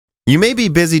You may be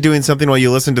busy doing something while you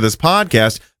listen to this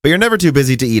podcast, but you're never too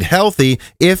busy to eat healthy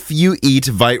if you eat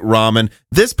Vite Ramen.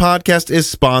 This podcast is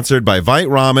sponsored by Vite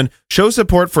Ramen. Show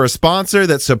support for a sponsor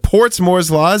that supports Moore's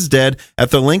Law is Dead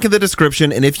at the link in the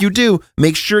description. And if you do,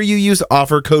 make sure you use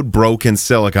offer code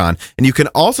BrokenSilicon. And you can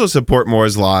also support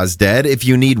Moore's Law is Dead if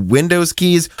you need Windows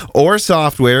keys or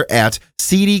software at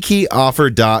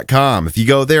cdkeyoffer.com. If you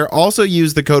go there, also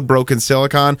use the code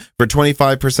BrokenSilicon for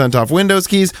 25% off Windows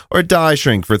keys or Die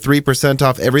Shrink for 3%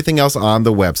 off everything else on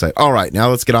the website. All right, now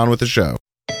let's get on with the show.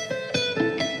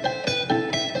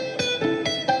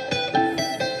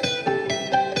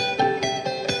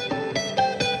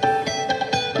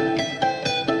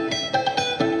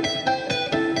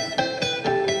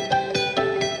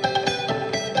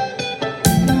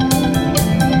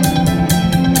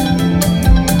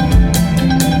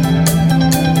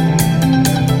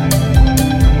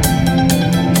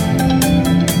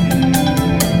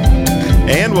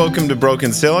 Welcome to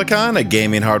Broken Silicon, a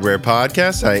gaming hardware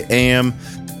podcast. I am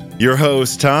your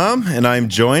host, Tom, and I'm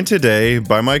joined today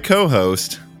by my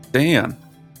co-host, Dan.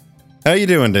 How you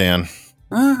doing, Dan?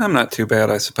 I'm not too bad,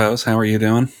 I suppose. How are you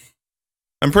doing?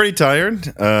 I'm pretty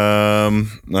tired.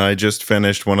 I just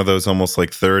finished one of those almost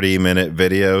like 30-minute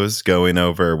videos going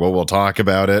over, well, we'll talk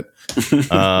about it,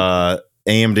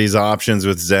 AMD's options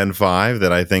with Zen 5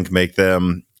 that I think make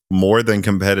them more than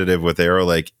competitive with Arrow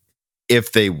Lake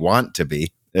if they want to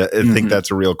be. I think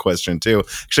that's a real question too.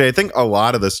 Actually, I think a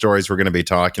lot of the stories we're going to be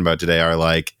talking about today are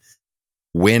like,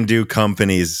 when do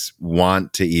companies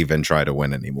want to even try to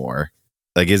win anymore?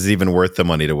 Like, is it even worth the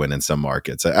money to win in some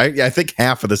markets? I think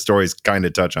half of the stories kind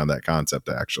of touch on that concept,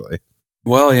 actually.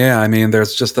 Well, yeah, I mean,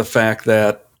 there's just the fact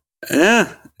that, in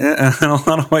a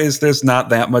lot of ways, there's not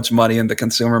that much money in the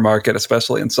consumer market,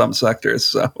 especially in some sectors.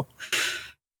 So,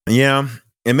 yeah,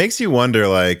 it makes you wonder,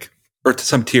 like, or to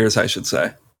some tiers, I should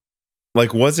say.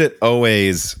 Like, was it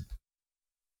always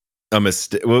a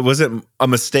mistake? Was it a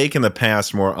mistake in the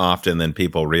past more often than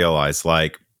people realize?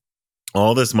 Like,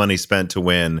 all this money spent to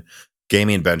win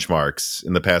gaming benchmarks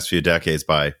in the past few decades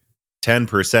by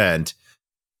 10%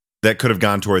 that could have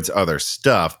gone towards other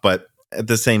stuff. But at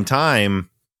the same time,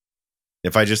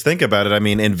 if I just think about it, I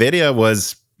mean, NVIDIA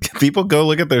was, people go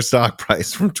look at their stock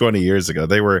price from 20 years ago.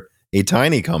 They were a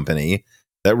tiny company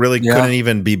that really couldn't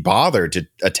even be bothered to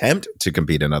attempt to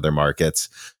compete in other markets.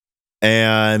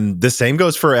 And the same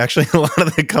goes for actually a lot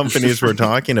of the companies we're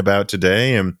talking about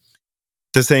today. And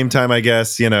at the same time, I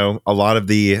guess, you know, a lot of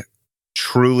the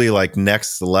truly like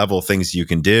next level things you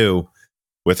can do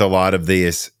with a lot of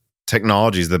these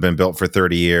technologies that have been built for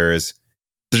 30 years,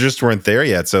 they just weren't there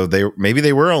yet. So maybe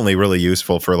they were only really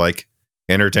useful for like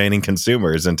entertaining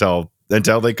consumers until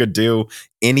they could do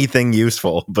anything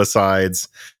useful besides,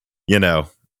 you know,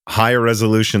 higher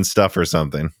resolution stuff or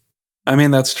something. I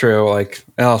mean, that's true. Like,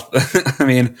 well, I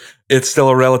mean, it's still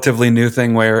a relatively new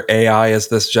thing where AI is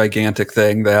this gigantic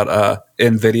thing that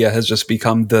NVIDIA has just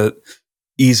become the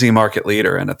easy market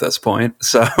leader in at this point.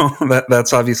 So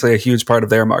that's obviously a huge part of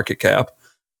their market cap.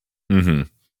 Mm-hmm.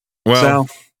 Well,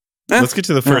 let's get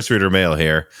to the first reader mail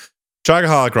here.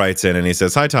 Chagaholic writes in and he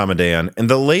says, "Hi, Tom and Dan. In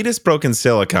the latest Broken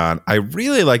Silicon, I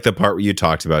really like the part where you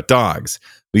talked about dogs.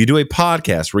 Will you do a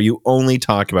podcast where you only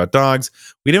talk about dogs?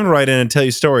 We didn't write in and tell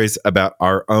you stories about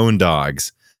our own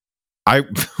dogs." I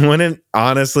wouldn't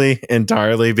honestly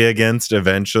entirely be against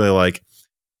eventually. Like,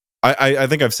 I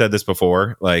think I've said this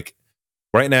before. Like,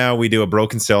 right now we do a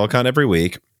Broken Silicon every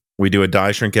week. We do a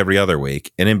Die Shrink every other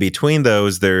week. And in between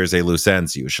those, there's a loose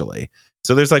ends usually.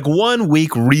 So there's like 1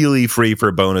 week really free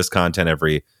for bonus content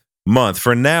every month.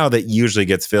 For now, that usually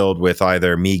gets filled with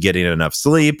either me getting enough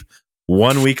sleep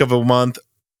 1 week of a month,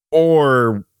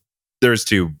 or there's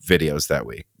 2 videos that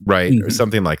week, right? Or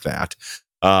something like that.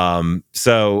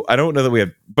 So I don't know that we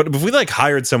have, but if we like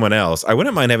hired someone else, I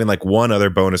wouldn't mind having like one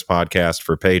other bonus podcast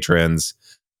for patrons.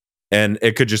 And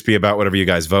it could just be about whatever you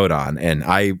guys vote on. And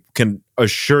I can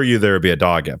assure you there would be a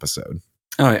dog episode.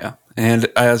 Oh, yeah. And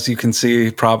as you can see,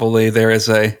 probably there is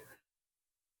a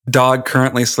dog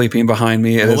currently sleeping behind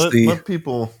me. It is let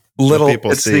people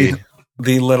see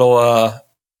the little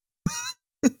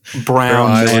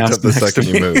brown mask up the second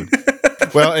you move.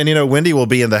 Well, and you know, Wendy will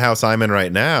be in the house I'm in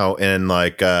right now in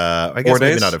like I guess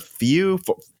maybe not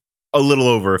a little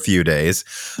over a few days.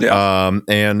 Yeah.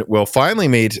 And we'll finally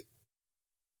meet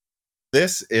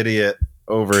this idiot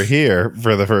over here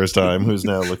for the first time, who's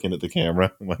now looking at the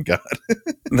camera. Oh my God.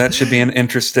 That should be an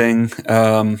interesting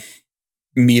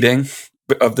meeting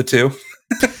of the two.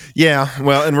 Yeah,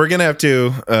 well, and we're going to have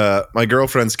to, my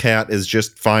girlfriend's cat is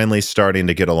just finally starting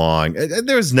to get along.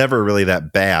 There's never really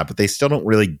that bad, but they still don't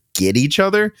really get each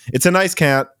other. It's a nice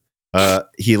cat.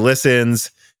 He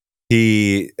listens.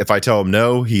 if I tell him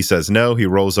no, he says no. He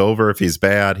rolls over if he's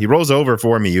bad. He rolls over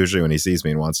for me usually when he sees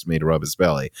me and wants me to rub his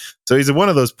belly. So he's one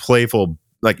of those playful,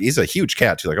 like he's a huge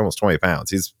cat too, like almost 20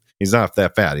 pounds. He's not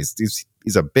that fat.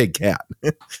 He's a big cat,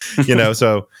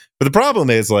 So, but the problem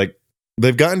is like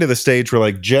they've gotten to the stage where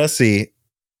like Jesse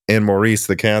and Maurice,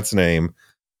 the cat's name,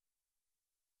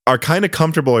 are kind of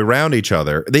comfortable around each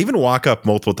other. They even walk up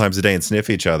multiple times a day and sniff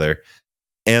each other,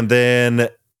 and then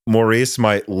Maurice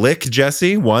might lick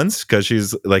Jesse once because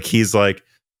he's like,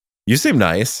 you seem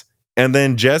nice. And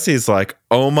then Jesse's like,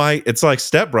 oh my, it's like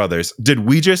stepbrothers. Did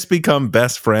we just become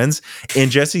best friends?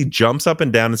 And Jesse jumps up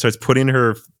and down and starts putting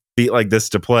her feet like this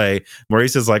to play.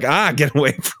 Maurice is like, get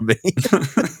away from me.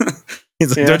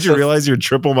 He's like, don't you realize you're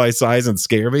triple my size and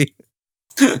scare me?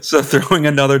 So throwing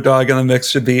another dog in the mix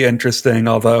should be interesting,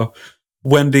 although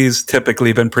Wendy's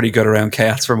typically been pretty good around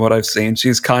cats from what I've seen.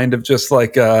 She's kind of just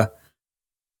like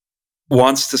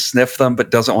wants to sniff them,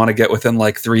 but doesn't want to get within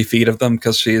like 3 feet of them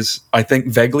because she's, I think,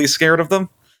 vaguely scared of them.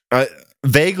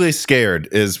 Vaguely scared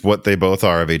is what they both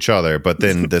are of each other. But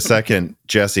then the second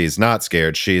Jesse's not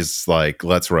scared, she's like,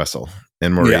 let's wrestle.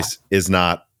 And Maurice is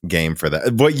not game for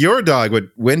that. What your dog, what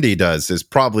Wendy does, is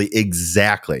probably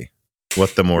exactly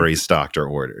what the Maurice doctor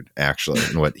ordered, actually,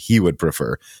 and what he would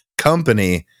prefer.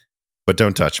 Company, but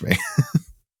don't touch me.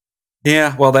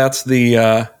 Yeah, well, that's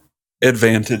the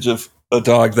advantage of a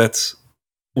dog that's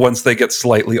once they get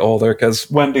slightly older, because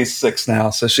Wendy's 6 now,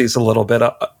 so she's a little bit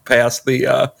past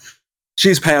the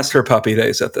she's past her puppy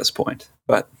days at this point.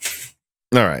 But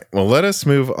all right, well, let us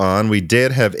move on. We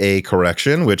did have a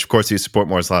correction, which, of course, you support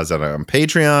Moore's Laws on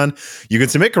Patreon. You can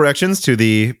submit corrections to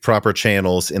the proper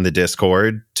channels in the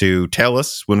Discord to tell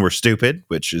us when we're stupid,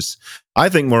 which is, I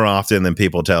think, more often than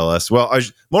people tell us. Well,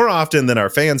 more often than our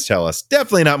fans tell us.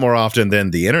 Definitely not more often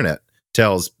than the internet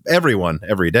tells everyone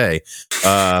every day.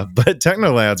 But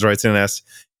Technolads writes in and asks,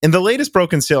 in the latest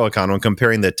Broken Silicon, when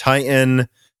comparing the Titan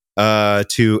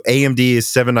to AMD's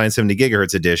 7970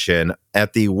 gigahertz edition,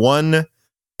 at the 1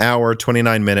 hour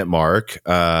 29 minute mark,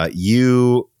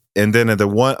 you, and then at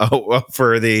the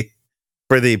for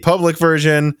the public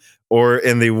version, or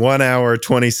in the 1 hour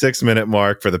 26 minute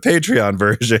mark for the Patreon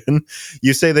version,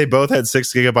 you say they both had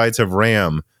 6 gigabytes of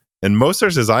RAM. And most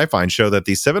sources I find show that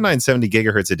the 7970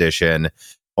 gigahertz edition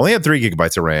only had 3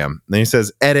 gigabytes of RAM. And then he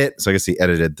says edit. So I guess he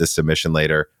edited this submission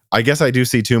later. I guess I do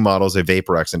see 2 models, a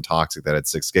VaporX and Toxic, that had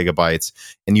 6 gigabytes.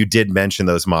 And you did mention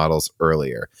those models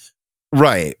earlier.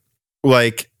 Right.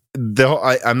 Like,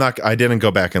 I didn't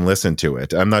go back and listen to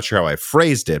it. I'm not sure how I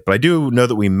phrased it, but I do know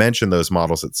that we mentioned those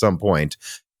models at some point.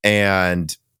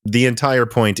 And the entire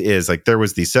point is, like, there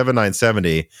was the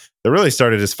 7970 that really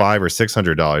started as $500 or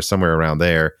 $600, somewhere around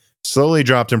there, slowly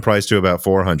dropped in price to about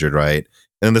 $400, right?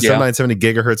 And the 7970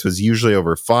 gigahertz was usually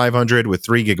over $500 with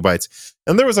 3 gigabytes.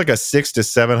 And there was like a $600 to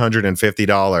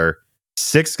 $750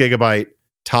 6 gigabyte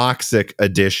Toxic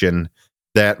edition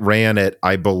that ran at,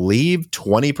 I believe,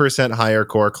 20% higher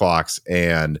core clocks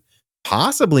and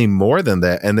possibly more than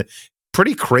that, and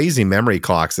pretty crazy memory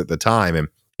clocks at the time. And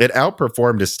it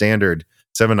outperformed a standard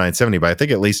 7970 by, I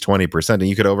think, at least 20%. And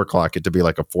you could overclock it to be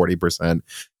like a 40%.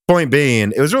 Point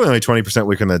being, it was really only 20%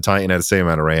 weaker than the Titan, had the same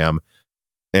amount of RAM.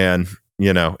 And,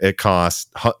 it cost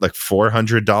like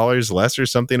 $400 less or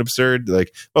something absurd,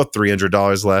 like about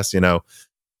 $300 less,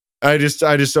 I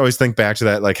just always think back to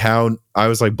that, like how I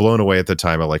was like blown away at the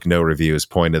time. Like no reviews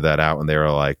pointed that out, and they were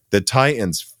like, the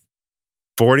Titan's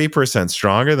 40%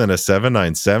 stronger than a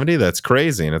 7970. That's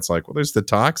crazy. And it's like, well, there's the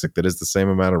Toxic that is the same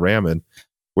amount of RAM. And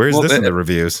where's this in the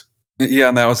reviews? Yeah,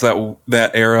 and that was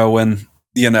that era when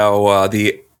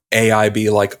the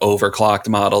AIB like overclocked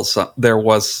models. There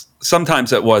was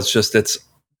sometimes it was just it's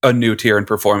a new tier in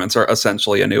performance or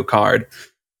essentially a new card,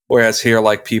 whereas here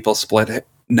like people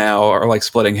now are like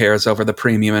splitting hairs over the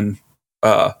premium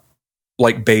and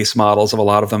like base models of a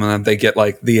lot of them, and then they get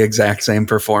like the exact same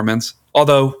performance.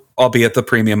 Although, albeit the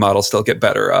premium models still get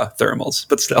better thermals,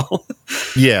 but still.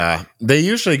 Yeah, they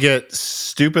usually get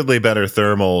stupidly better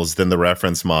thermals than the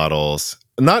reference models.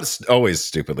 Not always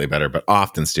stupidly better, but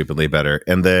often stupidly better.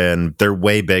 And then they're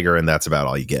way bigger, and that's about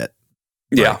all you get.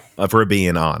 Yeah. Right? If we're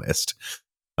being honest.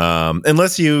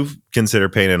 Unless you consider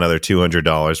paying another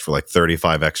 $200 for like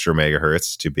 35 extra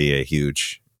megahertz to be a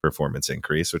huge performance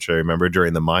increase, which I remember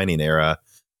during the mining era,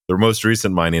 the most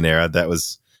recent mining era, it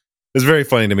was very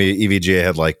funny to me. EVGA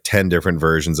had like 10 different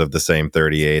versions of the same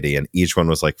 3080, and each one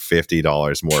was like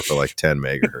 $50 more for like 10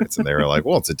 megahertz. And they were like,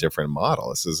 well, it's a different model.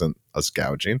 This isn't us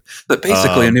gouging. But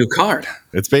basically a new card.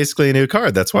 It's basically a new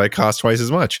card. That's why it costs twice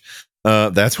as much.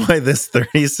 That's why this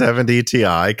 3070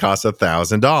 Ti costs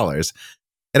 $1,000.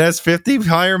 It has 50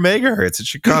 higher megahertz. It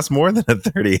should cost more than a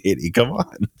 3080. Come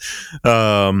on.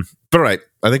 But all right,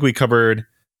 I think we covered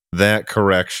that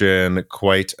correction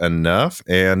quite enough.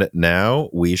 And now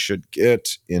we should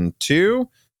get into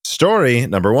story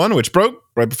number 1, which broke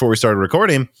right before we started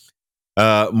recording.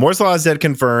 Moore's Law is dead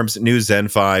confirms new Zen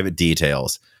 5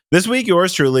 details. This week,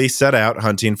 yours truly set out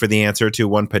hunting for the answer to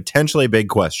one potentially big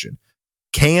question.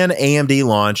 Can AMD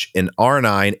launch an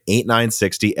R9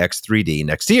 8960 X3D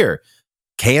next year?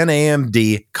 Can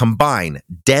AMD combine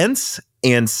dense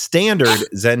and standard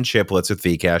Zen chiplets with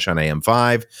V-Cache on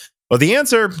AM5? Well, the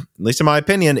answer, at least in my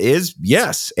opinion, is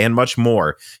yes, and much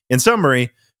more. In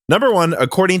summary, number 1,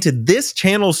 according to this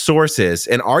channel's sources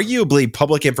and arguably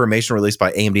public information released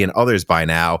by AMD and others by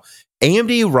now,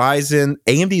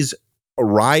 AMD's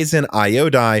Ryzen IO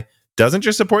die doesn't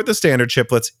just support the standard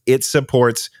chiplets, it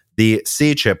supports the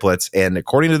C chiplets. And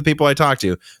according to the people I talked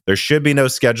to, there should be no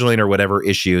scheduling or whatever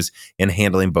issues in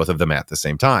handling both of them at the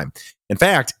same time. In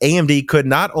fact, AMD could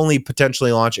not only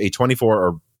potentially launch a 24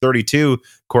 or 32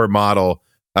 core model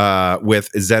with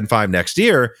Zen 5 next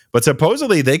year, but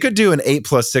supposedly they could do an 8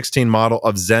 plus 16 model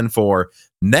of Zen 4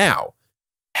 now.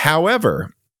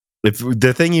 However, if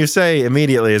the thing you say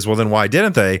immediately is, well, then why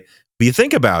didn't they? But you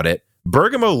think about it,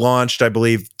 Bergamo launched, I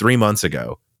believe, 3 months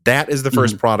ago. That is the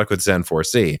first product with Zen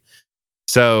 4C.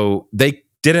 So they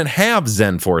didn't have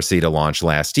Zen 4C to launch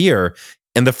last year.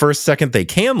 And the first second they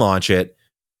can launch it,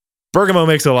 Bergamo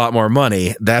makes a lot more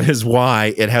money. That is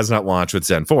why it has not launched with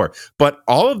Zen 4. But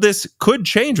all of this could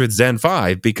change with Zen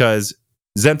 5 because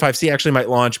Zen 5C actually might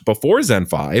launch before Zen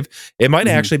 5. It might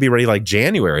actually be ready like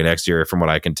January next year, from what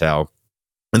I can tell.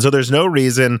 And so there's no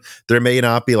reason there may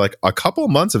not be like a couple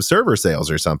months of server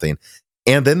sales or something.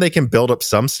 And then they can build up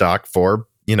some stock for,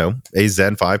 you know, a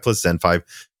Zen 5 plus Zen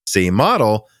 5C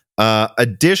model.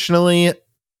 Additionally,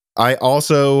 I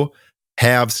also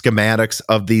have schematics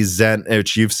of these Zen,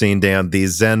 which you've seen, Dan, the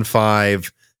Zen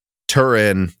 5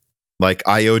 Turin, like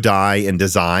IO die and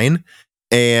design.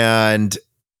 And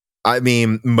I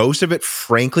mean, most of it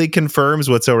frankly confirms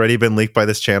what's already been leaked by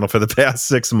this channel for the past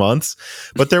 6 months.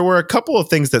 But there were a couple of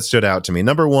things that stood out to me.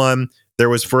 Number 1, there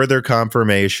was further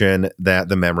confirmation that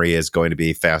the memory is going to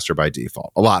be faster by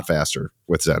default, a lot faster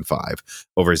with Zen 5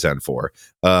 over Zen 4.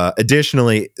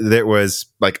 Additionally, there was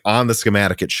like on the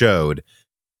schematic it showed,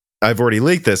 I've already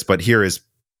leaked this, but here is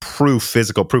proof,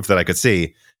 physical proof that I could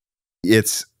see.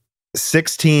 It's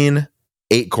 16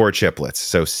 8-core chiplets.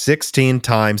 So 16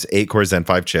 times 8-core Zen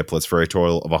 5 chiplets for a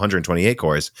total of 128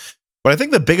 cores. But I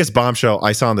think the biggest bombshell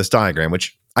I saw in this diagram,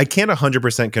 which I can't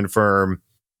 100% confirm,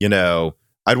 you know,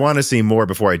 I'd want to see more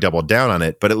before I double down on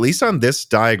it. But at least on this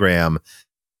diagram,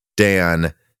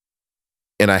 Dan,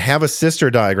 and I have a sister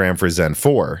diagram for Zen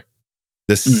 4.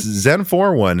 The Zen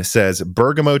 4 one says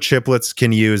Bergamo chiplets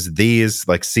can use these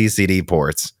like CCD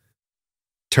ports.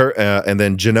 And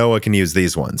then Genoa can use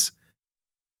these ones.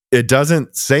 It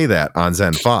doesn't say that on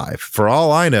Zen 5. For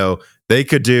all I know, they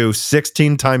could do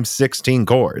 16 times 16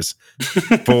 cores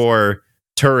for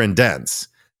Turin dense.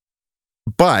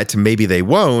 But maybe they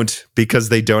won't because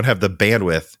they don't have the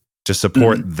bandwidth to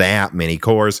support that many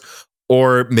cores.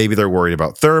 Or maybe they're worried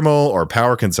about thermal or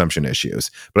power consumption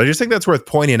issues. But I just think that's worth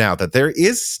pointing out that there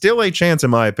is still a chance, in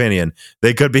my opinion,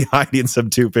 they could be hiding some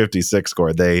 256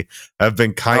 core. They have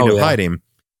been kind of hiding.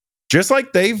 Just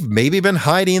like they've maybe been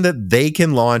hiding that they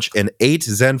can launch an 8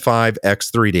 Zen 5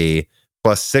 X3D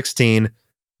plus 16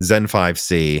 Zen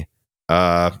 5C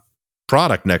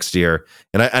product next year.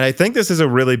 And I think this is a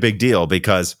really big deal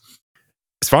because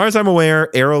as far as I'm aware,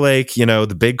 Arrow Lake, you know,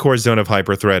 the big cores don't have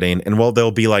hyperthreading. And while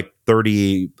they'll be like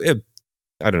 30,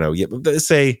 I don't know, let's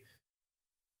say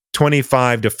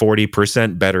 25 to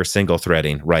 40% better single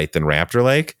threading, right, than Raptor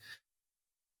Lake.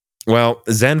 Well,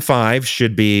 Zen 5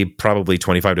 should be probably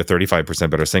 25 to 35%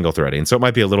 better single threading. So it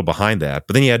might be a little behind that.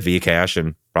 But then you add V-Cache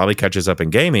and probably catches up in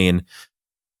gaming.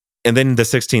 And then the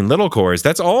 16 little cores,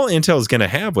 that's all Intel is going to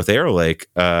have with Arrow Lake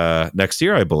next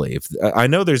year, I believe. I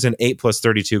know there's an 8 plus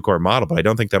 32 core model, but I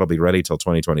don't think that'll be ready till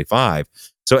 2025.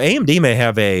 So AMD may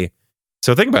have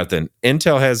so think about it then.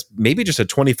 Intel has maybe just a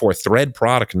 24 thread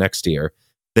product next year,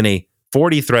 then a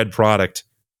 40 thread product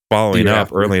following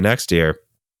up early next year.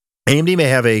 AMD may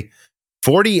have a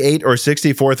 48 or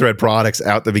 64 thread products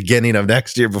out the beginning of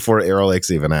next year before Arrow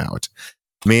Lake's even out.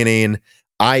 Meaning,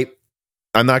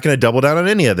 I'm not going to double down on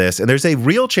any of this. And there's a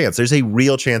real chance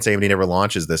AMD never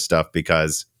launches this stuff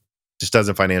because it just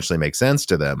doesn't financially make sense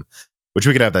to them, which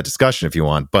we could have that discussion if you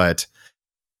want. But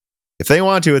if they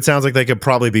want to, it sounds like they could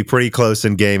probably be pretty close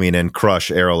in gaming and crush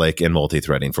Arrow Lake in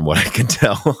multi-threading from what I can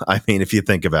tell. I mean, if you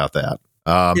think about that.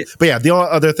 But yeah, the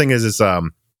other thing is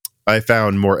I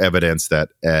found more evidence that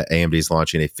AMD's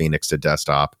launching a Phoenix to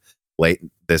desktop late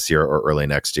this year or early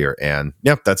next year. And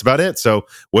yep, that's about it. So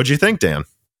what'd you think, Dan?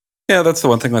 Yeah, that's the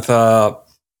one thing with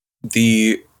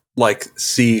the like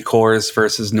C cores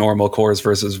versus normal cores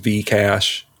versus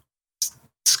V-cache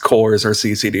cores or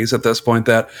CCDs at this point,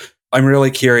 that I'm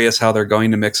really curious how they're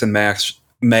going to mix and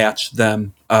match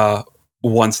them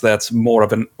once that's more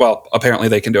of an, well, apparently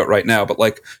they can do it right now, but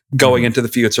like going into the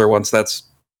future, once that's,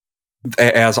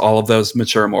 as all of those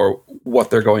mature more, what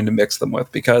they're going to mix them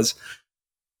with. Because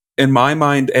in my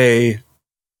mind, an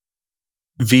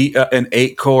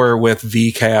 8-core with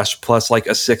V-cache plus like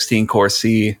a 16-core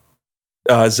C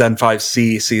Zen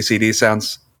 5C CCD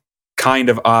sounds kind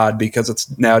of odd, because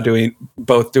it's now doing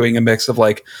a mix of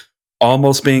like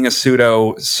almost being a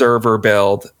pseudo server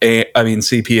build,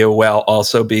 CPU, while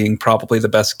also being probably the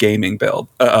best gaming build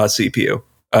CPU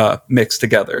mixed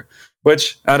together.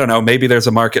 Which, I don't know, maybe there's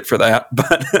a market for that,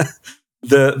 but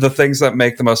the things that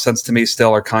make the most sense to me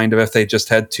still are kind of if they just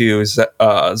had two Zen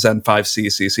 5C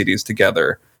CCDs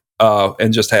together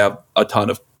and just have a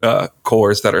ton of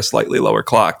cores that are slightly lower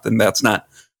clocked, then that's not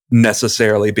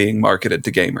necessarily being marketed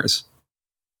to gamers.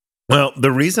 Well,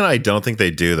 the reason I don't think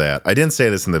they do that, I didn't say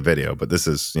this in the video, but this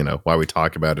is, why we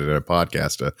talk about it in a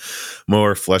podcast to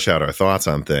more flesh out our thoughts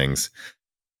on things.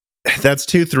 That's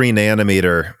 3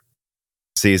 nanometer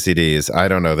CCDs. I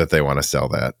don't know that they want to sell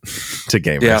that to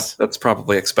gamers. Yeah, that's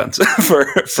probably expensive for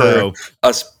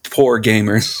us poor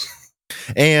gamers.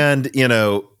 And,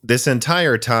 this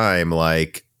entire time,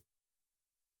 like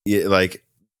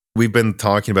we've been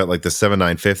talking about like the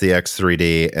 7950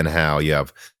 X3D and how you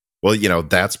have, well,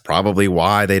 that's probably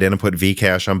why they didn't put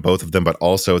V-cache on both of them, but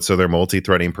also so their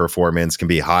multi-threading performance can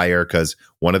be higher, because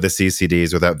one of the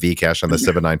CCDs without V-cache on the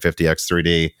 7950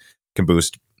 X3D can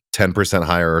boost 10%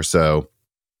 higher or so.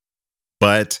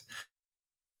 But,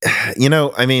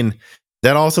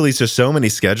 that also leads to so many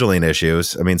scheduling issues.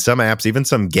 Some apps, even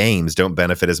some games, don't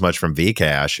benefit as much from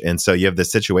V-cache. And so you have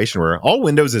this situation where all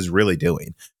Windows is really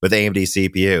doing with AMD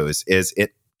CPUs is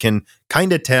it can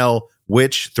kind of tell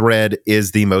which thread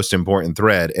is the most important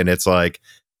thread. And it's like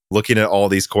looking at all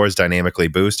these cores dynamically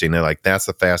boosting. They're like, that's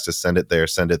the fastest, send it there,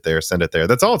 send it there, send it there.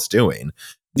 That's all it's doing.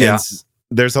 Yeah. And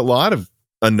there's a lot of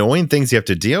annoying things you have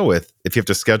to deal with if you have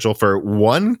to schedule for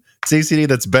one CCD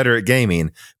that's better at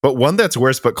gaming, but one that's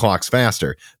worse but clocks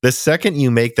faster. The second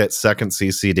you make that second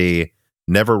CCD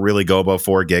never really go above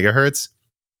 4 gigahertz,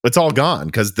 it's all gone,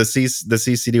 because the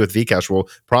CCD with V-cache will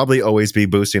probably always be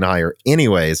boosting higher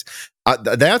anyways.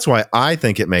 That's why I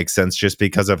think it makes sense, just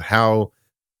because of how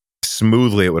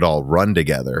smoothly it would all run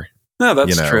together. No,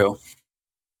 that's true.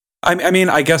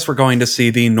 I guess we're going to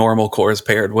see the normal cores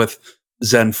paired with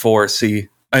Zen 4C,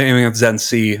 Zen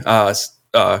C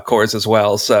cores as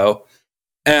well. So,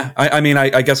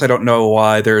 I guess I don't know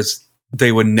why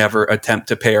they would never attempt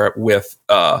to pair it with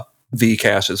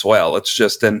V-cache as well. It's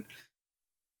just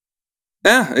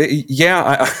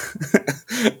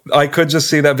I could just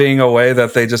see that being a way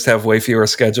that they just have way fewer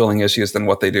scheduling issues than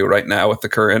what they do right now with the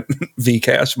current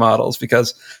V-cache models,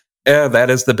 because that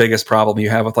is the biggest problem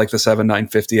you have with like the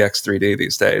 7950 X3D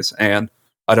these days. And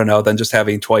I don't know, then just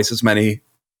having twice as many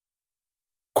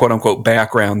quote unquote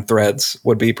background threads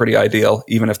would be pretty ideal,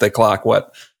 even if they clock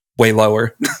way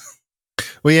lower.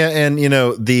 Well, yeah. And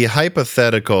the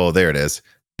hypothetical, there it is.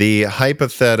 The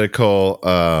hypothetical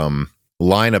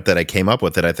lineup that I came up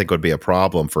with that I think would be a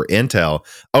problem for Intel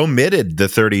omitted the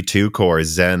 32 core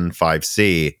Zen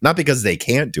 5C, not because they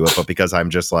can't do it, but because I'm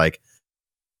just like,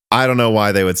 I don't know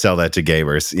why they would sell that to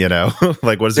gamers,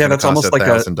 like, what is it going to cost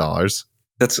 $1,000?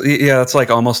 That's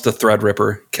like almost a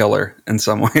Threadripper killer in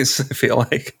some ways, I feel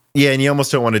like. Yeah, and you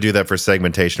almost don't want to do that for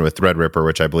segmentation with Threadripper,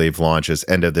 which I believe launches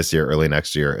end of this year, early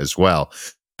next year as well.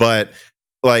 But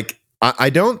like, I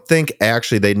don't think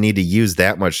actually they need to use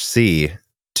that much C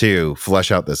to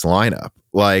flesh out this lineup.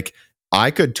 Like,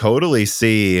 I could totally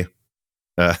see,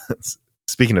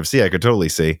 speaking of C, I could totally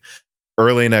see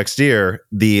early next year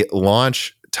the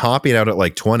launch topping out at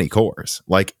like 20 cores,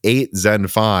 like 8 Zen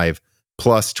 5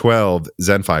 plus 12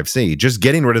 Zen 5C, just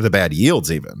getting rid of the bad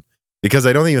yields even, because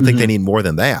I don't even think they need more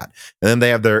than that. And then they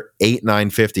have their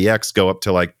 8950X go up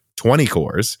to like 20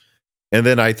 cores. And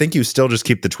then I think you still just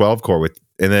keep the 12 core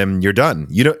and then you're done.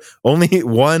 You don't, only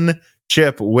one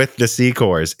chip with the C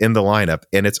cores in the lineup,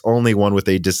 and it's only one with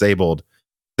a disabled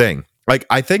thing. Like,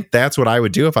 I think that's what I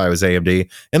would do if I was AMD,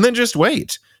 and then just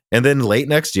wait. And then late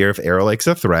next year, if Arrow Lake's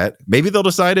a threat, maybe they'll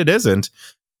decide it isn't.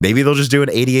 Maybe they'll just do an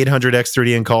 8800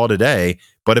 X3D and call it a day.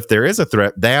 But if there is a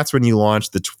threat, that's when you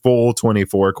launch the full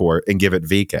 24 core and give it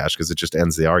V-cache, because it just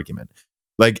ends the argument.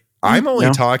 Like, I'm only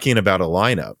talking about a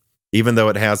lineup, even though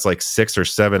it has like 6 or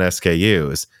 7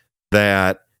 SKUs.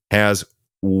 that has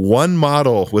one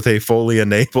model with a fully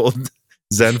enabled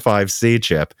Zen 5C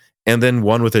chip and then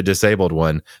one with a disabled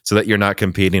one, so that you're not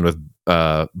competing with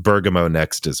Bergamo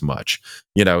Next as much.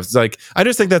 It's like, I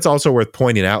just think that's also worth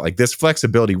pointing out. Like, this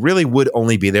flexibility really would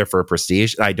only be there for a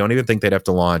Prestige. I don't even think they'd have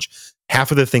to launch half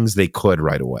of the things they could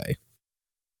right away.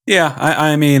 Yeah,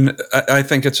 I mean, I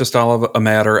think it's just all of a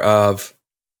matter of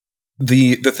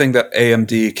the thing that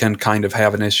AMD can kind of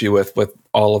have an issue with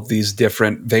all of these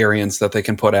different variants that they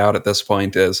can put out at this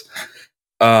point is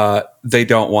they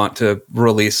don't want to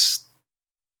release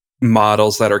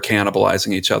models that are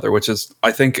cannibalizing each other, which is,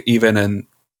 I think, even in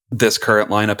this current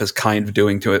lineup is kind of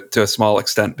doing to a small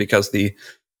extent, because the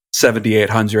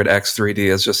 7800 X3D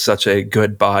is just such a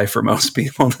good buy for most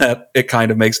people that it kind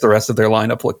of makes the rest of their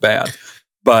lineup look bad.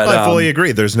 But I fully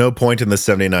agree. There's no point in the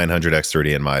 7900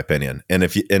 X3D, in my opinion. And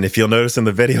if you'll notice in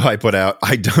the video I put out,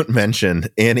 I don't mention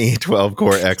any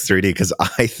 12-core X3D because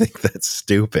I think that's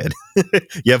stupid.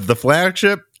 You have the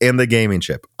flagship and the gaming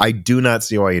chip. I do not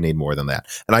see why you need more than that.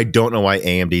 And I don't know why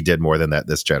AMD did more than that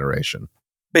this generation.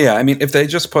 But yeah, I mean, if they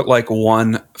just put like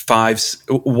one like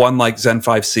Zen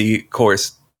 5C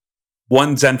course,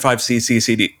 one Zen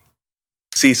 5C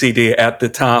CCD at the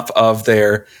top of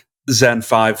their Zen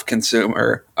 5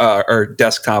 consumer or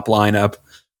desktop lineup,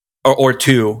 or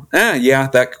two, yeah,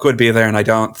 that could be there, and I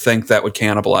don't think that would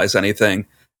cannibalize anything.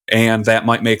 And that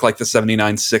might make like the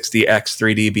 7960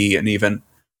 X3D be an even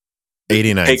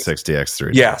 8960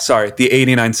 X3D. Yeah, sorry, the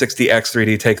 8960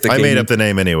 X3D take the I made up the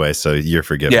name anyway, so you're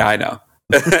forgiven. Yeah, I know.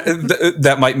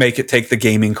 That might make it take the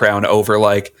gaming crown over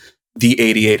like the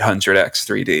 8800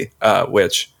 X3D,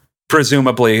 which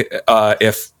presumably,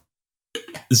 if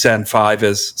Zen 5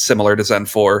 is similar to Zen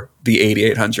 4, the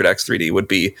 8800 X3D would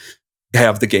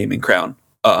have the gaming crown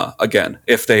again,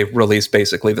 if they release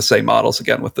basically the same models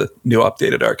again with the new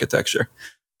updated architecture.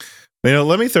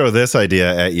 Let me throw this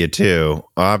idea at you too.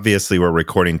 Obviously, we're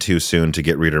recording too soon to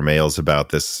get reader mails about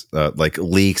this like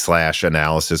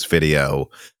leak/analysis video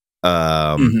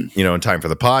in time for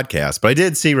the podcast. But I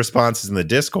did see responses in the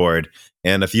Discord,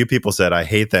 and a few people said, I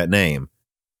hate that name.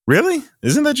 Really?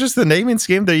 Isn't that just the naming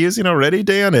scheme they're using already,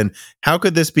 Dan? And how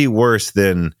could this be worse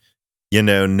than,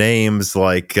 names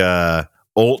like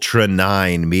Ultra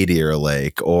 9 Meteor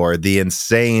Lake or the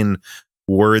insane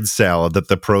word salad that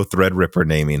the Pro Threadripper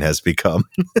naming has become?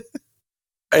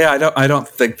 Yeah, I don't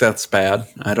think that's bad.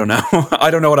 I don't know.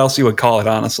 I don't know what else you would call it,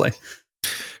 honestly.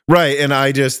 Right, and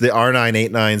the R9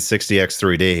 8960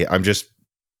 X3D,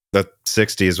 the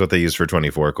 60 is what they used for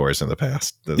 24 cores in the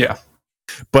past. Yeah.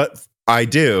 But I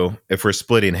do, if we're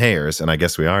splitting hairs, and I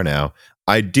guess we are now,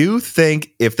 I do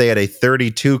think if they had a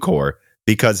 32 core,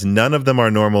 because none of them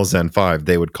are normal Zen 5,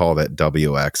 they would call that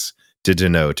WX to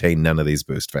denote, hey, none of these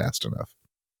boost fast enough.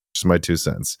 Just my 2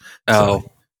 cents. Oh,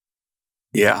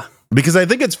 yeah. Because I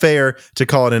think it's fair to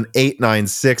call it an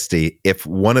 8960 if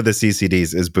one of the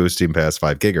CCDs is boosting past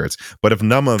 5 gigahertz. But if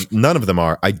none of them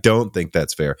are, I don't think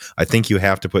that's fair. I think you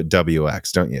have to put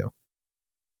WX, don't you?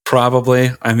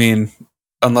 Probably. I mean,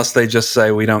 unless they just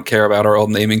say we don't care about our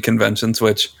old naming conventions,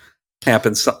 which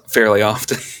happens fairly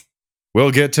often.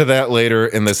 We'll get to that later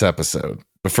in this episode.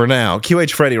 But for now,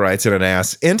 QH Freddy writes in and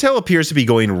asks, Intel appears to be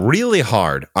going really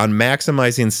hard on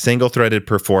maximizing single-threaded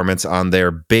performance on their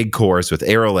big cores with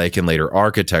Arrow Lake and later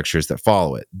architectures that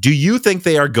follow it. Do you think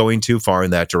they are going too far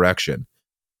in that direction?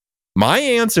 My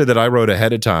answer that I wrote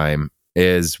ahead of time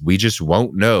is we just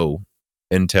won't know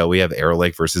until we have Arrow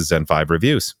Lake versus Zen 5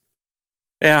 reviews.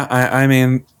 Yeah, I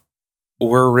mean,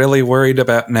 we're really worried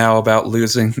about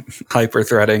losing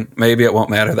hyper-threading. Maybe it won't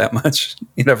matter that much.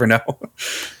 You never know.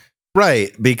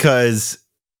 Right, because,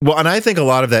 and I think a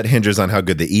lot of that hinges on how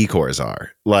good the E-cores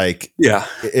are. Like, yeah,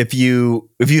 if you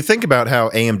think about how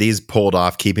AMD's pulled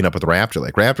off keeping up with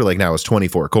Raptor Lake now is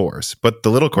 24 cores, but the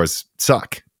little cores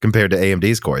suck compared to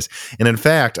AMD's cores. And in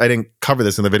fact, I didn't cover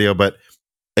this in the video, but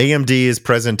AMD's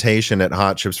presentation at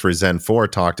Hot Chips for Zen 4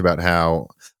 talked about how,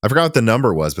 I forgot what the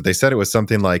number was, but they said it was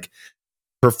something like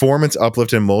performance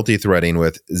uplift in multi-threading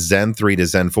with Zen 3 to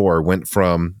Zen 4 went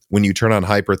from, when you turn on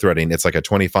hyper-threading, it's like a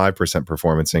 25%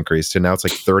 performance increase to now it's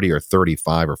like 30 or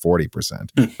 35 or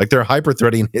 40%. Like their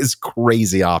hyper-threading is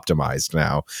crazy optimized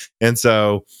now. And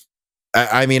so,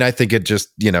 I mean, I think it just,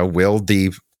 will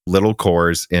the little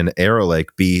cores in Arrow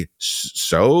Lake be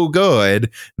so good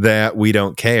that we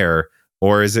don't care?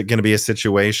 Or is it going to be a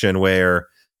situation where,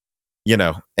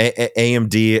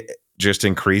 AMD just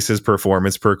increases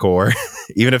performance per core,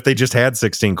 even if they just had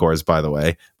 16 cores, by the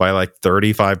way, by like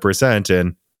 35%.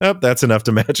 And that's enough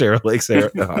to match Arrow Lake's,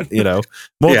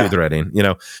 multi-threading,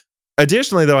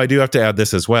 Additionally, though, I do have to add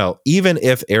this as well. Even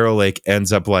if Arrow Lake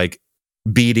ends up like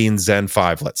beating Zen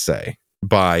 5, let's say,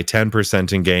 by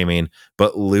 10% in gaming,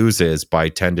 but loses by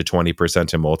 10 to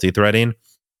 20% in multi-threading.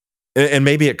 And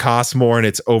maybe it costs more and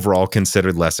it's overall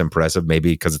considered less impressive,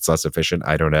 maybe because it's less efficient.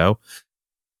 I don't know.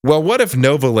 Well, what if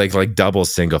Nova Lake like double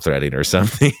single threading or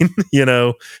something?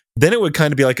 Then it would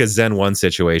kind of be like a Zen 1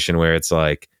 situation where it's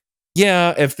like,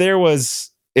 yeah, if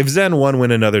Zen 1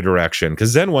 went another direction, because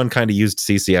Zen 1 kind of used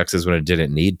CCXs when it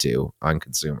didn't need to on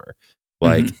consumer.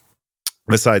 Like,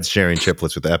 besides sharing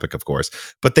chiplets with Epic, of course.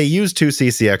 But they used 2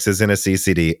 CCXs in a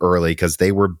CCD early because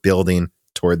they were building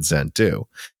towards Zen 2.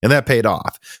 And that paid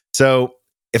off. So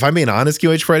if I'm being honest,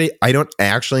 QH Freddy, I don't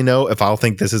actually know if I'll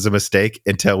think this is a mistake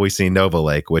until we see Nova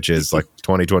Lake, which is like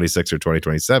 2026 or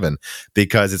 2027,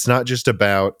 because it's not just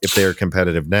about if they're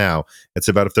competitive now. It's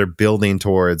about if they're building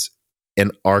towards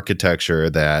an architecture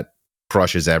that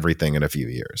crushes everything in a few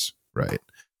years, right?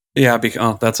 Yeah,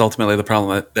 that's ultimately the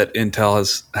problem that Intel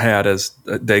has had, is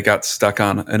they got stuck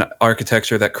on an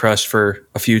architecture that crushed for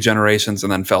a few generations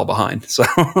and then fell behind. So,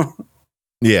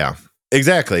 yeah,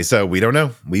 exactly. So we don't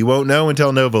know. We won't know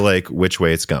until Nova Lake which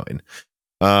way it's going.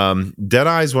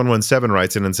 Deadeyes117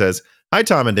 writes in and says, "Hi,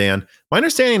 Tom and Dan. My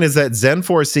understanding is that Zen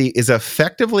 4C is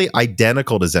effectively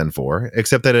identical to Zen 4,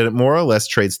 except that it more or less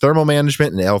trades thermal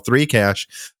management and L3 cache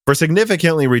for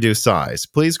significantly reduced size.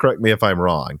 Please correct me if I'm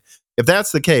wrong. If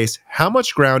that's the case, how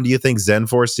much ground do you think Zen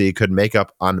 4C could make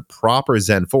up on proper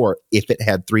Zen 4 if it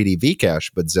had 3D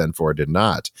Vcache, but Zen 4 did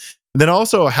not? And then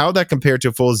also, how that compared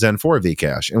to full Zen 4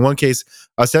 Vcache? In one case,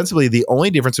 ostensibly, the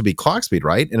only difference would be clock speed,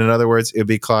 right? And in other words, it would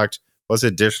be clocked plus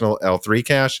additional L3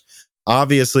 cache.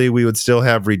 Obviously, we would still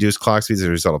have reduced clock speeds as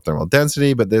a result of thermal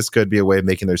density, but this could be a way of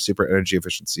making their super energy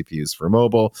efficient CPUs for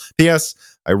mobile. P.S.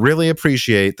 I really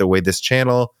appreciate the way this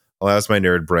channel allows my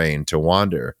nerd brain to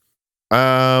wander."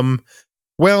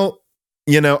 Well,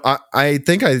 I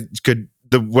think I could,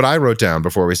 what I wrote down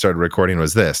before we started recording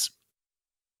was this.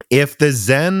 If the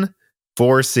Zen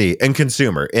 4C and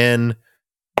consumer in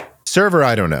server,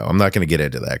 I don't know. I'm not going to get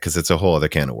into that because it's a whole other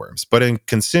can of worms. But in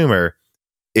consumer,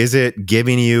 is it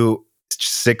giving you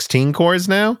 16 cores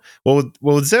now? Well,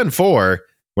 with Zen 4,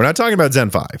 we're not talking about Zen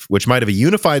 5, which might have a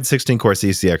unified 16-core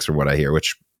CCX from what I hear,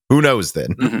 which who knows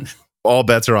then? All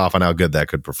bets are off on how good that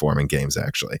could perform in games,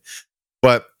 actually.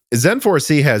 But Zen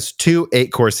 4C has 2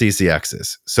 8-core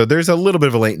CCXs. So there's a little bit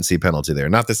of a latency penalty there.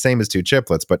 Not the same as 2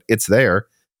 chiplets, but it's there.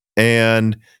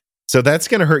 And so that's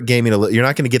going to hurt gaming a little. You're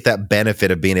not going to get that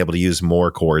benefit of being able to use more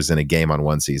cores in a game on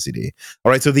one CCD.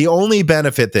 All right, so the only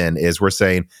benefit then is we're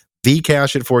saying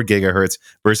Vcache at 4 gigahertz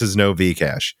versus no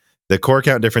Vcache. The core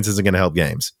count difference isn't going to help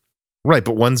games. Right,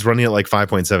 but one's running at like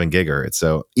 5.7 gigahertz.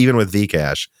 So even with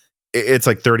Vcache, it's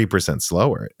like 30%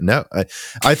 slower. No,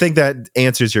 I think that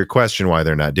answers your question why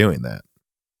they're not doing that.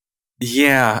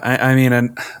 Yeah, I mean,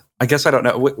 and I guess I don't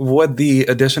know. Would the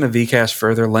addition of Vcache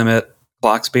further limit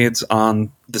clock speeds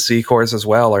on the C cores as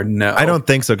well, or no? I don't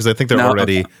think so, because I think they're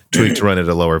already tweaked to run at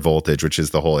a lower voltage, which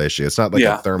is the whole issue. It's not like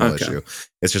a thermal issue.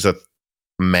 It's just a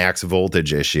max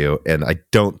voltage issue, and I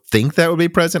don't think that would be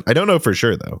present. I don't know for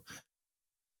sure, though.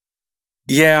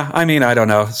 Yeah, I mean, I don't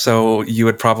know. So you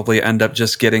would probably end up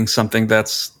just getting something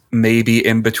that's maybe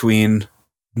in between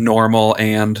normal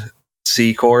and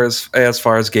C cores as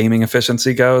far as gaming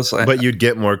efficiency goes. But you'd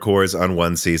get more cores on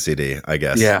one CCD, I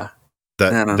guess. Yeah.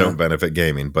 That don't benefit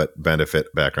gaming, but benefit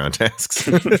background tasks.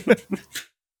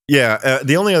 Yeah.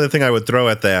 The only other thing I would throw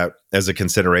at that as a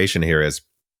consideration here is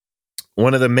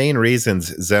one of the main reasons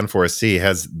Zen 4C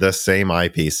has the same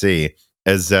IPC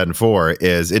as Zen 4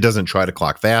 is it doesn't try to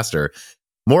clock faster.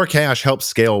 More cache helps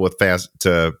scale with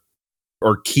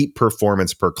or keep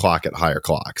performance per clock at higher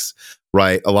clocks,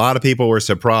 right? A lot of people were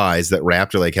surprised that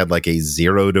Raptor Lake had like a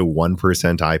 0 to 1%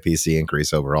 IPC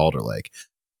increase over Alder Lake.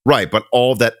 Right, but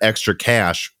all that extra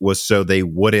cache was so they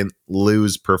wouldn't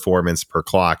lose performance per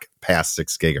clock past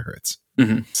 6 gigahertz.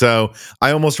 So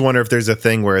I almost wonder if there's a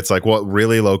thing where it's like, well,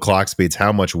 really low clock speeds,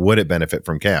 how much would it benefit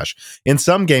from cache? In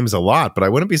some games, a lot, but I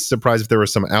wouldn't be surprised if there were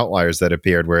some outliers that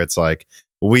appeared where it's like,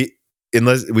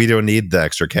 unless we don't need the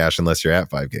extra cache unless you're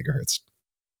at 5 gigahertz.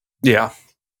 Yeah.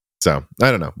 So I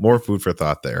don't know. More food for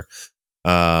thought there.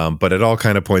 But it all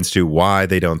kind of points to why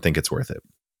they don't think it's worth it.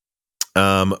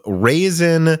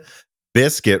 Raisin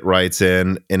Biscuit writes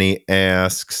in and he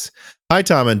asks, "Hi,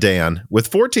 Tom and Dan. With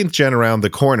 14th gen around the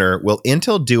corner, will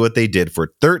Intel do what they did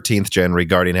for 13th gen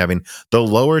regarding having the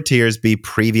lower tiers be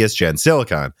previous gen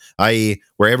silicon, i.e.,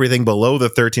 where everything below the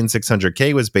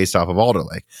 13600K was based off of Alder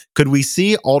Lake? Could we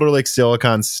see Alder Lake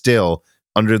silicon still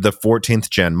under the 14th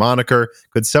gen moniker.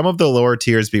 Could some of the lower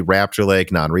tiers be Raptor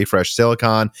Lake non-refresh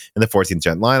silicon in the 14th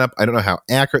gen lineup? I don't know how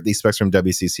accurate these specs from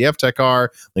WCCF Tech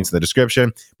are. Links in the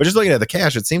description. But just looking at the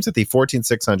cache, it seems that the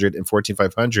 14600 and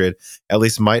 14500 at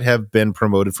least might have been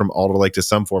promoted from Alder Lake to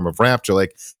some form of Raptor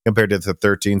Lake compared to the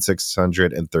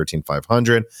 13600 and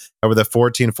 13500. However, the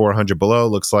 14400 below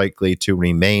looks likely to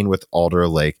remain with Alder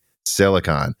Lake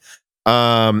silicon.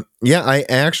 I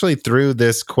actually threw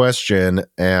this question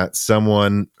at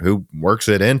someone who works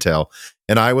at Intel,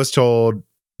 and I was told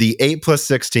the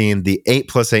 8+16, the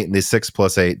 8+8, and the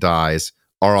 6+8 dies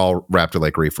are all Raptor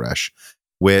Lake refresh,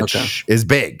 which is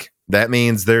big. That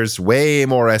means there's way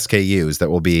more SKUs that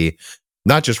will be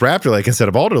not just Raptor Lake instead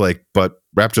of Alder Lake, but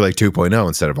Raptor Lake 2.0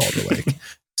 instead of Alder Lake.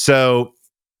 So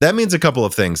that means a couple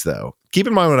of things, though. Keep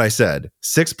in mind what I said,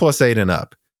 6+8 and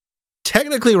up.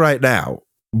 Technically right now,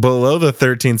 below the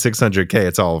 13600K,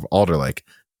 it's all of Alder Lake.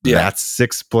 Yeah. That's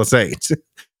 6+8.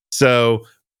 So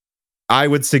I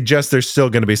would suggest there's still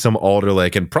going to be some Alder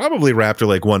Lake and probably Raptor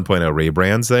Lake 1.0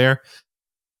 rebrands there.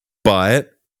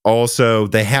 But also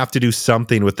they have to do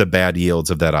something with the bad yields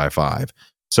of that i5.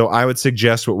 So I would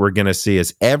suggest what we're going to see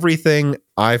is everything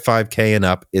i5K and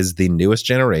up is the newest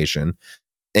generation.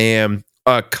 And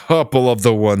a couple of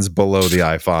the ones below the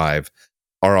i5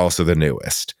 are also the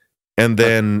newest. And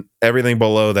then everything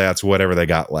below that's whatever they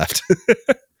got left.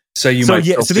 So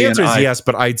the answer is yes,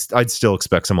 but I'd still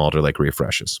expect some Alder Lake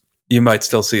refreshes. You might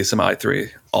still see some i3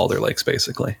 Alder Lakes,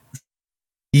 basically.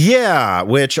 Yeah,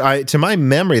 which to my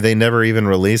memory, they never even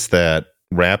released that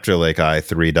Raptor Lake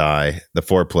i3 die, the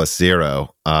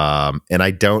 4+0. And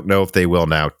I don't know if they will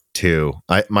now too.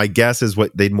 My guess is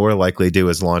what they'd more likely do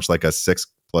is launch like a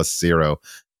 6+0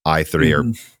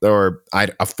 i3 or a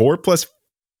 4+4.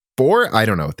 I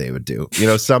don't know what they would do.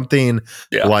 Something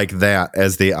like that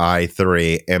as the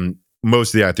i3, and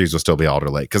most of the i3s will still be Alder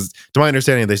Lake because, to my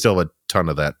understanding, they still have a ton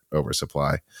of that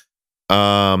oversupply.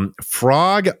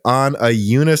 Frog on a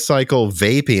unicycle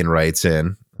vaping writes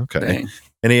in. Okay. Dang.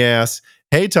 And he asks,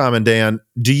 hey, Tom and Dan,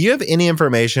 do you have any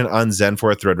information on Zen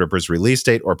 4 Threadripper's release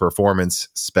date or performance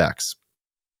specs?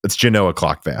 It's Genoa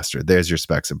clock faster. There's your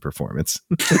specs and performance.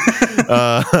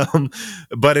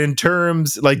 But in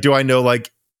terms, do I know,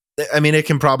 it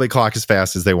can probably clock as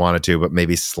fast as they want it to, but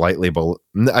maybe slightly below.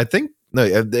 I think, no,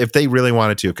 if they really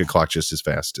wanted to, it could clock just as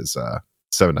fast as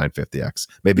 7950X,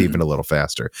 maybe even a little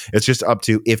faster. It's just up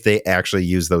to if they actually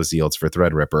use those yields for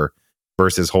Threadripper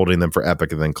versus holding them for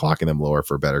Epic and then clocking them lower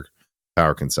for better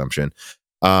power consumption.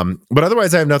 But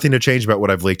otherwise, I have nothing to change about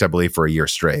what I've leaked, I believe, for a year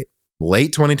straight.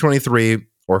 Late 2023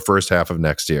 or first half of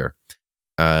next year.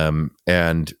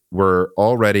 And we're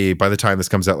already, by the time this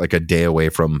comes out, a day away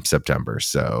from September.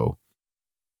 So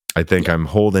I think I'm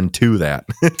holding to that.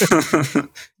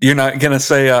 You're not going to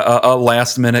say a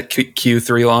last minute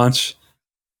Q3 launch?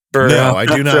 No, I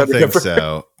do not think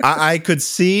so. I could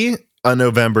see a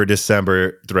November,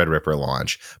 December Threadripper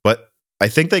launch, but I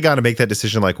think they got to make that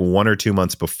decision 1 or 2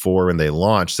 months before when they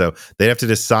launch. So they have to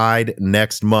decide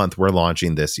next month we're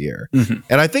launching this year.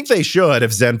 And I think they should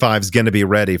if Zen 5 is going to be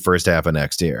ready first half of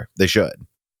next year. They should.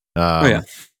 Because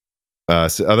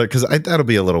that'll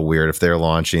be a little weird if they're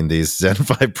launching these Zen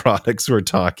 5 products we're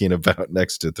talking about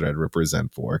next to Threadripper Zen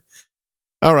 4.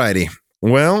 Alrighty.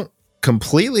 Well,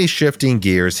 completely shifting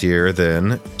gears here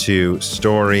then to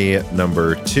story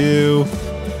number 2.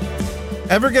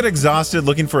 Ever get exhausted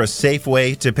looking for a safe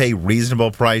way to pay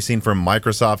reasonable pricing for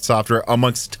Microsoft software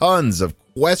amongst tons of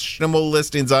questionable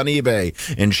listings on eBay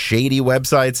and shady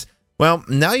websites? Well,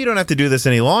 now you don't have to do this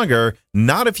any longer,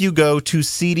 not if you go to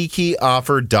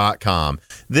cdkeyoffer.com.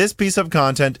 This piece of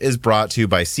content is brought to you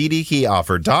by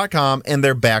cdkeyoffer.com and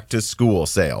their back to school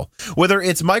sale. Whether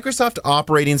it's Microsoft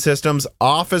operating systems,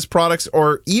 Office products,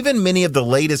 or even many of the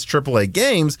latest AAA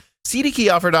games,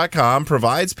 cdkeyoffer.com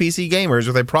provides PC gamers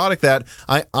with a product that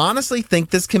I honestly think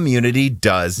this community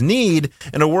does need.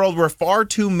 In a world where far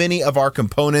too many of our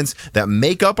components that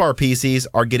make up our PCs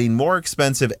are getting more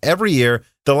expensive every year,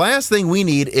 the last thing we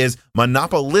need is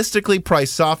monopolistically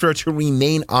priced software to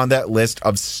remain on that list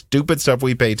of stupid stuff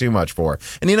we pay too much for.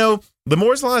 And the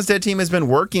Moore's Law is Dead team has been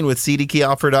working with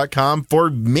cdkeyoffer.com for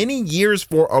many years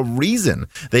for a reason.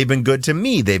 They've been good to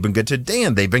me. They've been good to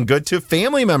Dan. They've been good to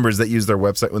family members that use their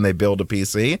website when they build a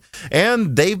PC.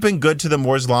 And they've been good to the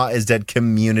Moore's Law is Dead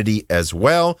community as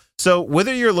well. So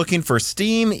whether you're looking for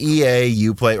Steam, EA,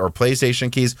 Uplay, or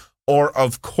PlayStation keys, or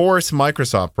of course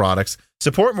Microsoft products,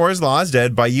 support Moore's Law is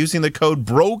Dead by using the code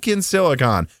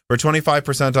BROKENSILICON for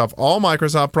 25% off all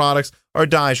Microsoft products or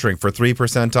Die Shrink for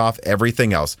 3% off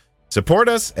everything else. Support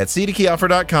us at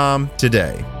cdkeyoffer.com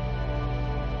today.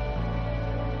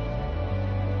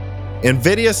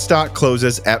 NVIDIA stock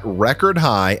closes at record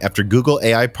high after Google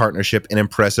AI partnership and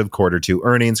impressive Q2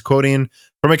 earnings, quoting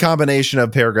from a combination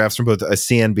of paragraphs from both a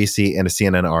CNBC and a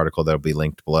CNN article that will be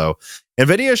linked below.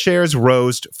 NVIDIA shares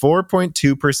rose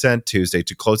 4.2% Tuesday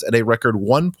to close at a record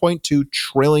 $1.2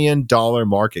 trillion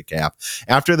market cap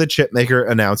after the chipmaker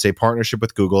announced a partnership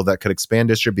with Google that could expand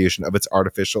distribution of its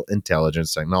artificial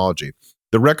intelligence technology.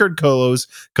 The record close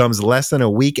comes less than a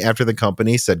week after the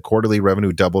company said quarterly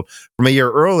revenue doubled from a year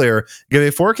earlier, giving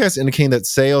a forecast indicating that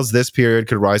sales this period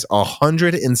could rise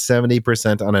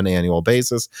 170% on an annual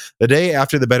basis. The day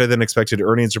after the better-than-expected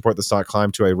earnings report, the stock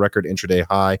climbed to a record intraday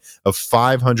high of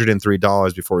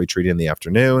 $503 before retreating in the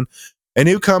afternoon. A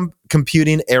new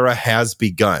computing era has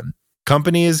begun.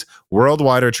 Companies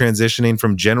worldwide are transitioning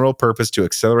from general purpose to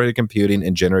accelerated computing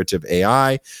and generative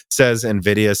AI, says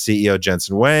NVIDIA CEO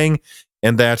Jensen Huang,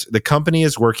 and that the company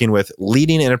is working with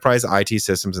leading enterprise IT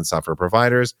systems and software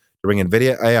providers to bring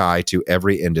NVIDIA AI to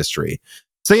every industry.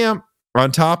 So yeah,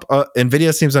 on top,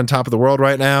 NVIDIA seems on top of the world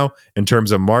right now in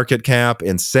terms of market cap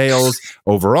and sales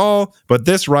overall, but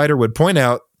this writer would point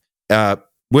out,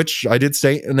 which I did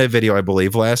say in a video, I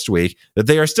believe, last week, that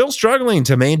they are still struggling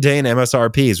to maintain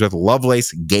MSRPs with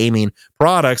Lovelace gaming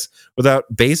products without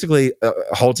basically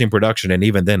halting production, and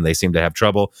even then they seem to have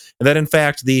trouble, and that in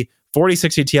fact the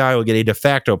 4060 Ti will get a de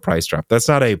facto price drop. That's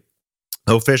not a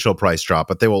official price drop,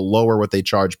 but they will lower what they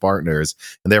charge partners,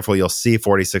 and therefore you'll see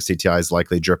 4060 Ti's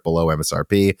likely drip below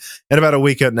MSRP. And about a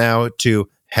week now to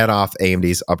head off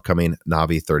AMD's upcoming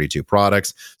Navi 32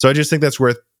 products. So I just think that's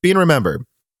worth being remembered.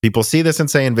 People see this and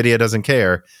say NVIDIA doesn't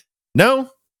care. No,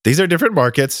 these are different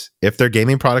markets. If their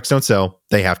gaming products don't sell,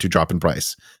 they have to drop in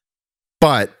price.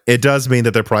 But it does mean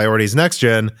that their priorities next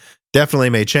gen definitely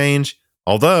may change,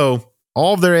 although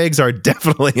all of their eggs are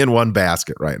definitely in one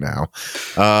basket right now.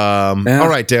 All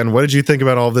right, Dan, what did you think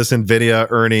about all this NVIDIA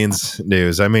earnings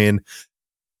news? I mean,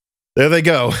 there they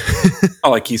go.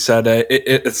 Like you said,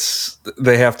 it's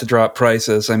they have to drop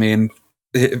prices. I mean,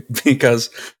 because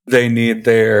they need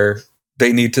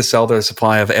to sell their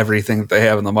supply of everything that they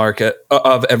have in the market,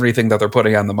 of everything that they're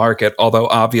putting on the market. Although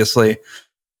obviously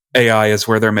AI is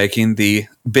where they're making the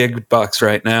big bucks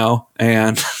right now.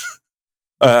 And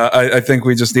I think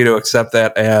we just need to accept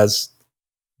that as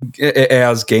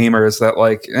gamers, that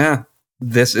like,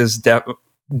 this is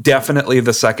definitely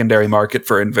the secondary market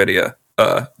for NVIDIA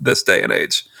this day and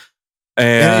age.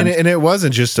 And it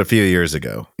wasn't just a few years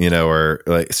ago, or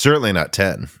like certainly not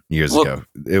 10 years ago.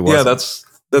 It wasn't. Yeah,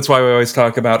 that's why we always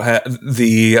talk about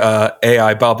the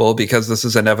AI bubble, because this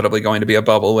is inevitably going to be a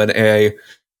bubble when AI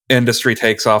industry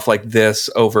takes off like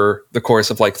this over the course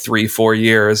of like 3-4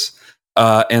 years.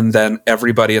 And then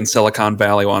everybody in Silicon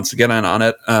Valley wants to get in on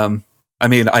it. I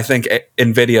mean, I think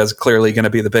NVIDIA is clearly going to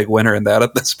be the big winner in that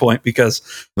at this point, because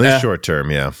at least short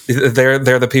term, yeah, they're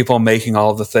the people making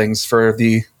all of the things for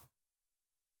the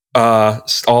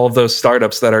all of those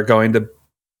startups that are going to.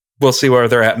 We'll see where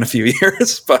they're at in a few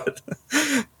years, but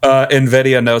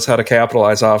NVIDIA knows how to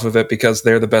capitalize off of it because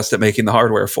they're the best at making the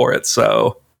hardware for it.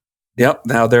 So, yep,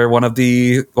 now they're one of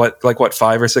the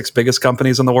 5 or 6 biggest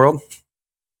companies in the world.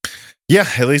 Yeah,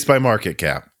 at least by market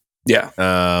cap. Yeah.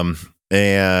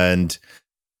 And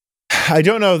I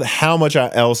don't know how much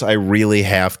else I really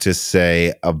have to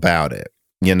say about it,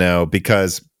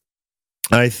 because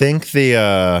I think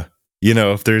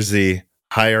if there's the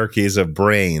hierarchies of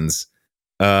brains,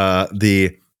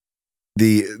 the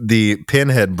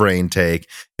pinhead brain take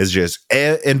is just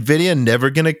NVIDIA never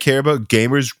going to care about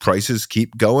gamers. Prices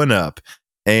keep going up.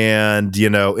 And,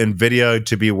 NVIDIA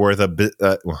to be worth I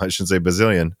shouldn't say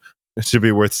bazillion. It should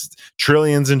be worth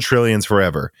trillions and trillions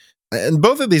forever. And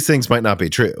both of these things might not be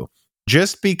true.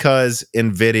 Just because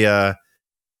NVIDIA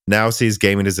now sees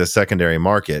gaming as a secondary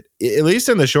market, at least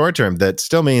in the short term, that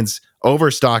still means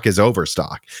overstock is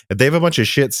overstock. If they have a bunch of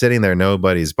shit sitting there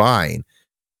nobody's buying,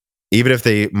 even if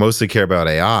they mostly care about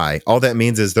AI, all that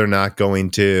means is they're not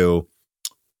going to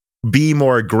be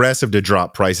more aggressive to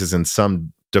drop prices in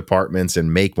some departments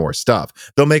and make more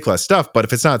stuff. They'll make less stuff, but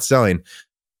if it's not selling,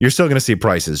 you're still going to see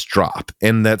prices drop.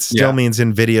 And that still means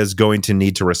NVIDIA is going to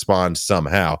need to respond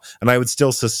somehow. And I would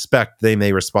still suspect they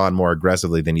may respond more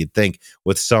aggressively than you'd think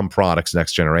with some products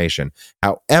next generation.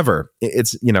 However,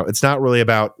 it's not really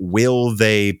about will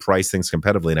they price things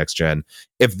competitively next gen.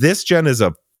 If this gen is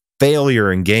a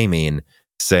failure in gaming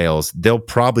sales, they'll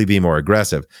probably be more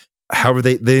aggressive. However,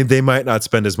 they might not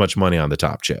spend as much money on the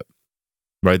top chip.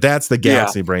 Right, that's the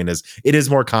Galaxy brain. It is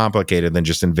more complicated than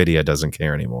just NVIDIA doesn't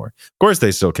care anymore. Of course,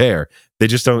 they still care. They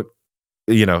just don't.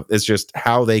 It's just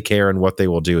how they care and what they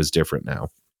will do is different now.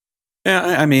 Yeah,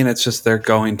 I mean, it's just they're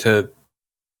going to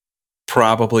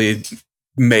probably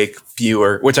make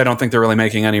fewer, which I don't think they're really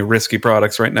making any risky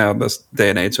products right now in this day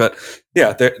and age. But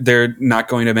yeah, they're not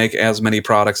going to make as many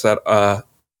products that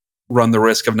run the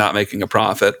risk of not making a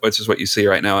profit, which is what you see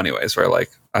right now anyways, where like,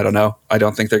 I don't know. I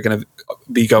don't think they're going to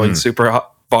be going super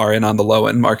far in on the low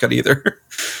end market either.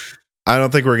 I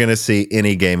don't think we're going to see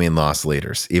any gaming loss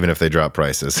leaders, even if they drop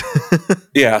prices.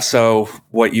 Yeah. So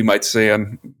what you might see,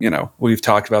 and we've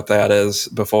talked about that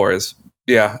before,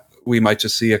 we might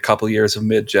just see a couple years of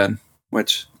mid-gen,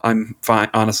 which I'm fine.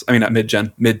 Honestly, I mean, not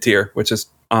mid-gen, mid-tier, which is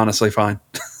honestly fine.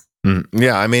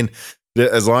 Yeah. I mean,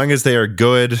 as long as they are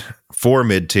good for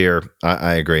mid-tier,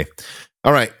 I agree.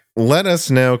 All right. Let us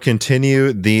now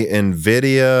continue the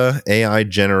NVIDIA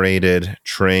AI-generated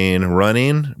train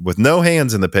running with no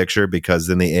hands in the picture, because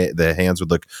then the hands would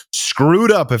look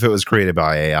screwed up if it was created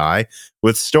by AI.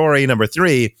 With story number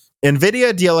 3,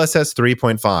 NVIDIA DLSS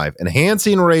 3.5,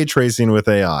 enhancing ray tracing with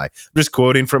AI. I'm just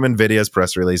quoting from NVIDIA's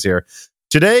press release here.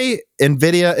 Today,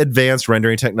 NVIDIA advanced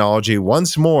rendering technology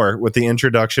once more with the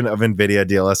introduction of NVIDIA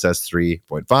DLSS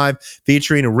 3.5,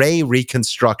 featuring ray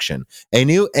reconstruction, a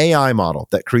new AI model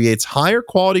that creates higher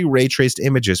quality ray traced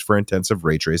images for intensive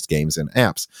ray traced games and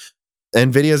apps.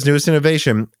 NVIDIA's newest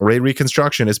innovation, ray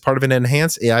reconstruction, is part of an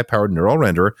enhanced AI-powered neural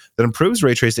renderer that improves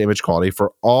ray traced image quality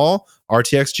for all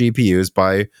RTX GPUs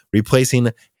by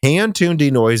replacing hand-tuned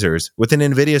denoisers with an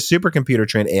NVIDIA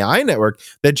supercomputer-trained AI network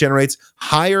that generates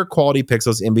higher quality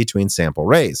pixels in between sample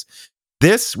rays.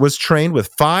 This was trained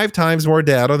with 5 times more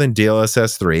data than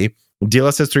DLSS 3.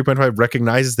 DLSS 3.5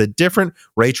 recognizes the different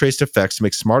ray traced effects to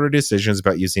make smarter decisions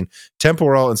about using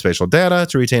temporal and spatial data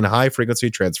to retain high frequency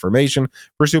transformation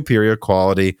for superior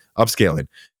quality upscaling.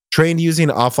 Trained using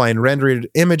offline rendered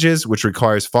images, which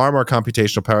requires far more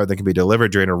computational power than can be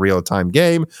delivered during a real-time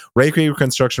game, ray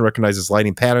reconstruction recognizes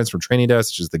lighting patterns from training data,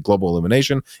 such as the global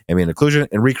illumination, ambient occlusion,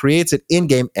 and recreates it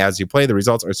in-game as you play. The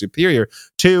results are superior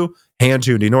to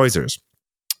hand-tuned denoisers.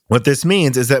 What this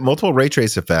means is that multiple ray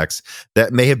trace effects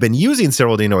that may have been using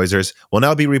several denoisers will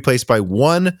now be replaced by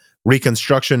one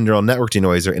reconstruction neural network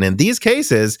denoiser. And in these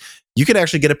cases, you can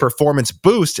actually get a performance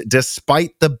boost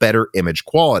despite the better image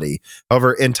quality.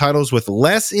 However, in titles with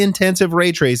less intensive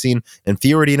ray tracing and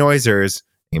fewer denoisers,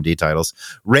 AMD titles,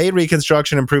 ray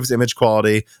reconstruction improves image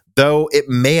quality, though it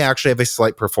may actually have a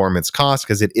slight performance cost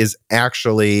because it is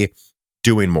actually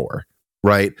doing more,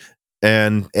 right?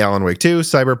 And Alan Wake 2,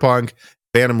 Cyberpunk,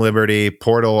 Phantom Liberty,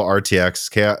 Portal,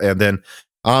 RTX, and then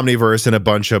Omniverse and a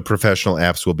bunch of professional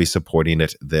apps will be supporting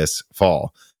it this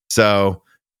fall. So,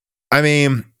 I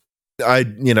mean,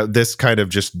 this kind of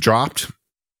just dropped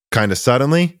kind of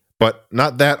suddenly, but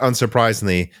not that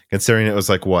unsurprisingly, considering it was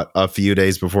like, a few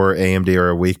days before AMD or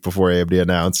a week before AMD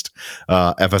announced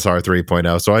FSR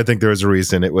 3.0. So I think there was a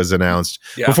reason it was announced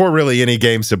before really any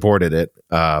game supported it.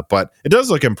 But it does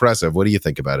look impressive. What do you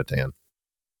think about it, Dan?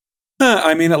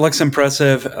 I mean, it looks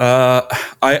impressive.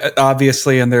 I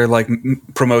obviously, in their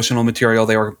promotional material,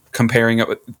 they were comparing it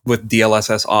with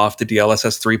DLSS off to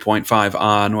DLSS 3.5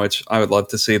 on, which I would love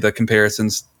to see the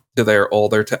comparisons to their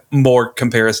more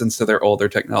comparisons to their older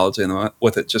technology and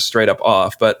with it just straight up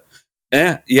off. But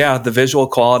the visual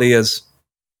quality is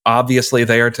obviously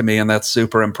there to me, and that's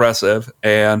super impressive.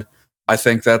 And I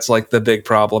think that's like the big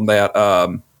problem that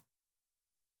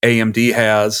AMD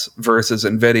has versus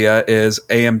NVIDIA is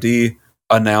AMD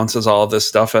announces all of this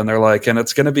stuff and they're like, and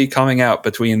it's going to be coming out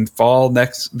between fall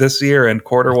this year and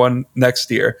Q1 next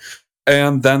year.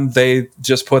 And then they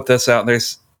just put this out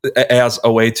as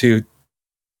a way to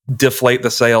deflate the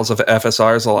sales of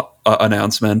FSR's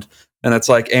announcement. And it's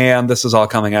like, and this is all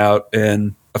coming out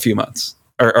in a few months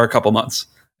or a couple months.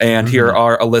 And here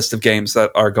are a list of games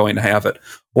that are going to have it.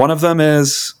 One of them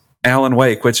is Alan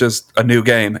Wake, which is a new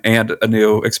game and a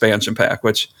new expansion pack,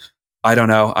 which I don't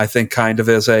know. I think kind of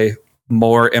is a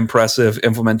more impressive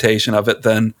implementation of it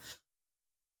than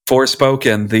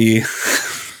Forspoken, the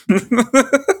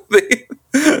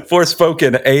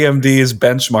Forspoken AMD's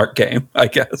benchmark game, I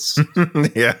guess.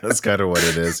 Yeah, that's kind of what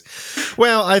it is.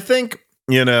 Well, I think,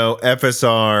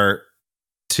 FSR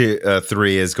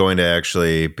 3 is going to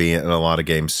actually be in a lot of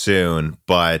games soon,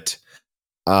 but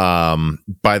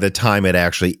by the time it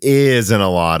actually is in a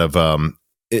lot of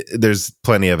there's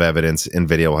plenty of evidence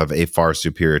NVIDIA will have a far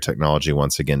superior technology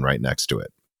once again right next to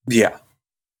it. Yeah.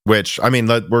 Which, I mean,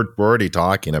 we're already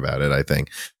talking about it, I think.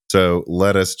 So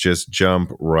let us just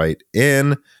jump right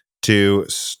in to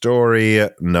story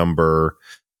number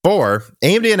 4.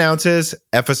 AMD announces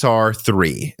FSR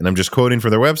 3. And I'm just quoting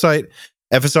from their website.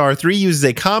 FSR 3 uses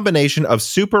a combination of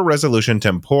super resolution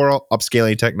temporal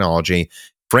upscaling technology,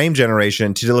 frame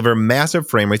generation to deliver massive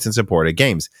frame rates in supported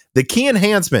games. The key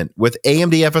enhancement with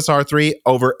AMD FSR 3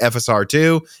 over FSR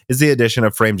 2 is the addition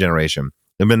of frame generation.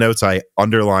 In the notes, I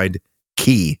underlined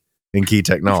key in key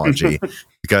technology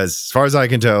because as far as I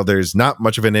can tell, there's not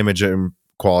much of an image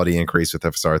quality increase with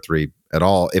FSR 3 at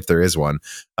all, if there is one.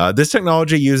 This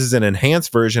technology uses an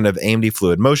enhanced version of AMD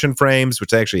fluid motion frames, which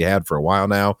they actually had for a while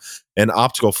now, and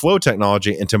optical flow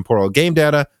technology and temporal game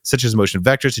data, such as motion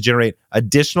vectors, to generate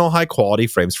additional high-quality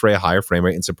frames for a higher frame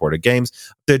rate in supported games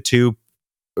up to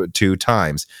two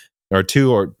times.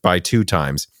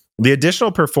 The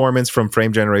additional performance from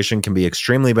frame generation can be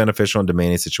extremely beneficial in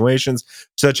demanding situations,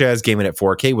 such as gaming at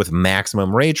 4K with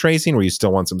maximum ray tracing, where you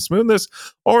still want some smoothness,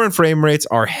 or in frame rates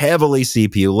are heavily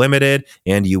CPU limited,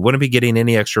 and you wouldn't be getting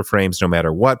any extra frames no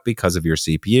matter what because of your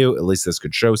CPU. At least this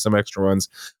could show some extra ones.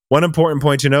 One important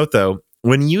point to note, though,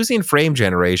 when using frame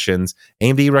generations,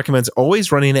 AMD recommends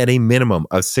always running at a minimum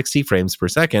of 60 frames per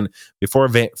second before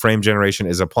frame generation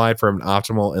is applied for an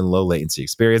optimal and low latency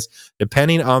experience.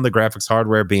 Depending on the graphics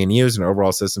hardware being used and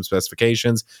overall system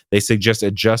specifications, they suggest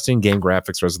adjusting game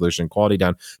graphics resolution and quality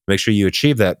down to make sure you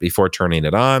achieve that before turning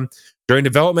it on. During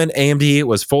development, AMD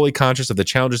was fully conscious of the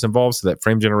challenges involved so that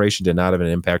frame generation did not have an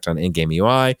impact on in-game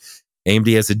UI.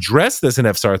 AMD has addressed this in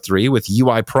FSR 3 with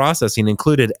UI processing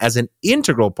included as an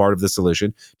integral part of the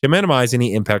solution to minimize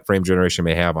any impact frame generation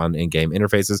may have on in-game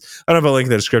interfaces. I don't have a link in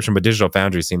the description, but Digital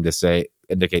Foundry seemed to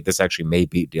indicate this actually may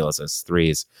beat DLSS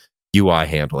 3's UI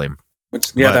handling.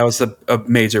 That was a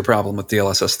major problem with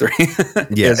DLSS 3.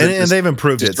 Yeah, and they've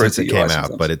improved it since it came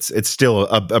out, but it's still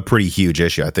a pretty huge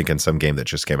issue, I think, in some game that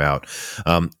just came out.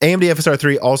 AMD FSR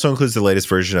 3 also includes the latest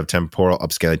version of temporal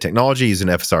upscaling technology using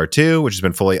FSR 2, which has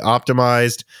been fully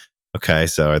optimized. Okay,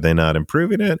 so are they not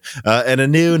improving it? And a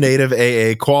new native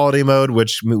AA quality mode,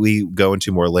 which we go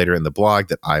into more later in the blog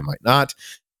that I might not.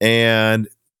 And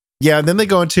yeah, and then they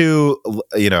go into,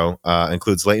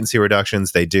 includes latency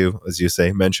reductions. They do, as you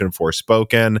say, mention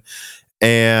Forspoken.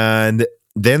 And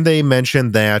then they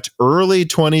mention that early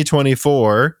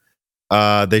 2024,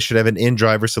 they should have an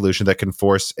in-driver solution that can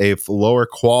force a lower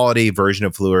quality version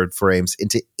of fluid frames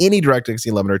into any DirectX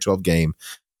 11 or 12 game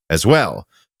as well.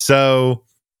 So,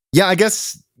 yeah, I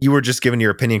guess you were just giving your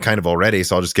opinion kind of already,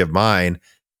 so I'll just give mine.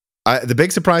 The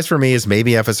big surprise for me is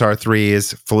maybe FSR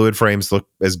 3's fluid frames look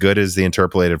as good as the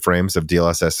interpolated frames of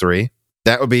DLSS 3.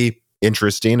 That would be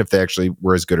interesting if they actually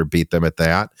were as good or beat them at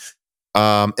that.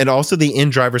 And also the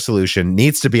in-driver solution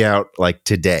needs to be out like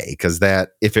today, because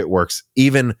that, if it works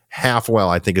even half well,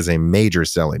 I think is a major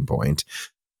selling point.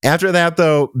 After that,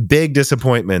 though, big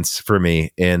disappointments for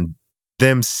me in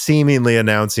them seemingly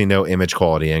announcing no image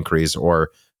quality increase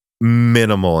or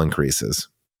minimal increases.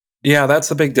 Yeah, that's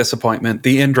the big disappointment.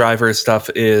 The in-driver stuff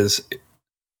is,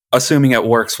 assuming it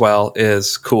works well,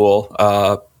 is cool.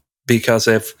 Because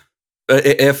if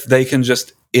they can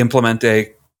just implement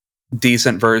a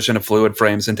decent version of fluid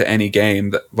frames into any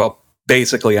game,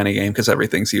 basically any game, because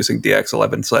everything's using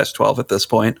DX11/12 at this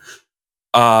point.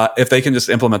 If they can just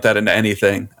implement that into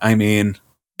anything, I mean,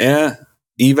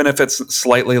 even if it's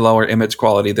slightly lower image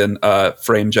quality than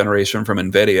frame generation from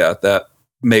NVIDIA, that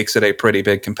makes it a pretty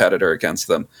big competitor against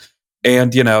them.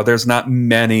 And, there's not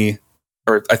many,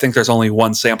 or I think there's only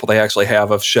one sample they actually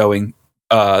have of showing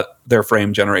their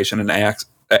frame generation in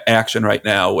action right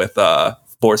now with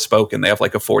Forspoken. They have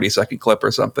like a 40-second clip or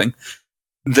something.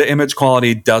 The image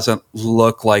quality doesn't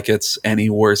look like it's any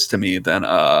worse to me than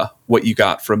what you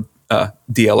got from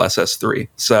DLSS 3.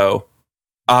 So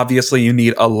obviously you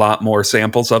need a lot more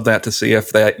samples of that to see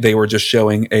if they were just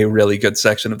showing a really good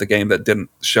section of the game that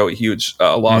didn't show a huge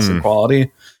loss in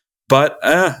quality. But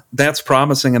that's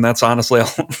promising, and that's honestly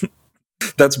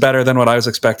that's better than what I was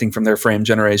expecting from their frame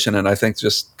generation, and I think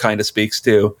just kind of speaks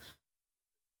to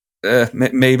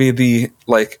maybe the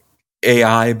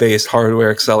AI-based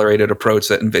hardware accelerated approach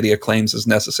that NVIDIA claims is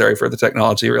necessary for the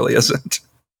technology really isn't.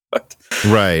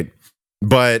 Right,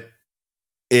 but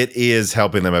it is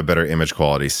helping them have better image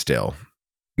quality still.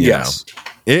 Yes,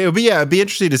 it'd be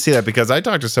interesting to see that, because I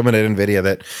talked to someone at NVIDIA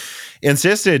that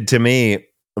insisted to me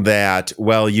that,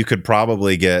 well, you could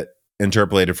probably get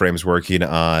interpolated frames working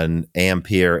on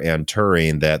Ampere and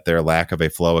Turing, that their lack of a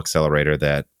flow accelerator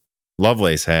that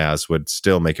Lovelace has would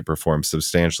still make it perform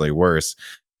substantially worse.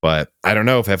 But I don't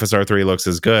know if FSR 3 looks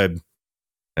as good.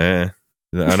 I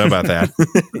don't know about that.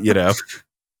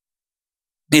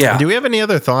 Yeah. Do we have any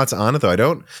other thoughts on it, though? I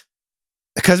don't,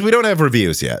 because we don't have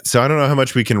reviews yet. So I don't know how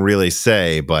much we can really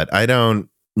say, but I don't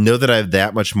know that I have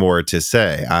that much more to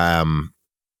say.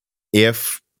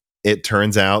 If it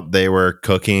turns out they were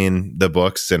cooking the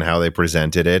books and how they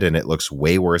presented it, and it looks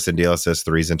way worse than DLSS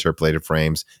 3's interpolated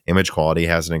frames, image quality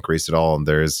hasn't increased at all, and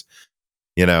there's,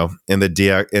 in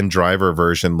the in-driver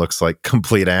version looks like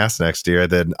complete ass next year,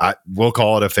 then we'll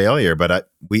call it a failure. But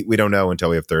we don't know until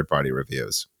we have third-party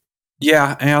reviews.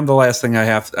 Yeah, and the last thing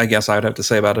I guess I would have to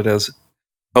say about it is,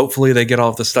 hopefully they get all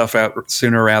of the stuff out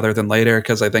sooner rather than later,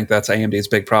 because I think that's AMD's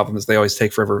big problem is they always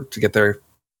take forever to get their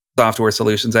software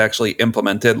solutions actually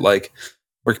implemented. Like,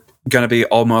 we're going to be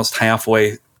almost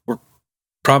halfway. We're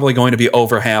probably going to be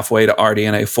over halfway to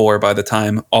RDNA 4 by the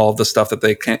time all of the stuff that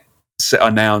they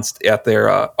announced at their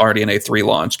RDNA 3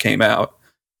 launch came out.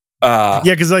 Yeah,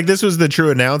 because like this was the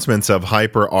true announcements of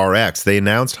Hyper RX. They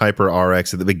announced Hyper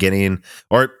RX at the beginning,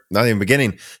 or not even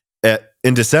beginning,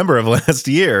 in December of last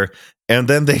year, and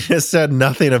then they just said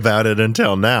nothing about it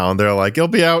until now. And they're like, "It'll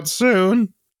be out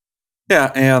soon."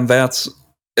 Yeah, and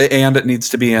it needs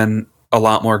to be in a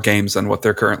lot more games than what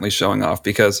they're currently showing off,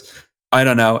 because I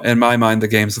don't know, in my mind, the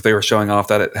games that they were showing off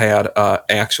that it had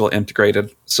actual integrated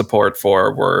support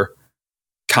for were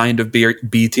kind of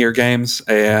B tier games,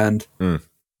 and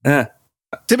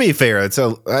to be fair, it's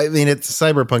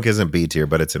Cyberpunk isn't B tier,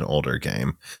 but it's an older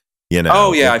game. You know.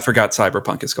 Oh yeah, I forgot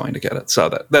Cyberpunk is going to get it, so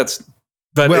that's.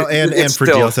 But well, and for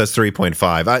still, DLSS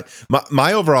 3.5,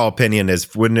 my overall opinion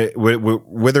is whether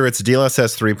it's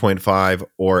DLSS 3.5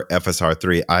 or FSR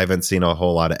 3, I haven't seen a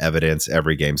whole lot of evidence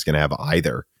every game's going to have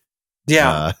either.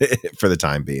 Yeah, for the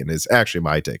time being is actually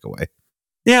my takeaway.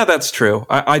 Yeah, that's true.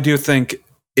 I do think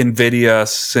NVIDIA,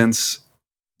 since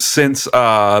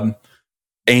AMD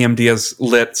has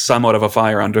lit somewhat of a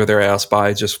fire under their ass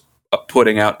by just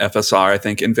putting out FSR, I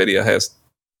think NVIDIA has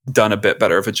done a bit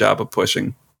better of a job of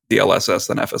pushing DLSS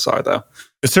than FSR, though.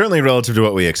 Certainly relative to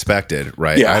what we expected,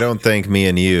 right? Yeah. I don't think me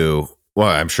and you, well,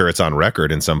 I'm sure it's on record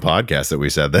in some podcast that we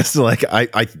said this. Like,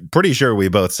 I'm pretty sure we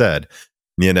both said,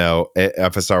 you know,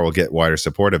 FSR will get wider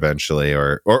support eventually,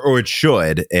 or it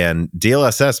should. And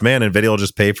DLSS, man, NVIDIA will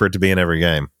just pay for it to be in every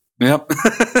game. Yep.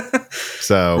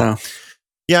 So, no.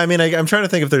 Yeah, I mean, I'm trying to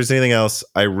think if there's anything else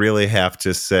I really have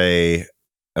to say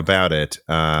about it.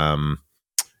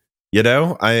 You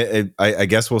know, I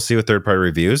guess we'll see with third-party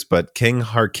reviews, but King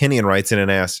Harkinian writes in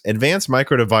and asks, advanced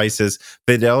micro devices,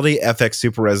 Fidelity FX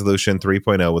Super Resolution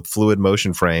 3.0 with fluid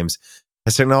motion frames.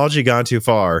 Has technology gone too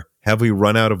far? Have we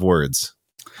run out of words?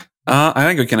 I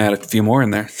think we can add a few more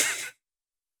in there.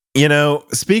 You know,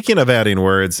 speaking of adding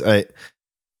words,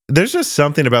 there's just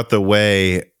something about the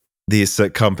way these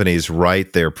companies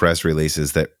write their press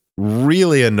releases that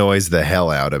really annoys the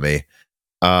hell out of me.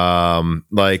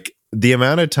 Like, the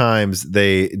amount of times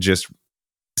they just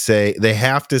say they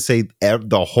have to say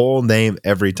the whole name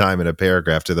every time in a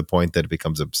paragraph to the point that it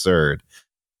becomes absurd.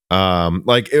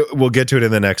 We'll get to it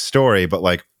in the next story, but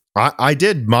like I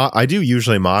do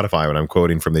usually modify when I'm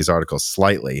quoting from these articles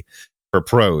slightly for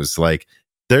prose. Like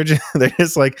they're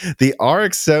just like the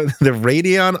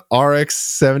Radeon RX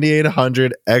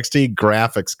 7800 XT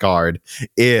graphics card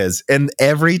is, and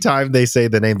every time they say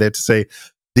the name, they have to say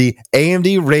the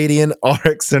AMD Radeon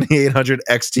RX 7800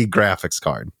 XT graphics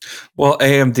card. Well,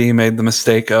 AMD made the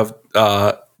mistake of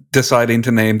deciding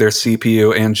to name their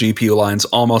CPU and GPU lines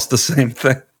almost the same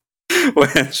thing,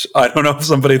 which I don't know if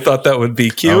somebody thought that would be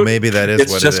cute. Oh, maybe that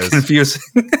is what it is. It's just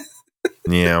confusing.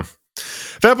 Yeah.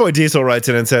 Fatboy Diesel writes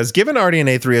in and says, given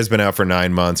RDNA 3 has been out for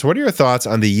 9 months, what are your thoughts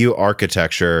on the U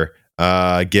architecture,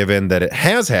 given that it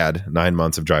has had 9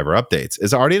 months of driver updates?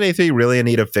 Is RDNA 3 really in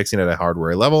need of fixing at a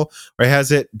hardware level, or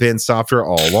has it been software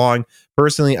all along?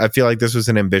 Personally, I feel like this was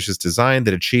an ambitious design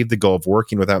that achieved the goal of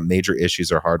working without major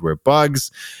issues or hardware bugs.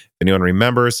 If anyone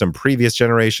remembers some previous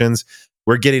generations,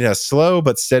 we're getting a slow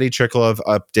but steady trickle of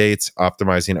updates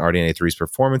optimizing RDNA 3's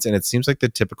performance, and it seems like the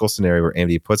typical scenario where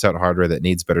AMD puts out hardware that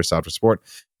needs better software support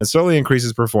and slowly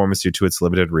increases performance due to its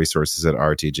limited resources at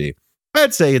RTG.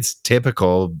 I'd say it's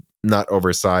typical, not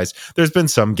oversized. There's been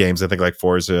some games, I think like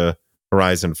Forza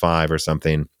Horizon 5 or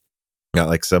something, got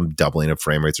like some doubling of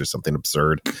frame rates or something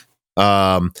absurd.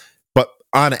 But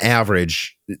on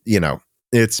average, you know,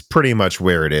 it's pretty much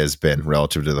where it has been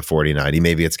relative to the 4090.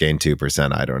 Maybe it's gained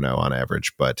 2%. I don't know on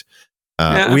average, but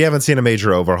we haven't seen a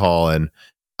major overhaul. And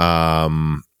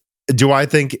do I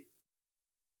think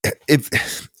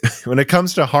when it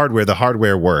comes to hardware, the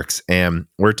hardware works? And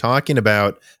we're talking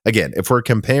about, again, if we're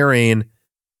comparing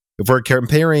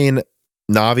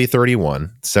Navi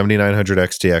 31 7900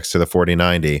 XTX to the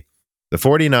 4090, the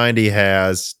 4090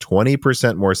 has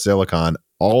 20% more silicon.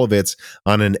 All of it's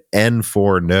on an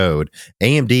N4 node.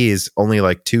 AMD is only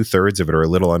like 2/3 of it, or a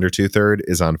little under 2/3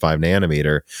 is on 5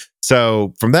 nanometer.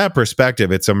 So from that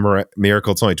perspective, it's a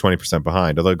miracle. It's only 20%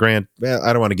 behind. Although,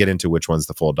 I don't want to get into which one's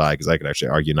the full die, because I could actually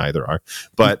argue neither are.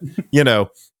 But, you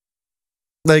know,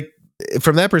 like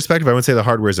from that perspective, I wouldn't say the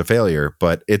hardware is a failure,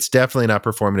 but it's definitely not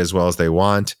performing as well as they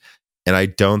want. And I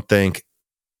don't think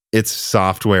it's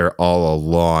software all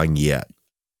along yet.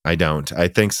 I don't. I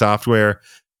think software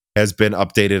has been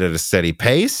updated at a steady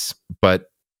pace, but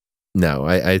No,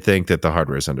 I think that the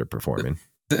hardware is underperforming.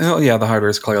 Oh, yeah, the hardware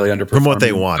is clearly underperforming. From what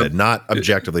they wanted, not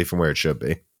objectively from where it should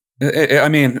be. I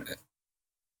mean,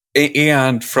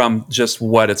 and from just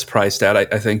what it's priced at,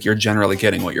 I think you're generally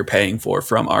getting what you're paying for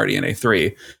from RDNA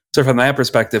 3. So from that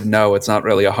perspective, no, it's not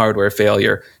really a hardware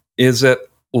failure. Is it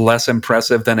less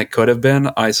impressive than it could have been?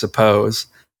 I suppose.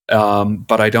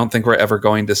 But I don't think we're ever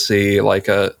going to see like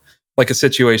a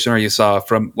situation where you saw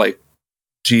from like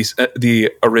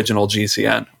the original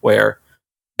GCN, where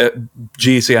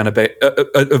GCN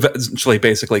eventually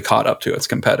basically caught up to its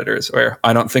competitors, where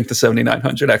I don't think the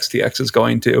 7900 XTX is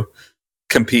going to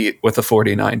compete with the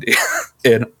 4090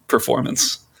 in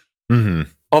performance. Mm-hmm.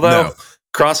 Although,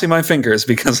 crossing my fingers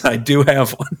because I do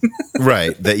have one.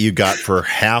 Right, that you got for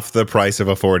half the price of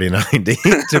a 4090,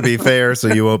 to be fair, so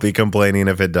you won't be complaining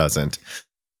if it doesn't.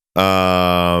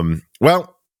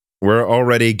 Well, we're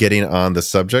already getting on the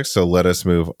subject, so let us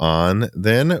move on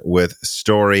then with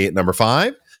story number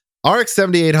 5. RX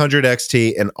 7800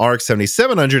 XT and RX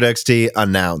 7700 XT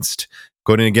announced.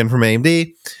 Quoting again from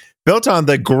AMD, built on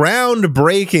the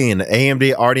groundbreaking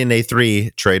AMD RDNA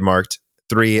 3 trademarked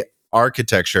 3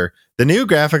 architecture, the new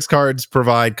graphics cards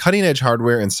provide cutting-edge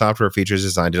hardware and software features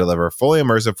designed to deliver fully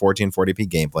immersive 1440p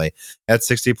gameplay at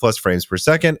 60 plus frames per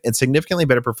second and significantly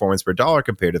better performance per dollar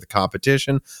compared to the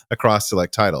competition across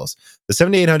select titles. The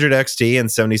 7800 XT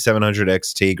and 7700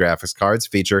 XT graphics cards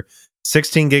feature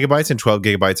 16 gigabytes and 12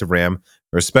 gigabytes of RAM,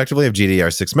 respectively, of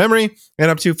GDDR6 memory,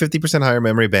 and up to 50% higher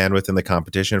memory bandwidth in the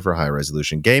competition for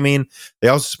high-resolution gaming. They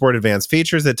also support advanced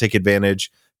features that take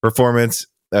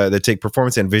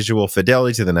performance and visual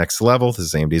fidelity to the next level. This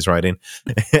is AMD's writing,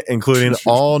 including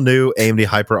all new AMD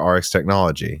Hyper RX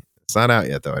technology. It's not out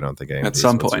yet, though. I don't think AMD. At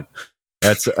some point.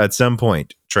 At some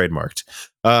point, trademarked.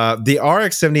 The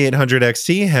RX 7800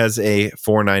 XT has a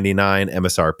 $499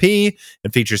 MSRP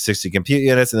and features 60 compute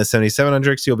units, and the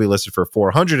 7700 XT will be listed for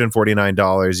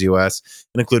 $449 US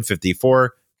and include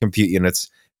 54 compute units.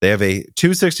 They have a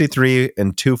 263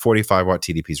 and 245 watt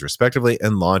TDPs respectively,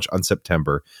 and launch on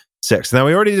September 6th. Now,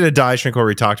 we already did a die shrink where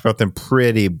we talked about them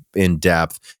pretty in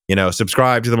depth.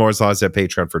 Subscribe to the Moore's Laws at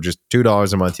Patreon for just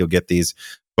 $2 a month. You'll get these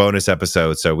bonus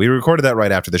episodes. So we recorded that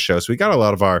right after the show. So we got a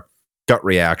lot of our gut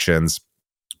reactions,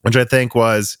 which I think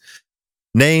was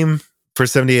name for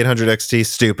 7800 XT,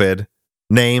 stupid.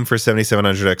 Name for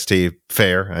 7700 XT,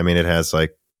 fair. I mean, it has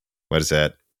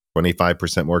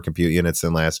 25% more compute units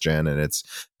than last gen, and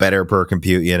it's better per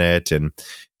compute unit, and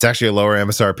it's actually a lower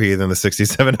MSRP than the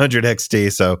 6700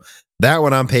 XT. So that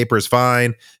one on paper is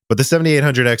fine, but the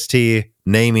 7800 XT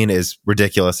naming is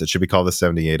ridiculous. It should be called the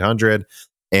 7800,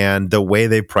 and the way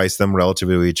they price them relative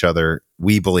to each other,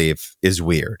 we believe, is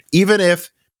weird. Even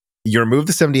if you remove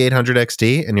the 7800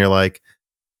 XT and you're like,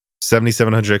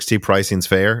 7700 XT pricing's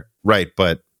fair, right?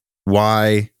 But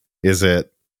why is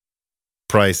it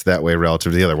priced that way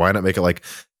relative to the other? Why not make it like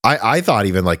I thought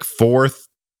even like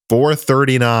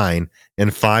 439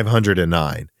 and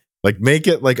 509? Like make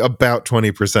it like about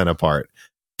 20% apart.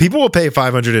 People will pay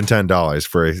 $510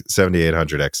 for a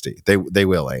 7800 XT. They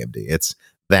will, AMD. It's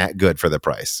that good for the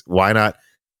price. Why not?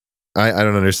 I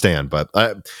don't understand, but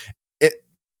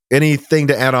anything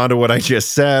to add on to what I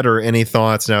just said, or any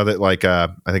thoughts now that I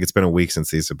think it's been a week since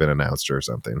these have been announced or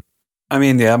something? I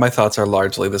mean, yeah, my thoughts are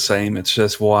largely the same. It's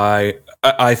just why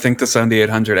I think the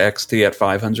 7800 XT at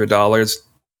 $500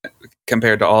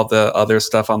 compared to all the other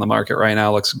stuff on the market right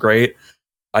now looks great.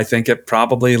 I think it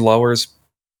probably lowers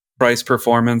price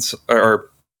performance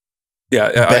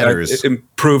it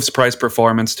improves price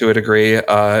performance to a degree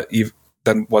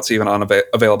than what's even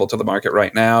available to the market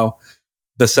right now.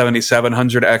 The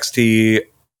 7700 XT,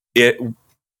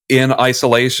 in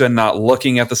isolation, not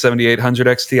looking at the 7800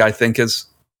 XT, I think is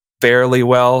fairly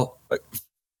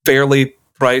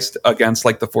priced against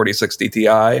like the 4060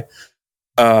 Ti,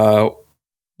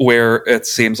 where it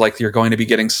seems like you're going to be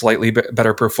getting slightly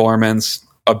better performance,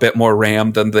 a bit more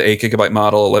RAM than the 8 gigabyte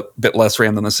model, a bit less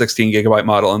RAM than the 16 gigabyte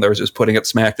model, and they're just putting it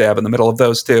smack dab in the middle of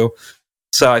those two.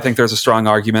 So I think there's a strong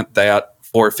argument that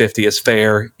 450 is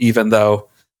fair, even though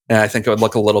I think it would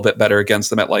look a little bit better against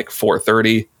them at like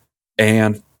 430.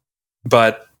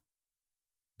 But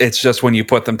it's just when you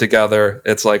put them together,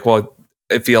 it's like, well,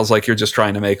 it feels like you're just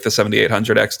trying to make the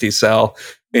 7800 XT sell,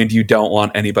 and you don't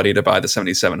want anybody to buy the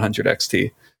 7700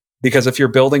 XT. Because if you're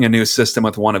building a new system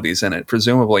with one of these in it,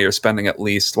 presumably you're spending at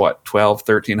least,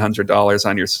 $1,200-$1,300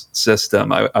 on your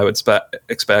system, I would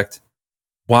expect.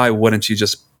 Why wouldn't you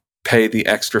just pay the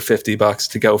extra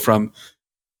 $50 to go from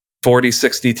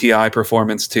 4060 Ti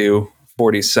performance to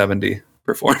 4070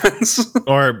 performance?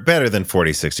 Or better than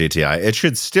 4060 Ti. It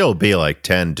should still be like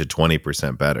 10 to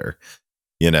 20% better,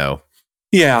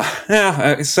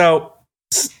 Yeah. So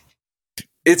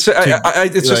It's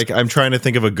it's just like, I'm trying to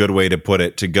think of a good way to put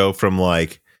it, to go from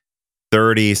like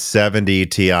 3070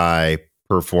 Ti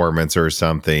performance or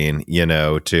something, you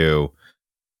know, to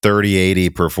 3080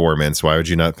 performance. Why would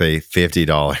you not pay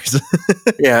 $50?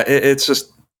 yeah, it's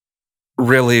just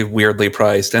really weirdly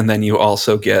priced, and then you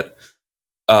also get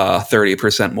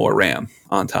 30% more RAM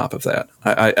on top of that.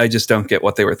 I just don't get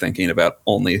what they were thinking about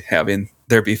only having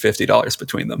there be $50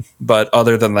 between them. But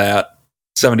other than that,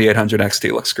 7800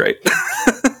 XT looks great.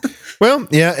 Well,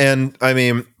 yeah, and I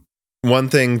mean, one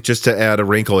thing just to add a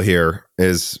wrinkle here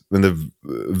is in the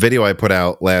video I put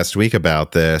out last week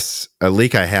about this, a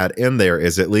leak I had in there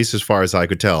is, at least as far as I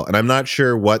could tell, and I'm not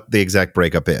sure what the exact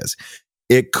breakup is.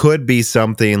 It could be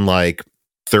something like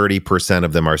 30%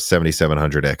 of them are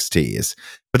 7700 XTs,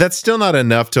 but that's still not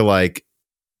enough to like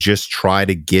just try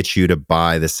to get you to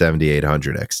buy the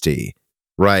 7800 XT,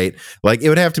 right? Like, it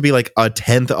would have to be like a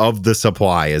tenth of the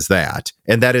supply is that,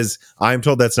 and that is, I'm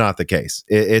told that's not the case.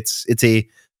 It's a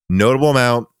notable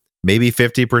amount, maybe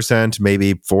 50%,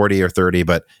 maybe 40 or 30,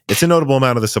 but it's a notable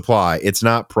amount of the supply. It's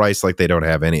not priced like they don't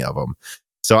have any of them.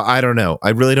 So I don't know. I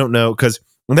really don't know, because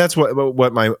that's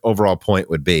what my overall point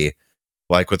would be,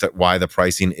 like with it, why the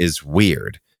pricing is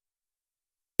weird.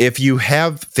 If you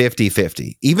have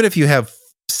 50-50, even if you have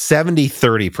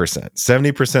 70-30%,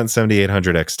 70%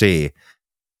 7800 XT,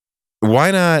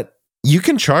 why not? You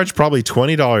can charge probably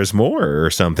 $20 more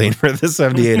or something for the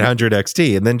 7800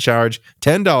 XT, and then charge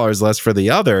 $10 less for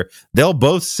the other. They'll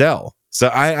both sell.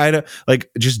 So I don't, like,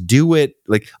 just do it.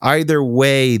 Like, either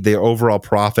way, the overall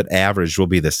profit average will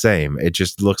be the same. It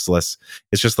just looks less.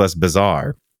 It's just less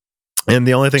bizarre. And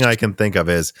the only thing I can think of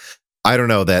is, I don't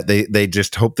know, that they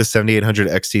just hope the 7800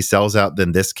 XT sells out,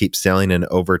 then this keeps selling, and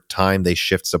over time they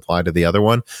shift supply to the other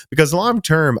one, because long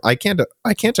term I can't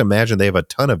imagine they have a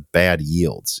ton of bad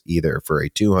yields either for a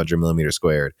 200 millimeter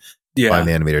squared 5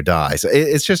 nanometer die. So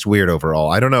it's just weird overall.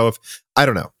 I don't know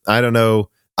why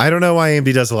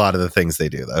AMD does a lot of the things they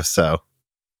do, though. So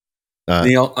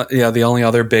the only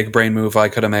other big brain move I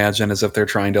could imagine is if they're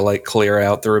trying to like clear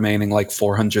out the remaining like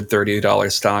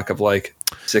 $430 stock of like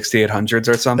 6800s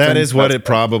or something. That is what it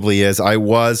probably is. I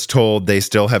was told they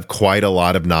still have quite a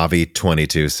lot of Navi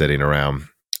 22 sitting around.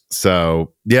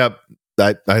 So, yep,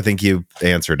 I think you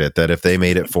answered it, that if they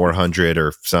made it 400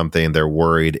 or something, they're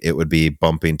worried it would be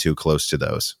bumping too close to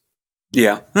those.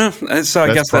 Yeah. So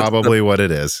I guess probably what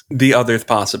it is. The other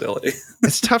possibility.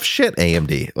 It's tough shit,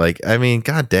 AMD. Like, I mean,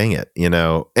 god dang it, you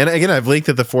know. And again, I've leaked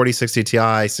that the 4060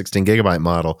 Ti 16 gigabyte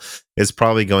model is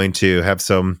probably going to have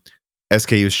some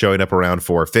SKUs showing up around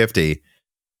 450.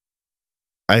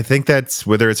 I think that's,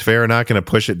 whether it's fair or not, going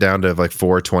to push it down to like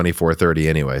 420, 430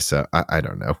 anyway. So I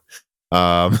don't know.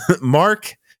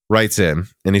 Mark writes in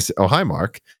and he said, "Oh, hi,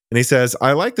 Mark." And he says,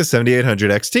 "I like the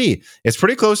 7800 XT. It's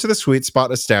pretty close to the sweet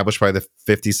spot established by the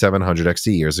 5700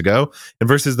 XT years ago. And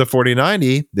versus the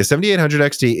 4090, the 7800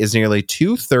 XT is nearly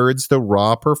 2/3 the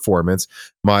raw performance.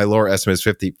 My lower estimate is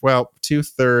 50. Well,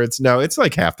 2/3. No, it's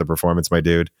like half the performance, my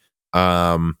dude.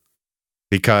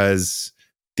 Because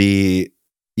the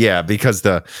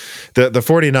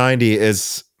 4090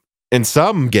 is in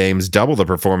some games double the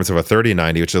performance of a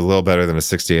 3090, which is a little better than a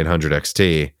 6800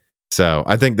 XT. So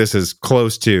I think this is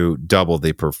close to double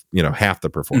the half the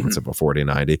performance of a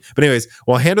 4090. But anyways,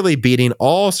 while handily beating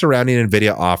all surrounding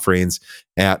NVIDIA offerings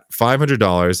at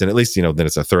 $500, and at least then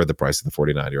it's a third the price of the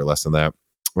 4090 or less than that.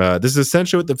 This is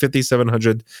essentially what the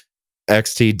 5700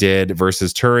 XT did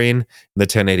versus Turing and the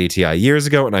 1080 Ti years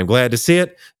ago, and I'm glad to see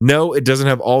it. No, it doesn't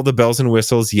have all the bells and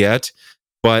whistles yet,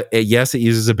 but yes, it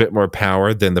uses a bit more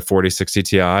power than the 4060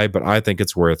 Ti, but I think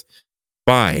it's worth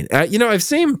buying. I've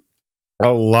seen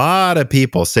a lot of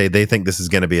people say they think this is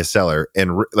going to be a seller,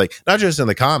 and like, not just in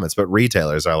the comments, but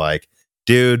retailers are like,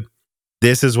 dude,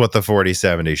 this is what the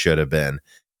 4070 should have been.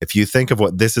 If you think of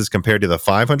what this is compared to the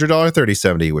 $500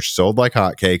 3070, which sold like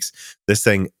hotcakes, this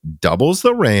thing doubles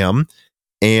the RAM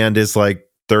and is like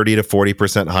 30 to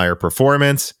 40% higher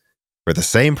performance for the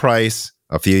same price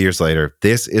a few years later.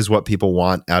 This is what people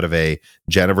want out of a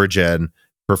gen-over-gen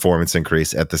performance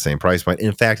increase at the same price point.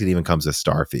 In fact, it even comes with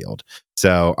Starfield.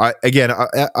 So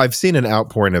I've seen an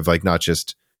outpouring of like not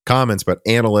just comments, but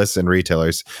analysts and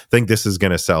retailers think this is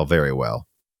going to sell very well.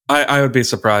 I would be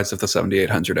surprised if the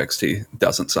 7800 XT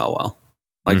doesn't sell well.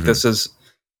 Like this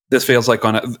feels like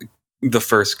the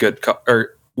first good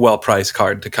or well-priced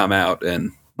card to come out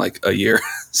in like a year.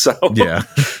 So yeah,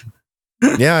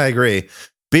 I agree.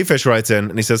 Beefish writes in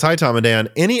and he says, "Hi, Tom and Dan.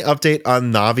 Any update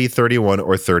on Navi 31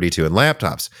 or 32 in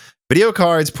laptops? Video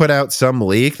cards put out some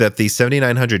leak that the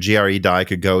 7900 GRE die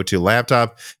could go to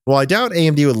laptop. While I doubt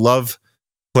AMD would love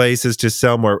places to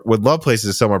sell more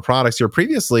products, your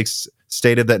previous leaks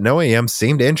stated that no OEM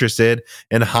seemed interested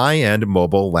in high-end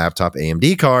mobile laptop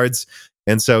AMD cards.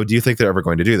 And so do you think they're ever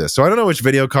going to do this? So I don't know which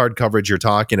video card coverage you're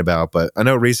talking about, but I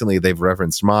know recently they've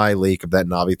referenced my leak of that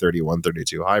Navi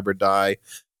 3132 hybrid die.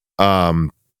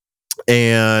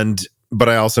 But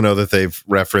I also know that they've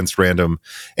referenced random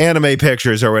anime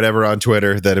pictures or whatever on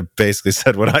Twitter that have basically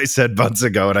said what I said months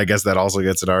ago, and I guess that also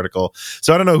gets an article.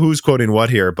 So I don't know who's quoting what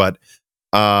here, but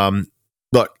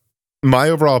look, my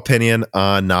overall opinion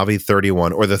on Navi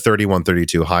 31 or the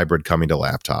 3132 hybrid coming to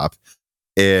laptop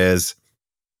is,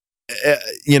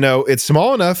 it's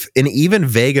small enough, and even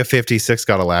Vega 56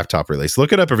 got a laptop release.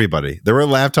 Look it up, everybody. There were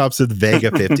laptops with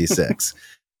Vega 56.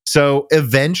 So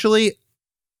eventually,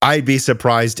 I'd be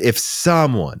surprised if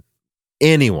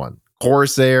anyone,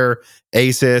 Corsair,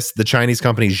 Asus, the Chinese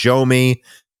company Xiaomi,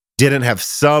 didn't have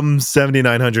some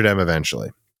 7900M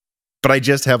eventually. But I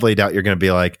just heavily doubt you're going to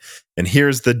be like, and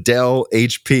here's the Dell,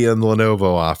 HP, and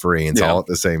Lenovo offerings all at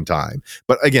the same time.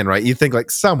 But again, right, you think like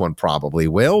someone probably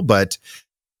will, but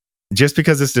just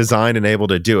because it's designed and able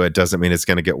to do it doesn't mean it's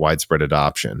going to get widespread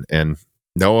adoption. And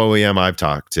no OEM I've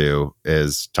talked to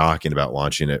is talking about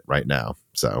launching it right now.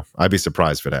 So I'd be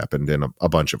surprised if it happened in a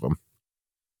bunch of them.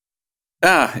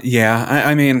 Yeah.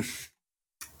 I mean,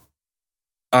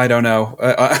 I don't know.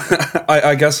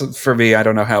 I guess for me, I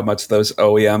don't know how much those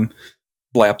OEM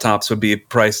laptops would be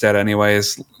priced at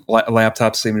anyways.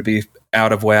 Laptops seem to be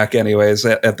out of whack anyways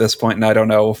at this point, and I don't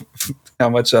know how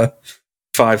much a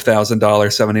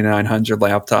 $5,000 7900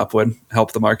 laptop would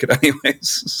help the market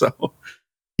anyways. So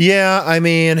yeah, I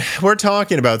mean, we're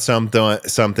talking about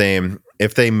something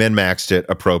if they min-maxed it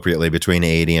appropriately between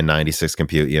 80 and 96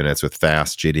 compute units with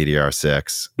fast GDDR6.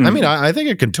 Mm-hmm. I mean, I think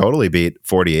it could totally beat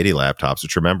 4080 laptops,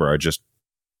 which remember are just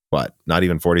not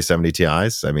even 4070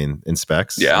 Ti's. I mean, in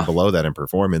specs, and below that in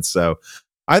performance. So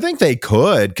I think they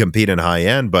could compete in high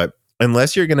end, but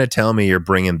unless you're going to tell me you're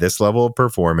bringing this level of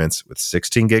performance with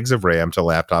 16 gigs of RAM to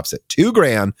laptops at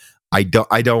 $2,000, I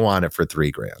don't want it for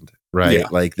 $3,000. Right. Yeah.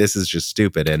 Like, this is just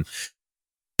stupid. And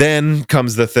then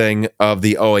comes the thing of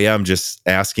the OEM just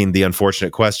asking the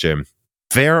unfortunate question,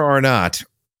 fair or not,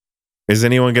 is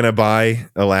anyone going to buy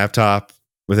a laptop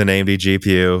with an AMD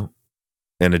GPU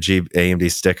and a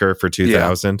AMD sticker for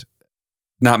 $2,000? Yeah.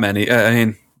 Not many. I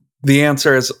mean, the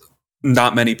answer is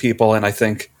not many people. And I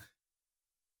think,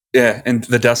 in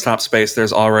the desktop space,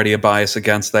 there's already a bias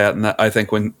against that. And I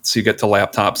think once you get to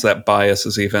laptops, that bias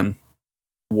is even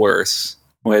worse,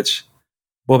 which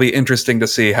will be interesting to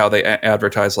see how they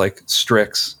advertise like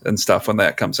Strix and stuff when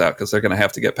that comes out, because they're going to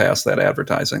have to get past that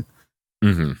advertising.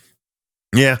 Mm-hmm.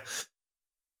 Yeah.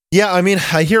 Yeah, I mean,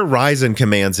 I hear Ryzen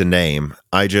commands a name.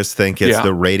 I just think it's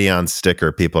the Radeon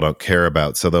sticker people don't care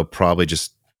about, so they'll probably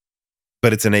just...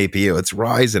 But it's an APU. It's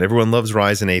Ryzen. Everyone loves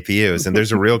Ryzen APUs. And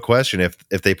there's a real question. If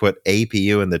they put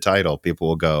APU in the title, people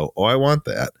will go, oh, I want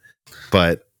that.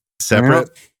 But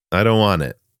separate, I don't want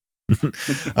it.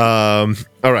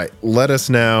 All right. Let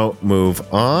us now move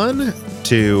on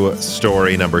to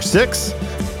story number 6.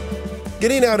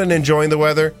 Getting out and enjoying the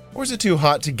weather, or is it too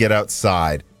hot to get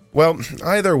outside? Well,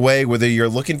 either way, whether you're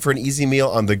looking for an easy meal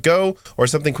on the go or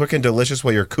something quick and delicious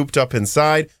while you're cooped up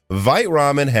inside, Vite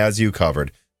Ramen has you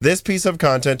covered. This piece of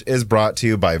content is brought to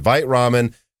you by Vite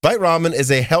Ramen. Vite Ramen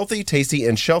is a healthy, tasty,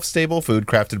 and shelf-stable food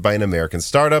crafted by an American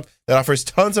startup that offers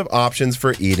tons of options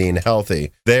for eating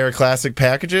healthy. Their classic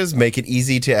packages make it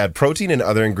easy to add protein and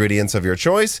other ingredients of your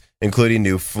choice, including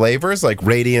new flavors like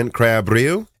Radiant Crab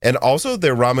Ryu. And also,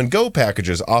 their Ramen Go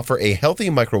packages offer a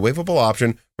healthy, microwavable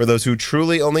option for those who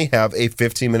truly only have a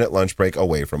 15-minute lunch break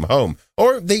away from home.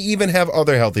 Or they even have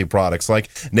other healthy products like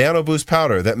Nano Boost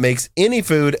Powder that makes any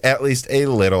food at least a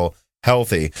little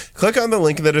healthy. Click on the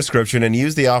link in the description and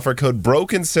use the offer code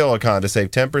BROKENSILICON to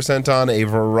save 10% on a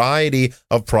variety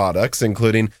of products,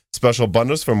 including special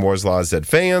bundles for Moore's Law's Dead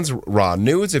fans, raw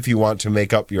nudes if you want to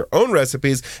make up your own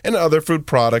recipes, and other food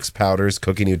products, powders,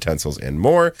 cooking utensils, and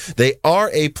more. They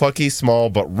are a plucky, small,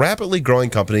 but rapidly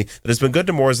growing company that has been good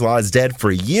to Moore's Law's Dead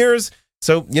for years.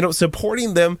 So,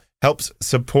 supporting them helps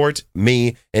support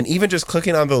me, and even just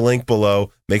clicking on the link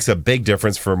below makes a big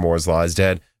difference for Moore's Law's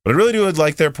Dead. But I really do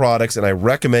like their products, and I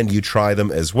recommend you try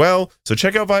them as well. So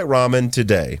check out Vite Ramen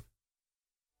today.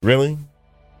 Really?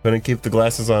 Couldn't keep the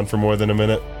glasses on for more than a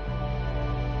minute?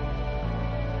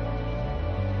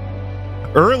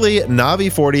 Early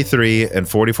Navi 43 and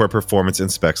 44 performance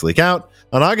and specs leak out.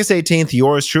 On August 18th,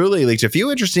 yours truly leaked a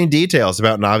few interesting details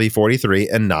about Navi 43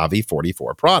 and Navi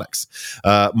 44 products.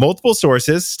 Multiple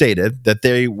sources stated that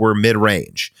they were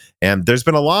mid-range. And there's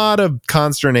been a lot of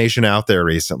consternation out there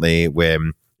recently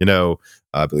when,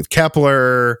 I believe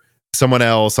Kepler, someone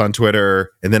else on Twitter,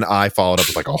 and then I followed up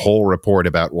with like a whole report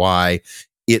about why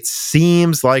it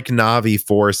seems like Navi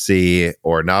 4C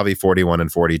or Navi 41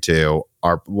 and 42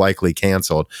 are likely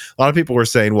canceled. A lot of people were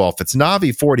saying, well, if it's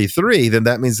Navi 43, then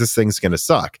that means this thing's going to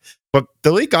suck. But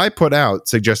the leak I put out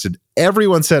suggested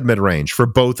everyone said mid-range for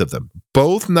both of them.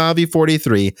 Both Navi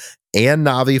 43 and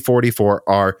Navi 44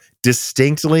 are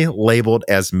distinctly labeled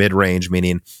as mid-range,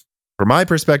 meaning from my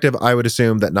perspective, I would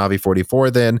assume that Navi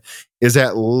 44 then is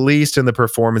at least in the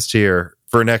performance tier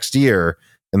for next year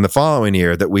and the following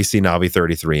year that we see Navi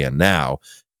 33 in now,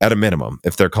 at a minimum,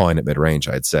 if they're calling it mid-range,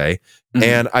 I'd say. Mm-hmm.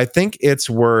 And I think it's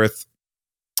worth,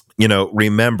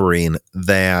 remembering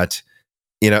that,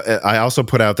 I also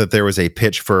put out that there was a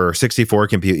pitch for 64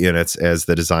 compute units as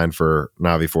the design for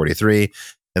Navi 43,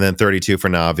 and then 32 for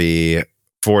Navi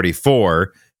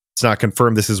 44. It's not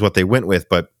confirmed this is what they went with,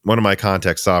 but one of my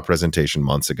contacts saw a presentation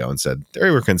months ago and said they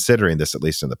were considering this, at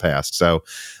least in the past. So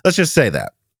let's just say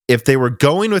that if they were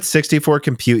going with 64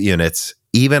 compute units,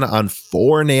 even on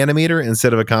 4 nanometer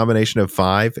instead of a combination of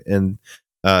 5 and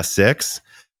 6,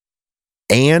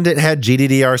 and it had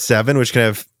GDDR7, which can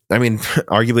have,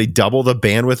 arguably double the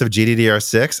bandwidth of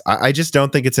GDDR6, I just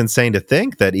don't think it's insane to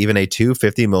think that even a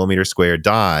 250 millimeter square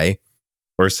die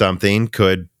or something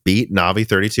could beat Navi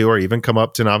 32 or even come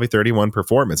up to Navi 31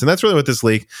 performance. And that's really what this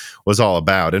leak was all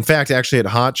about. In fact, actually at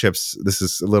Hot Chips, this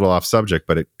is a little off subject,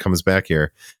 but it comes back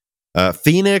here.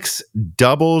 Phoenix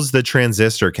doubles the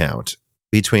transistor count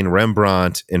between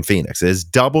Rembrandt and Phoenix. It has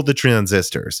doubled the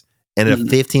transistors and a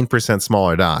 15%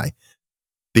 smaller die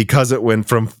because it went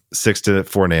from 6 to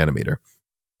 4 nanometer.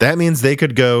 That means they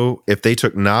could go, if they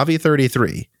took Navi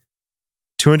 33,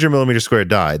 200 millimeter square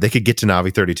die, they could get to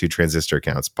Navi 32 transistor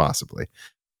counts possibly.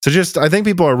 So I think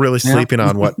people are really sleeping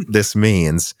on what this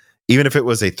means. Even if it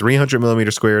was a 300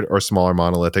 millimeter squared or smaller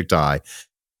monolithic die,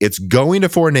 it's going to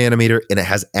 4 nanometer and it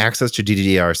has access to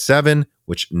GDDR7,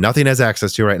 which nothing has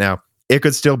access to right now. It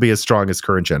could still be as strong as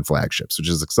current gen flagships, which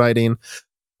is exciting.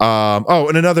 And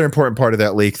another important part of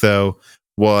that leak, though,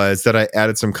 was that I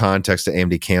added some context to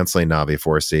AMD canceling Navi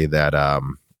 4C that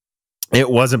it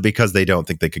wasn't because they don't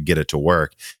think they could get it to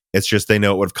work. It's just they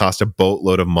know it would have cost a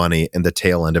boatload of money in the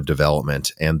tail end of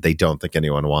development, and they don't think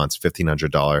anyone wants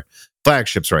 $1,500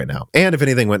 flagships right now. And if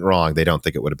anything went wrong, they don't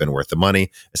think it would have been worth the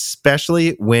money,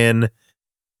 especially when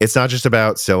it's not just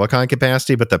about silicon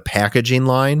capacity, but the packaging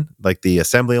line, like the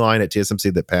assembly line at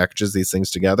TSMC that packages these things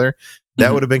together,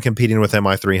 that would have been competing with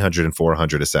MI300 and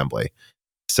 400 assembly.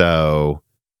 So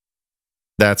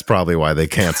that's probably why they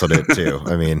canceled it too.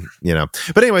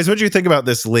 But anyways, what do you think about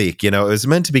this leak? It was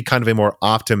meant to be kind of a more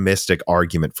optimistic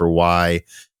argument for why,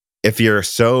 if you're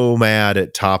so mad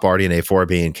at top RDNA 4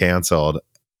 being canceled,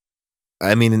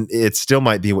 it still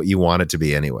might be what you want it to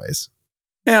be anyways.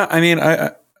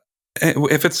 Yeah,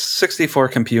 if it's 64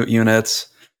 compute units,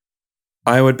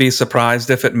 I would be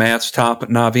surprised if it matched top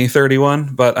Navi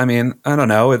 31, but I don't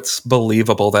know. It's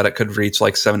believable that it could reach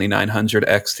like 7900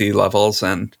 XT levels,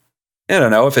 and I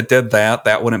don't know if it did that.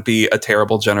 That wouldn't be a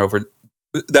terrible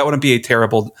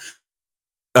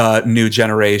new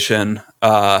generation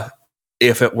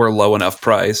if it were low enough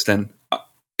priced, and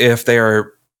if they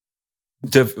are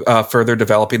further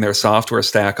developing their software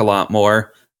stack a lot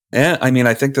more.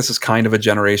 I think this is kind of a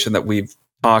generation that we've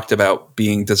talked about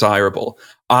being desirable.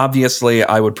 Obviously,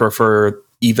 I would prefer,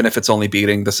 even if it's only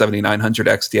beating the 7900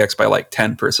 XTX by like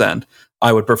 10%,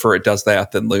 I would prefer it does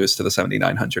that than lose to the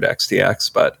 7900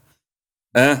 XTX. But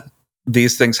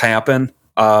these things happen.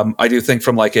 I do think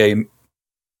from like a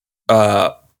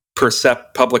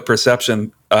public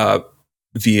perception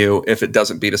view, if it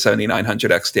doesn't beat a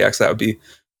 7900 XTX, that would be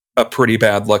a pretty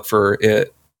bad look for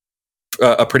it.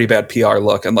 A pretty bad PR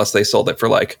look, unless they sold it for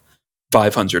like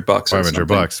 $500.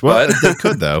 $500. Well, they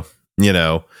could though.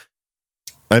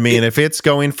 If it's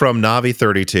going from Navi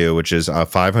 32, which is a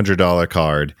 $500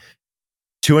 card,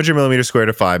 200 millimeter squared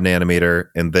of 5 nanometer,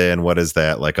 and then what is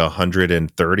that, like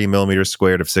 130 millimeter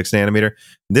squared of 6 nanometer?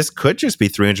 This could just be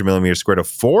 300 millimeter squared of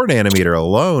 4 nanometer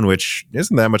alone, which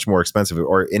isn't that much more expensive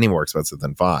or any more expensive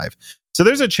than 5. So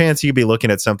there's a chance you could be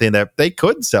looking at something that they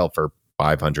could sell for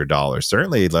 $500,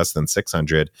 certainly less than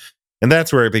 $600. And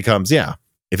that's where it becomes,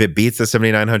 if it beats the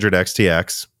 7900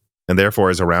 XTX and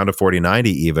therefore is around a 4090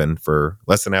 even for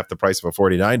less than half the price of a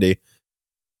 4090,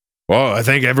 well, I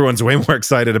think everyone's way more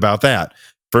excited about that.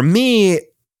 For me,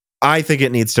 I think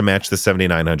it needs to match the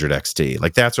 7900 XT.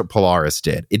 Like that's what Polaris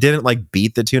did. It didn't like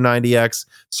beat the 290X,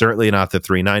 certainly not the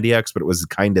 390X, but it was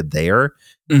kind of there.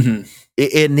 Mm-hmm.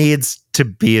 It needs to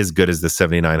be as good as the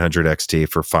 7900 XT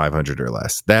for 500 or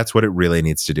less. That's what it really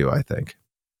needs to do, I think.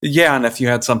 Yeah, and if you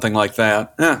had something like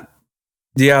that,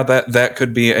 that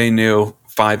could be a new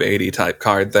 580 type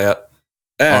card. That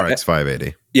RX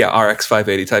 580. RX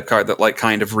 580 type card that like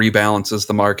kind of rebalances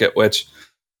the market, which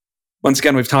once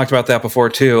again, we've talked about that before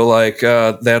too. Like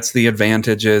that's the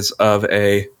advantages of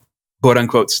a quote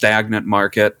unquote stagnant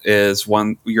market, is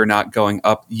one, you're not going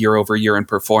up year over year in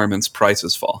performance,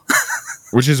 prices fall.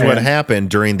 Which is what happened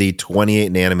during the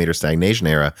 28 nanometer stagnation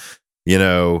era. You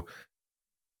know,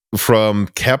 from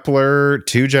Kepler,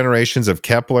 2 generations of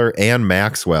Kepler and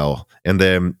Maxwell, and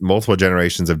then multiple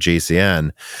generations of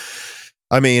GCN.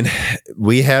 I mean,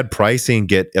 we had pricing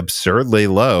get absurdly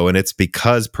low, and it's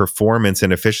because performance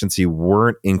and efficiency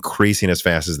weren't increasing as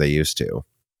fast as they used to.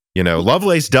 You know,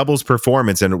 Lovelace doubles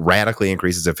performance and radically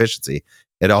increases efficiency.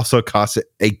 It also costs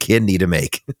a kidney to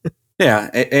make. Yeah,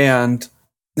 and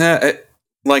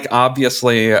like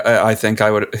obviously, I think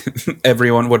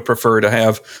everyone would prefer to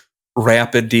have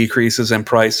rapid decreases in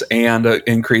price and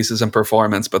increases in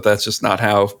performance, but that's just not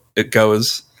how it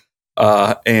goes.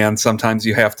 And sometimes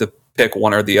you have to pick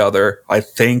one or the other. I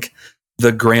think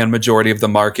the grand majority of the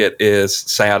market is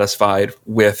satisfied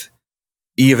with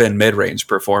even mid-range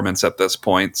performance at this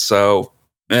point. So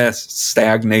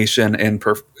stagnation in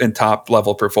top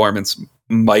level performance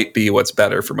might be what's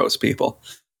better for most people.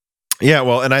 Yeah,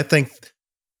 well, and I think,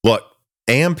 look,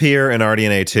 Ampere and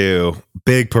RDNA 2,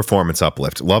 big performance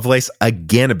uplift. Lovelace,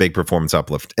 again, a big performance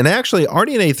uplift. And actually,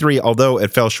 RDNA 3, although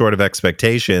it fell short of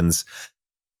expectations,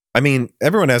 I mean,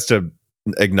 everyone has to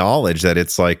acknowledge that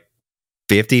it's like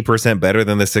 50% better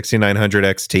than the 6900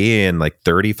 XT and like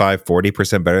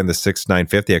 40% better than the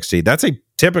 6950 XT. That's a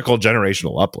typical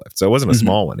generational uplift. So it wasn't a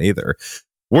small one either.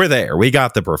 We're there. We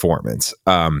got the performance.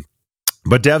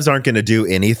 But devs aren't going to do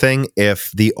anything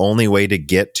if the only way to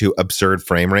get to absurd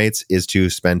frame rates is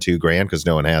to spend $2,000, because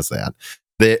no one has that.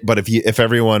 But if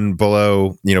everyone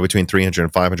below, between $300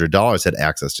 and $500 had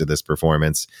access to this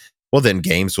performance, well, then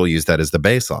games will use that as the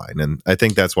baseline. And I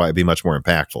think that's why it'd be much more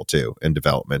impactful too in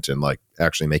development and like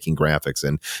actually making graphics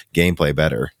and gameplay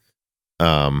better.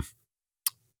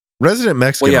 Resident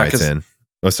Mexican writes in.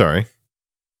 Oh, sorry.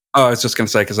 Oh, I was just going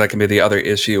to say, because that can be the other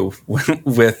issue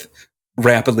with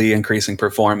rapidly increasing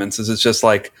performance, is it's just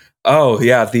like, oh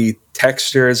yeah, the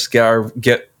textures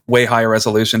get way higher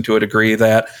resolution to a degree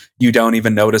that you don't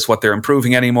even notice what they're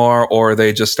improving anymore, or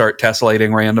they just start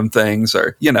tessellating random things,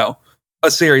 or a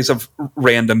series of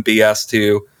random BS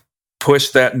to push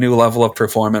that new level of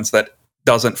performance that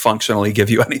doesn't functionally give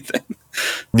you anything.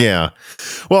 Yeah.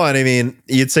 Well, and I mean,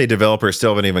 you'd say developers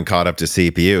still haven't even caught up to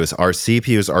CPUs. Our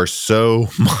CPUs are so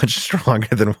much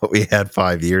stronger than what we had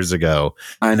 5 years ago.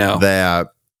 I know. That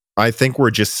I think we're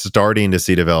just starting to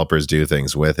see developers do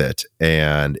things with it.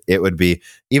 And it would be,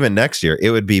 even next year,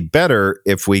 it would be better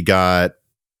if we got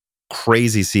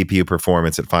crazy CPU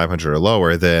performance at 500 or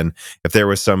lower than if there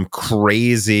was some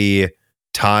crazy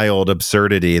tiled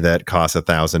absurdity that costs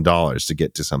 $1,000 to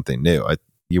get to something new.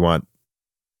 You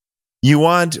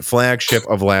want flagship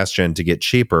of last gen to get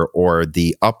cheaper, or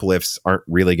the uplifts aren't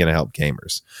really going to help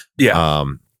gamers. Yeah.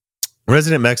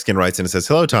 Resident Mexican writes in and says,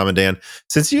 "Hello, Tom and Dan.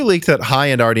 Since you leaked that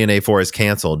high-end RDNA 4 is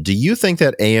canceled, do you think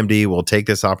that AMD will take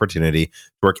this opportunity to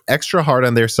work extra hard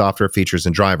on their software features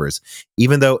and drivers?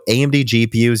 Even though AMD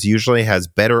GPUs usually has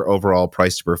better overall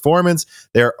price to performance,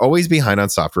 they're always behind on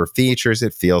software features,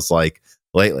 it feels like,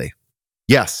 lately."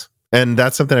 Yes. And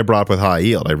that's something I brought up with high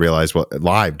yield. I realized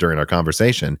live during our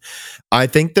conversation. I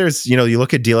think there's, you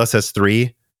look at DLSS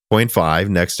 3.5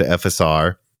 next to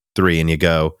FSR 3 and you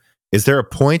go, is there a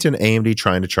point in AMD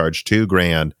trying to charge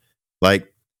 $2,000?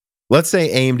 Like, let's say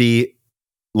AMD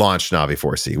launched Navi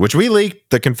 4C, which we leaked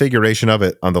the configuration of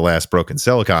it on the last Broken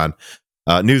Silicon,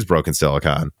 News Broken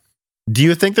Silicon. Do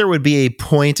you think there would be a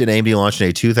point in AMD launching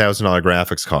a $2,000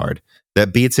 graphics card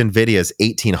that beats NVIDIA's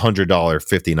 $1,800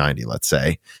 5090, let's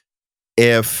say,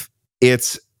 if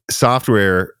its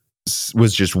software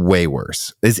was just way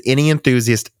worse? Is any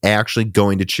enthusiast actually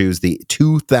going to choose the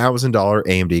 $2,000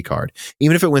 AMD card,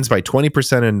 even if it wins by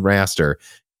 20% in raster,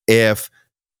 if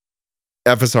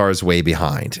FSR is way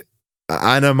behind?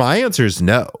 I know my answer is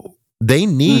no. They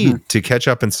need to catch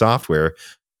up in software,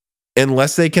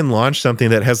 unless they can launch something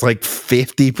that has like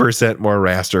 50% more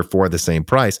raster for the same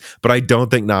price. But I don't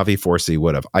think Navi 4C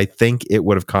would have. I think it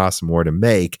would have cost more to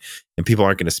make, and people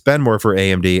aren't going to spend more for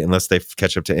AMD unless they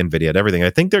catch up to NVIDIA and everything. I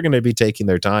think they're going to be taking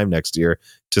their time next year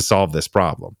to solve this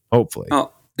problem, hopefully.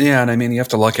 Oh, yeah, and I mean, you have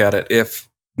to look at it. If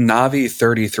Navi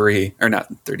 33, or not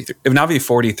 33, if Navi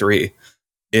 43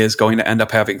 is going to end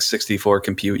up having 64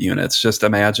 compute units, just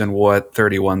imagine what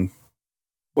 31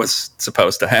 was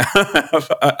supposed to have.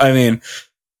 I mean,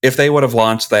 if they would have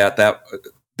launched that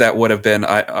would have been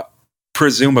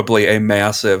presumably a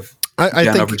massive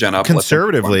gen over gen uplift.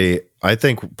 Conservatively, I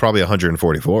think probably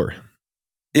 144.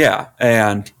 Yeah,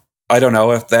 and I don't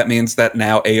know if that means that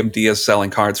now AMD is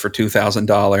selling cards for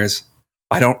 $2,000.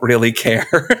 I don't really care.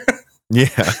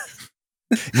 Yeah.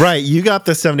 Right. You got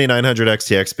the 7900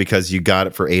 XTX because you got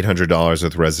it for $800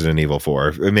 with Resident Evil 4.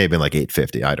 It may have been like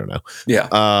 $850. I don't know.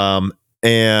 Yeah.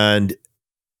 And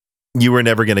you were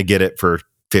never going to get it for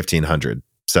 $1,500.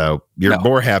 So you're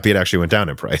more happy it actually went down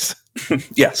in price.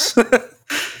 Yes.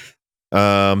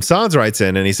 Sans writes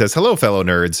in and he says, hello, fellow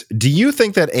nerds. Do you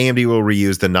think that AMD will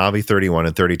reuse the Navi 31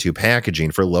 and 32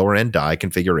 packaging for lower end die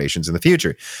configurations in the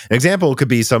future? An example could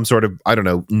be some sort of, I don't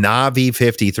know, Navi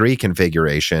 53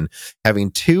 configuration,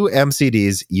 having two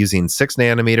MCDs using 6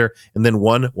 nanometer and then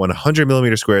one 100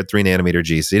 millimeter squared 3 nanometer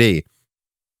GCD.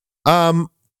 I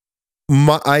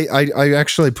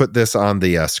actually put this on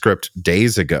the script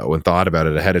days ago and thought about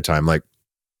it ahead of time. Like,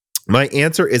 my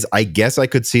answer is, I guess I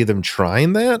could see them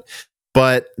trying that.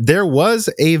 But there was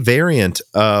a variant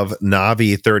of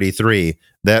Navi 33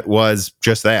 that was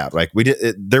just that. Like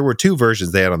there were two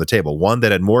versions they had on the table. One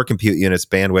that had more compute units,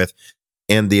 bandwidth,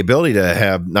 and the ability to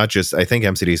have not just, I think,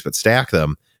 MCDs, but stack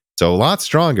them. So a lot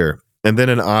stronger. And then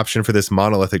an option for this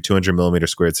monolithic 200 millimeter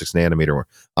squared 6 nanometer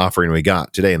offering we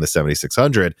got today in the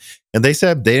 7600. And they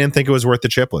said they didn't think it was worth the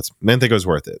chiplets. They didn't think it was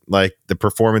worth it. Like the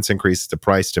performance increase, the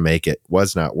price to make it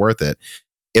was not worth it.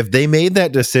 If they made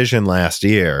that decision last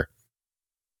year,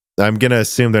 I'm going to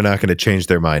assume they're not going to change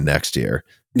their mind next year,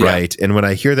 right? And when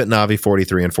I hear that Navi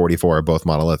 43 and 44 are both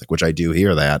monolithic, which I do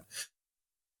hear that,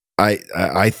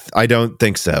 I don't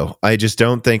think so. I just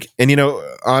don't think. And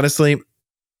honestly,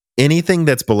 anything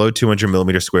that's below 200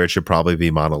 millimeter squared should probably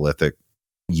be monolithic,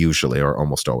 usually or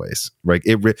almost always, right?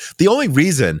 The only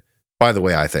reason, by the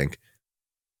way, I think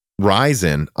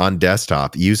Ryzen on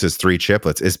desktop uses 3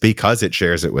 chiplets is because it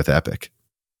shares it with Epic.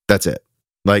 That's it.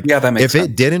 Like, yeah, that makes sense.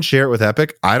 It didn't share it with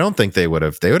Epic, I don't think they would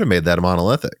have made that a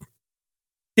monolithic.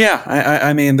 Yeah,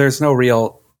 I mean, there's just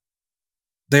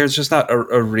not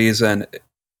a reason,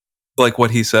 like what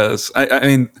he says. I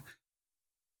mean,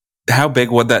 how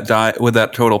big would that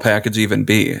total package even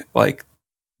be? Like,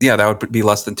 yeah, that would be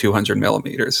less than 200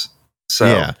 millimeters. So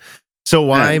yeah. So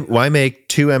why make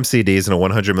 2 MCDs and a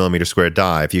 100 millimeter squared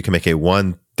die if you can make a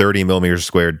 130 millimeter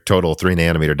squared total 3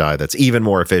 nanometer die that's even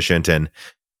more efficient and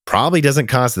probably doesn't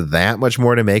cost that much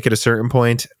more to make at a certain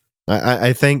point?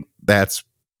 I think that's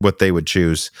what they would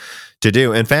choose to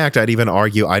do. In fact, I'd even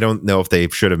argue I don't know if they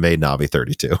should have made Navi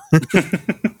 32.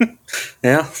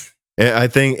 Yeah. I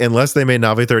think unless they made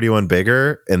Navi 31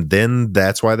 bigger, and then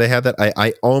that's why they had that.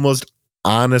 I almost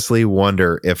honestly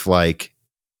wonder if like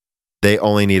they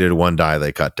only needed one die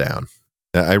they cut down.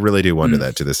 I really do wonder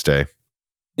that to this day.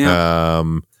 Yeah.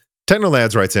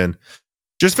 Technolads writes in,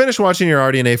 just finished watching your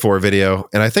RDNA 4 video,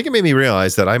 and I think it made me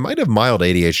realize that I might have mild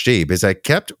ADHD because I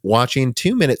kept watching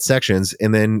 2-minute sections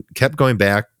and then kept going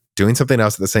back, doing something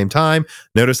else at the same time.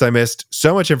 Noticed I missed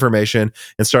so much information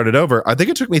and started over. I think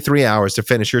it took me 3 hours to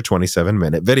finish your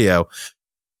 27-minute video.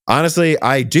 Honestly,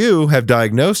 I do have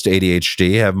diagnosed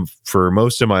ADHD, have for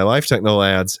most of my life,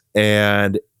 Technolads,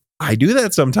 and I do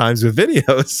that sometimes with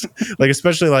videos, like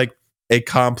especially like a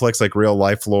complex like real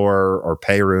life lore or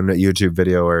Peyrune YouTube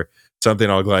video or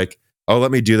something. I'll like, oh,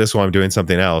 let me do this while I'm doing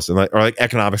something else, and like, or like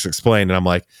economics explained, and I'm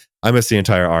like, I missed the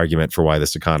entire argument for why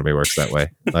this economy works that way.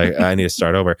 Like, I need to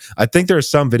start over. I think there are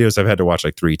some videos I've had to watch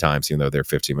like 3 times, even though they're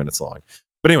 15 minutes long.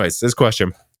 But anyways, this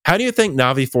question: how do you think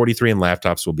Navi 43 and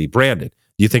laptops will be branded?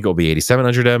 Do you think it will be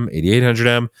 8700M,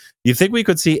 8800M? Do you think we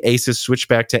could see Asus switch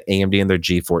back to AMD in their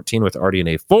G14 with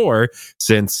RDNA 4,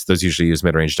 since those usually use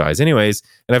mid-range dies anyways,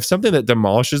 and have something that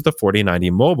demolishes the 4090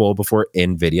 mobile before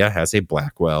NVIDIA has a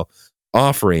Blackwell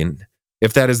offering?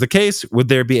 If that is the case, would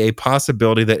there be a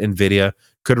possibility that NVIDIA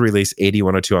could release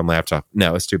 8102 on laptop?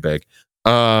 No, it's too big.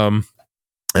 At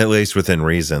least within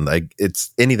reason. Like,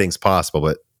 it's anything's possible,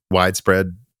 but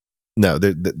widespread, no,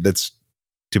 that's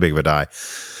too big of a die.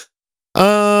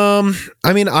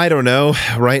 I mean, I don't know.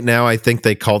 Right now, I think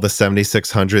they call the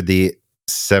 7600 the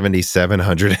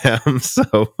 7700M.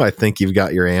 So I think you've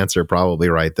got your answer probably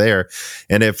right there.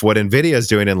 And if what NVIDIA is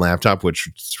doing in laptop, which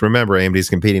remember, AMD is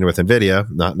competing with NVIDIA,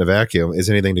 not in a vacuum, is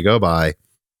anything to go by,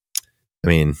 I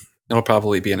mean, it'll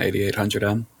probably be an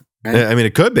 8800M. Right? I mean,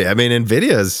 it could be. I mean,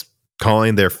 NVIDIA is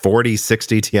calling their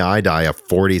 4060 Ti die a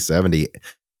 4070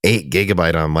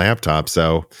 8GB on laptop.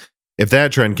 So if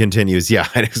that trend continues, yeah,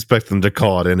 I'd expect them to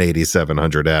call it an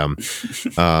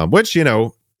 8700M, which,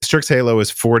 Strix Halo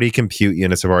is 40 compute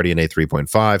units of RDNA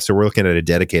 3.5. So we're looking at a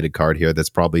dedicated card here that's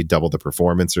probably double the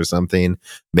performance or something,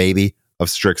 maybe, of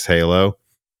Strix Halo.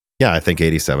 Yeah, I think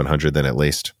 8700 then at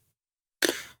least.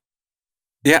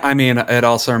 Yeah, I mean, it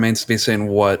also remains to be seen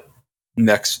what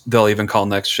they'll even call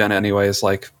next gen anyways.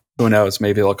 Like, who knows?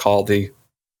 Maybe they'll call the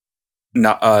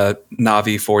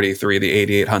Navi 43, the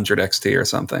 8800 XT or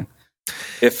something.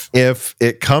 If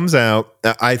it comes out,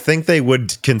 I think they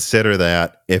would consider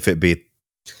that if it beat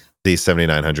the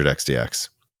 7900 XTX.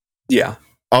 Yeah.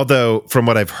 Although, from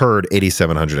what I've heard,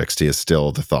 8700 XT is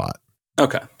still the thought.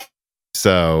 Okay.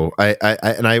 So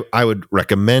I would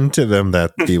recommend to them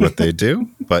that be what they do,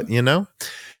 but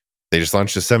they just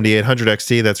launched a 7800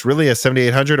 XT that's really a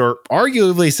 7800 or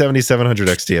arguably 7700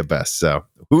 XT at best. So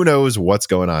who knows what's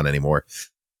going on anymore.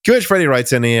 QH Freddy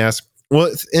writes in and he asks, will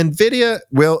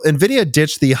NVIDIA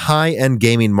ditch the high-end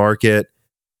gaming market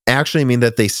actually mean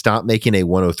that they stop making a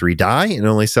 103 die and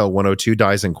only sell 102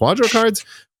 dies and quadro cards?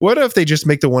 What if they just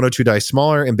make the 102 die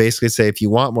smaller and basically say, if you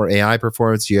want more AI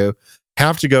performance, you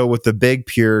have to go with the big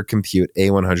pure compute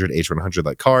A100, H100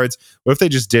 like cards? What if they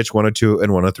just ditch 102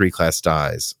 and 103 class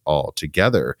dies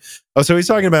altogether? Oh, so he's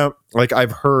talking about, like,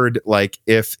 I've heard, like,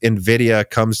 if NVIDIA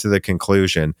comes to the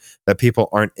conclusion that people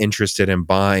aren't interested in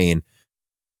buying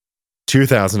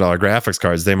 $2,000 graphics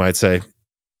cards, they might say,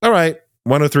 all right,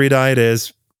 103 die it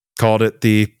is, called it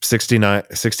the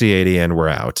 6080 and we're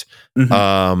out.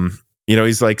 Mm-hmm.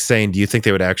 He's like saying, do you think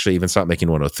they would actually even stop making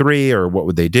 103 or what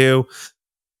would they do?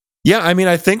 Yeah, I mean,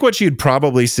 I think what you'd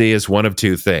probably see is one of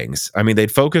two things. I mean,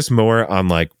 they'd focus more on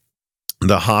like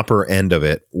the Hopper end of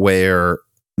it, where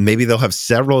maybe they'll have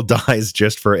several dies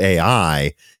just for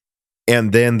AI,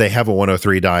 and then they have a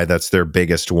 103 die that's their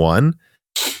biggest one.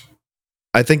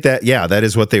 I think that, yeah, that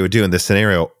is what they would do in this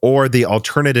scenario. Or the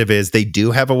alternative is they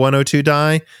do have a 102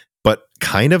 die, but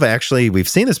kind of actually, we've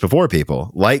seen this before,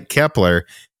 people, like Kepler,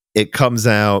 it comes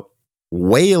out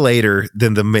way later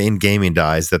than the main gaming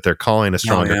dies that they're calling a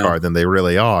stronger card than they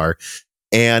really are.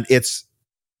 And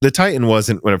the Titan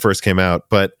wasn't when it first came out,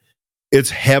 but it's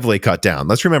heavily cut down.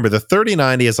 Let's remember the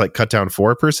 3090 is like cut down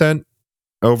 4%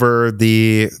 over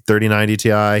the 3090 Ti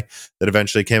that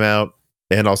eventually came out,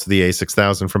 and also the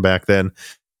A6000 from back then.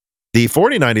 The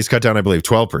 4090 is cut down, I believe,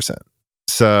 12%.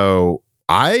 So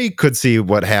I could see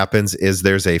what happens is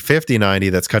there's a 5090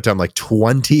 that's cut down like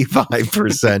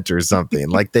 25% or something.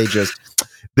 Like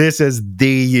this is the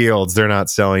yields they're not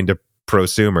selling to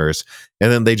prosumers.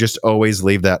 And then they just always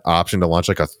leave that option to launch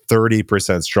like a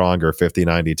 30% stronger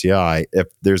 5090 Ti if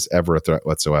there's ever a threat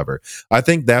whatsoever. I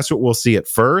think that's what we'll see at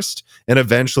first. And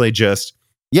eventually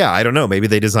I don't know. Maybe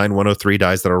they design 103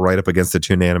 dies that are right up against the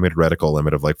 2 nanometer reticle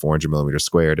limit of like 400 millimeters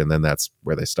squared. And then that's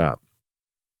where they stop.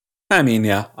 I mean,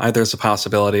 yeah, there's a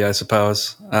possibility, I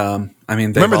suppose. Remember,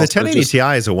 the 1080 Ti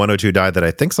is a 102 die that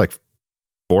I think is like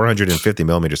 450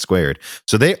 millimeters squared.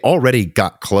 So they already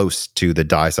got close to the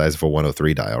die size of a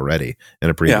 103 die already in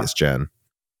a previous gen.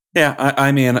 Yeah,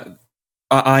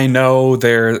 I know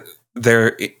their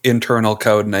internal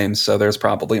code names, so there's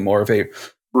probably more of a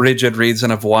rigid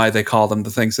reason of why they call them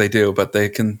the things they do, but they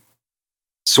can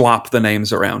swap the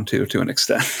names around to an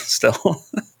extent still.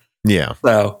 Yeah.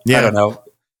 So, I don't know.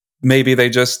 Maybe they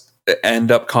just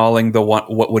end up calling what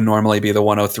would normally be the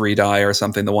 103 die or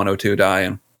something the 102 die,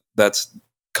 and that's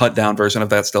cut down version of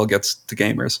that still gets to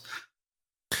gamers.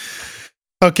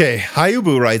 Okay,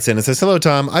 Hayubu writes in and says, hello,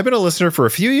 Tom. I've been a listener for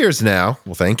a few years now.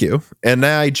 Well, thank you. And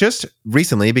I just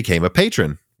recently became a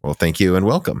patron. Well, thank you and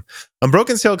welcome. On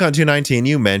Broken Silicon 219,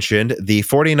 you mentioned the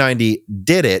 4090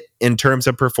 did it in terms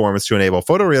of performance to enable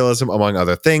photorealism, among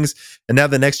other things. And now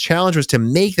the next challenge was to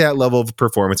make that level of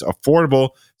performance affordable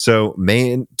to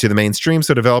the mainstream,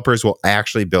 so developers will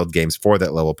actually build games for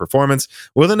that level of performance.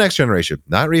 Will the next generation,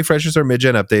 not refreshes or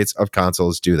mid-gen updates of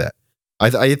consoles, do that?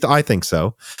 I think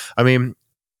so. I mean,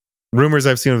 rumors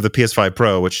I've seen of the PS5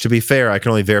 Pro, which to be fair, I can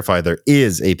only verify there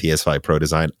is a PS5 Pro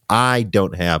design. I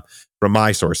don't have, from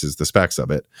my sources, the specs of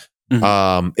it.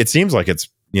 Mm-hmm. It seems like it's,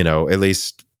 at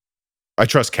least I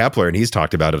trust Kepler, and he's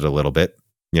talked about it a little bit,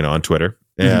 on Twitter.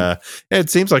 Mm-hmm. It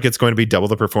seems like it's going to be double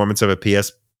the performance of a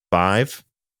PS5,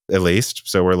 at least.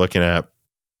 So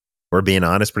we're being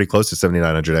honest, pretty close to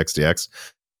 7900 XTX.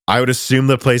 I would assume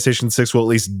the PlayStation 6 will at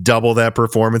least double that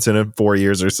performance in 4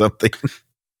 years or something.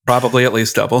 Probably at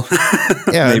least double.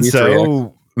 Yeah, maybe so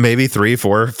 3X. Maybe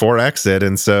 4X it.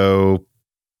 And so,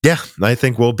 yeah, I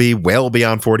think we'll be well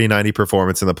beyond 4090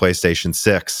 performance in the PlayStation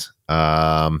 6.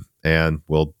 And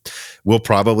we'll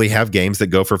probably have games that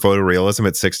go for photorealism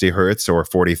at 60 hertz or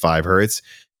 45 hertz.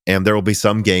 And there will be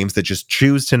some games that just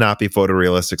choose to not be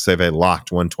photorealistic, say they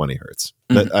locked 120 hertz.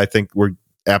 Mm-hmm. But I think we're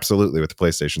absolutely with the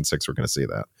PlayStation 6, we're going to see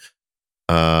that.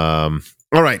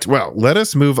 All right. Well, let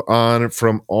us move on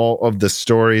from all of the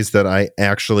stories that I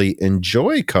actually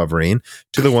enjoy covering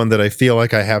to the one that I feel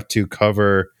like I have to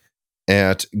cover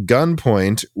at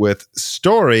gunpoint with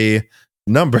story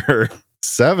number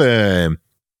 7.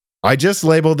 I just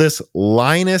labeled this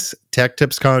Linus Tech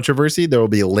Tips controversy. There will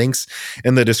be links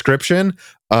in the description.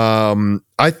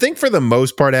 I think for the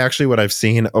most part, actually, what I've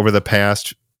seen over the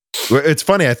past, it's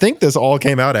funny. I think this all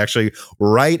came out actually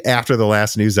right after the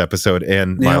last news episode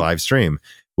in my live stream,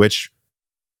 which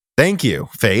thank you,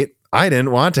 Fate. I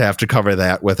didn't want to have to cover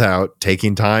that without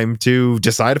taking time to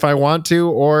decide if I want to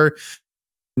or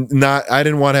not. I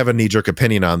didn't want to have a knee-jerk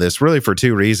opinion on this really for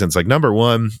two reasons. Like, number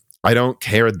one, I don't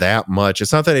care that much.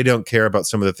 It's not that I don't care about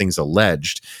some of the things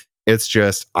alleged. It's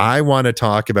just I want to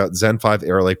talk about Zen 5,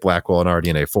 Arrow Lake, Blackwell, and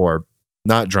RDNA 4,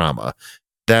 not drama.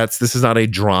 This is not a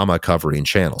drama covering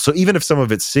channel. So even if some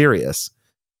of it's serious,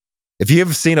 if you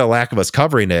have seen a lack of us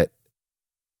covering it,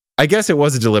 I guess it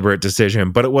was a deliberate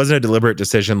decision, but it wasn't a deliberate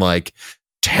decision like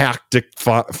tactic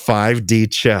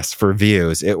 5D chess for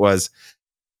views. It was,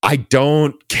 I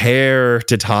don't care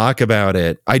to talk about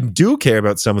it. I do care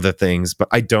about some of the things, but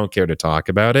I don't care to talk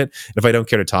about it. If I don't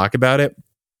care to talk about it,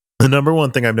 the number one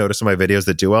thing I've noticed in my videos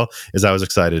that do well is I was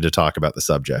excited to talk about the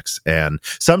subjects. And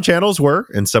some channels were,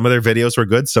 and some of their videos were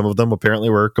good. Some of them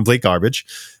apparently were complete garbage.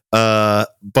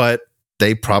 But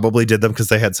they probably did them because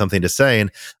they had something to say.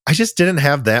 And I just didn't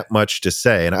have that much to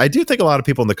say. And I do think a lot of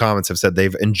people in the comments have said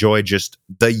they've enjoyed just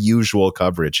the usual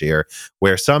coverage here,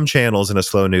 where some channels in a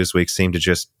slow news week seem to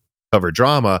just cover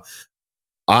drama.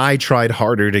 I tried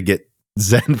harder to get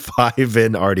Zen 5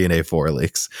 and RDNA 4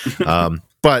 leaks.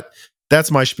 But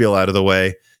that's my spiel out of the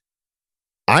way.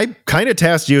 I kind of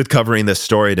tasked you with covering this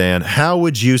story, Dan. How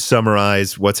would you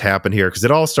summarize what's happened here? Because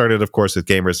it all started, of course, with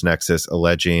Gamers Nexus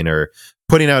alleging or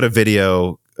putting out a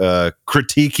video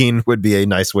critiquing would be a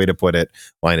nice way to put it,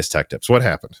 Linus Tech Tips. What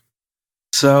happened?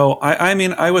 So, I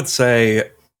mean, I would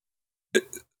say,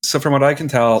 so from what I can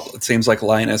tell, it seems like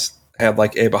Linus had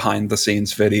like a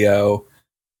behind-the-scenes video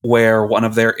where one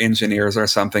of their engineers or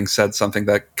something said something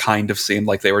that kind of seemed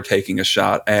like they were taking a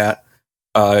shot at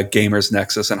Gamers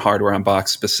Nexus and Hardware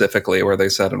Unboxed specifically, where they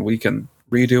said, and we can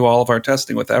redo all of our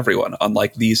testing with everyone,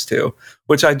 unlike these two,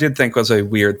 which I did think was a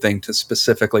weird thing to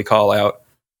specifically call out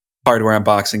Hardware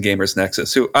Unboxed and Gamers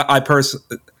Nexus, who I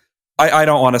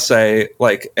don't want to say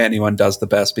like anyone does the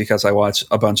best, because I watch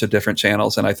a bunch of different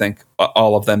channels and I think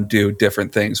all of them do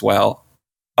different things well.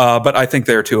 But I think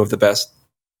they're two of the best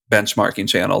benchmarking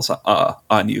channels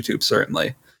on YouTube,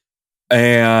 certainly.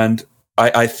 And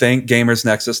I think Gamers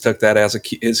Nexus took that as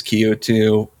his cue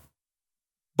to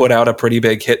put out a pretty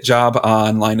big hit job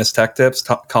on Linus Tech Tips,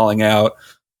 calling out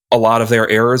a lot of their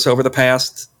errors over the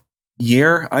past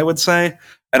year, I would say.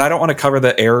 And I don't want to cover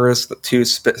the errors too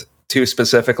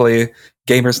specifically.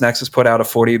 Gamers Nexus put out a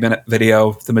 40-minute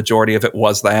video. The majority of it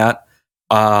was that.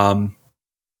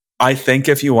 I think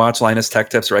if you watch Linus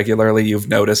Tech Tips regularly, you've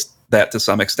noticed that to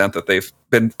some extent that they've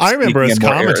been. I remember us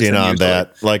commenting on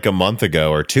that like a month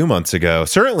ago or 2 months ago.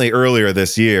 Certainly earlier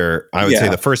this year, I would say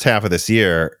the first half of this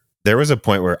year, there was a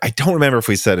point where I don't remember if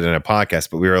we said it in a podcast,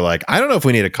 but we were like, I don't know if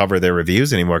we need to cover their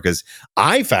reviews anymore because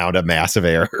I found a massive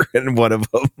error in one of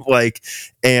them. Like,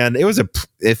 and it was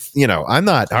I'm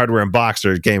not Hardware Unboxed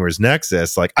or Gamers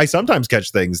Nexus. Like, I sometimes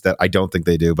catch things that I don't think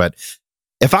they do, but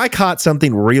if I caught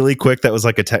something really quick that was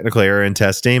like a technical error in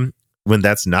testing, when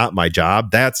that's not my job,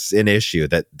 that's an issue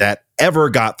that ever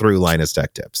got through Linus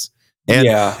Tech Tips. And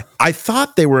I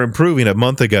thought they were improving a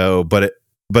month ago, but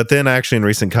then actually in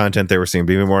recent content, they were seeing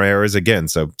even more errors again.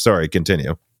 So sorry,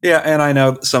 continue. Yeah, and I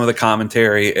know some of the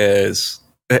commentary has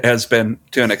been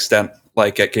to an extent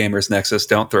like at Gamers Nexus,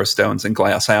 don't throw stones in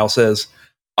glass houses.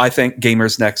 I think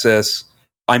Gamers Nexus,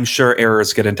 I'm sure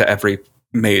errors get into every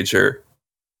major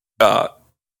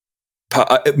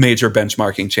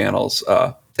benchmarking channels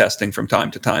testing from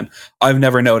time to time. I've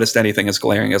never noticed anything as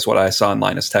glaring as what I saw in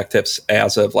Linus Tech Tips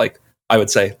as of, like, I would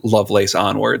say Lovelace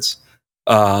onwards.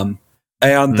 And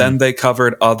then they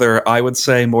covered other, I would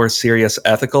say, more serious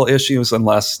ethical issues and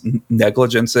less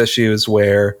negligence issues,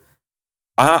 where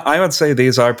I would say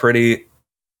these are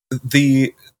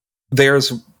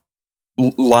there's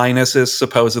Linus is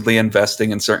supposedly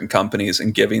investing in certain companies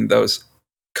and giving those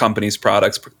companies'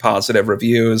 products positive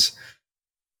reviews.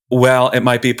 Well, it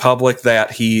might be public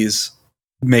that he's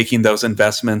making those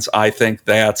investments. I think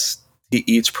that's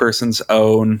each person's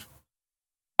own.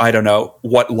 I don't know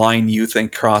what line you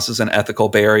think crosses an ethical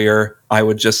barrier. I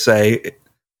would just say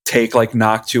take like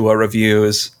Noctua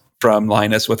reviews from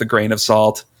Linus with a grain of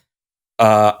salt.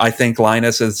 I think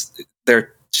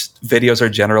their videos are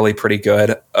generally pretty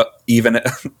good. Even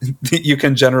you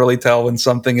can generally tell when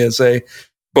something is a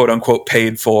quote unquote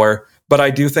paid for. But I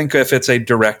do think if it's a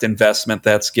direct investment,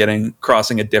 that's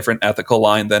crossing a different ethical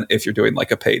line than if you're doing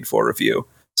like a paid for review.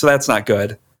 So that's not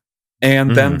good.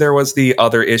 And then there was the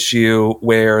other issue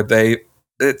where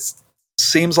it's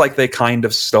seems like they kind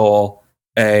of stole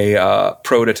a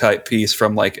prototype piece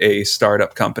from like a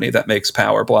startup company that makes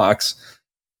power blocks,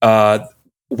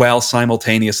 while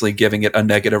simultaneously giving it a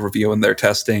negative review in their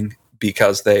testing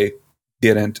because they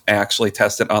didn't actually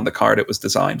test it on the card it was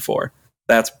designed for.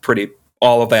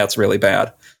 All of that's really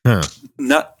bad.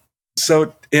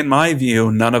 So in my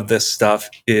view, none of this stuff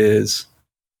is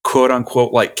quote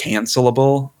unquote like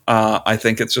cancelable. I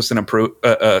think it's just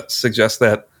suggests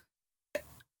that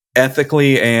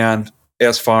ethically and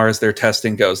as far as their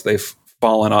testing goes, they've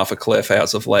fallen off a cliff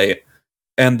as of late.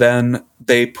 And then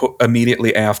they put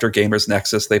immediately after Gamers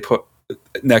Nexus,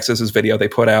 Nexus's video, they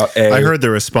put out I heard the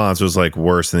response was like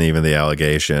worse than even the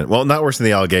allegation. Well, not worse than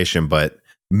the allegation, but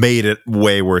made it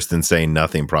way worse than saying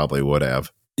nothing probably would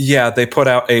have. Yeah, they put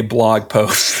out a blog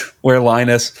post where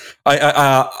Linus,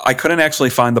 I couldn't actually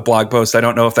find the blog post. I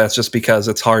don't know if that's just because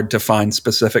it's hard to find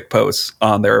specific posts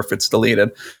on there if it's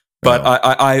deleted. But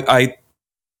I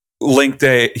linked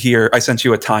here. I sent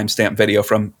you a timestamp video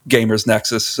from Gamers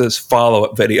Nexus's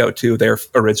follow-up video to their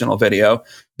original video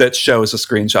that shows a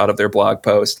screenshot of their blog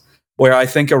post, where I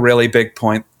think a really big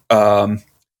point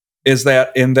is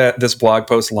that in this blog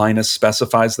post, Linus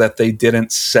specifies that they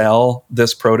didn't sell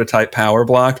this prototype power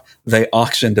block. They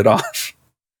auctioned it off.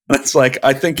 It's like,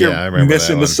 I think you're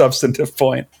missing the substantive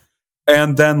point.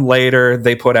 And then later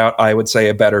they put out, I would say,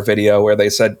 a better video where they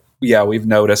said, yeah, we've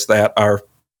noticed that our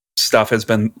stuff has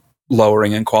been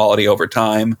lowering in quality over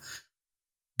time.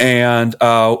 And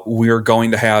we're going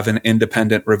to have an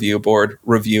independent review board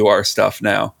review our stuff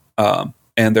now.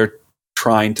 And they're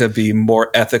trying to be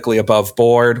more ethically above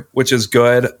board, which is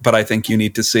good. But I think you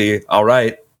need to see, all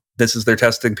right, this is their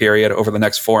testing period over the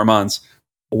next 4 months.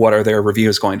 What are their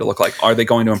reviews going to look like? Are they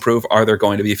going to improve? Are there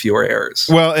going to be fewer errors?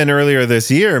 Well, and earlier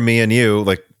this year, me and you,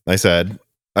 like I said,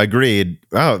 agreed,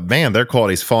 oh man, their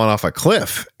quality's fallen off a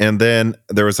cliff. And then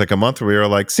there was like a month where we were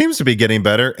like, seems to be getting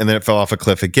better. And then it fell off a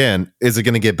cliff again. Is it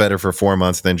going to get better for 4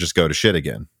 months, then just go to shit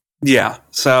again? Yeah.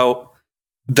 So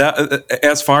that,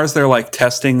 as far as their like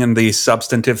testing and the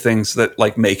substantive things that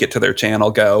like make it to their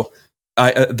channel go,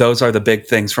 those are the big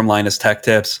things from Linus Tech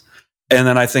Tips. And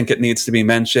then I think it needs to be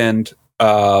mentioned,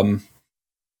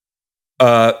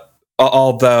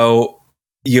 although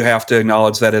you have to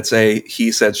acknowledge that it's a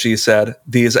he said, she said.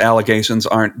 These allegations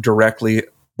aren't directly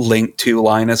linked to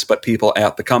Linus, but people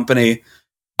at the company.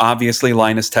 Obviously,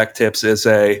 Linus Tech Tips is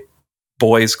a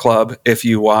boys club. If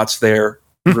you watch their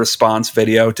response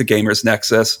video to Gamers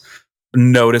Nexus,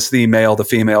 notice the male to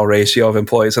female ratio of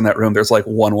employees in that room. There's like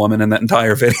one woman in that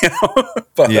entire video.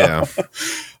 But, yeah.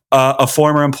 A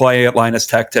former employee at Linus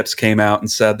Tech Tips came out and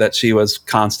said that she was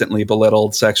constantly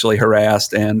belittled, sexually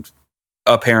harassed, and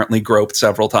apparently groped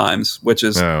several times, which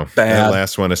is bad. That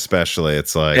last one especially,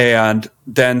 it's like, and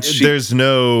then there's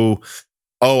no,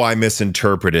 I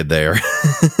misinterpreted there.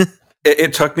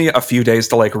 it took me a few days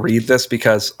to like read this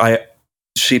because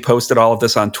she posted all of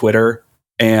this on Twitter,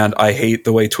 and I hate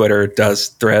the way Twitter does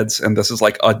threads, and this is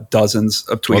like dozens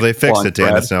of tweets. Well, they fixed it,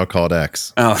 Dan. It's now called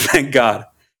X. Oh, thank God.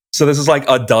 So this is like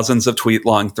a dozens of tweet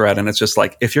long thread, and it's just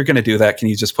like, if you're going to do that, can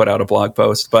you just put out a blog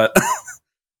post? But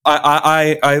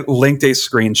I linked a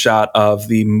screenshot of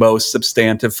the most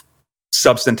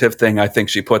substantive thing I think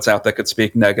she puts out that could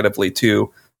speak negatively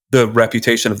to the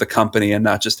reputation of the company and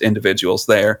not just individuals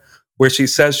there, where she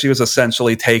says she was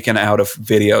essentially taken out of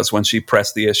videos when she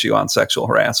pressed the issue on sexual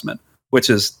harassment, which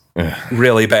is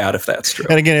really bad if that's true.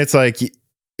 And again, it's like,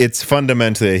 it's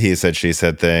fundamentally a he said, she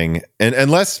said thing. And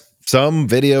unless some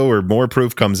video or more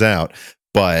proof comes out,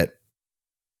 but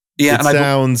yeah, it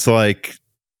sounds like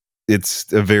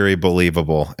it's a very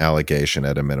believable allegation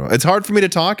at a minimum. It's hard for me to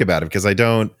talk about it because I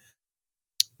don't.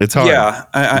 It's hard. Yeah,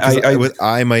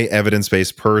 I'm a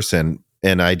evidence-based person,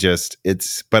 and I don't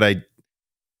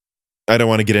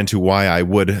want to get into why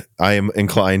I am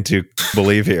inclined to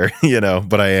believe here,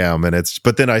 but I am,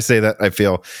 but then I say that I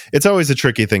feel it's always a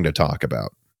tricky thing to talk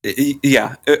about.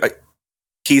 Yeah.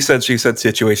 He said, she said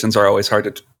situations are always hard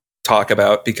to talk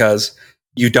about because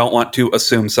you don't want to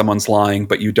assume someone's lying,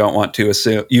 but you don't want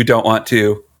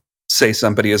to say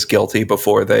somebody is guilty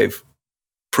before they've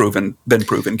been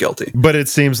proven guilty. But it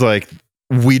seems like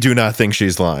we do not think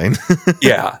she's lying.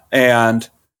 Yeah. And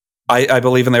I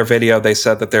believe in their video, they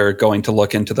said that they're going to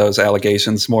look into those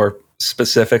allegations more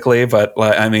specifically. But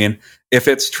I mean, if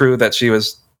it's true that she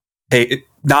was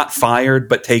not fired,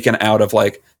 but taken out of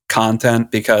like content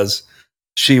because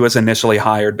she was initially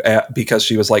hired because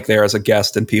she was like there as a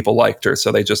guest and people liked her,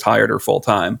 so they just hired her full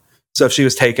time. So if she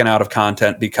was taken out of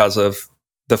content because of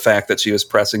the fact that she was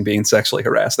pressing being sexually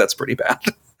harassed, that's pretty bad.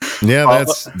 Yeah,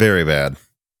 that's very bad.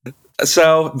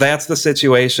 So that's the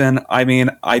situation. I mean,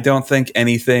 I don't think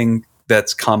anything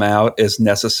that's come out is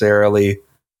necessarily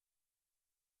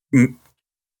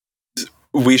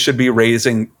we should be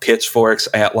raising pitchforks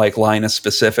at like Linus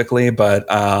specifically, but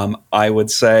I would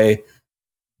say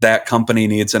that company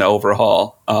needs an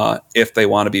overhaul if they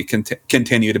want to be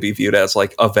continue to be viewed as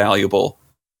like a valuable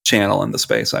channel in the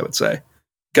space, I would say.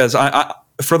 Because I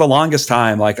for the longest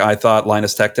time, like I thought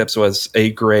Linus Tech Tips was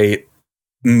a great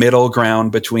middle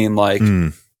ground between like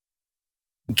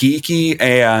geeky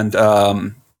and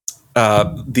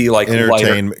the like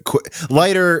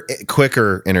lighter,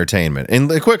 quicker entertainment,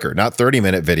 and quicker, not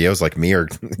 30-minute videos like me or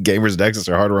Gamers Nexus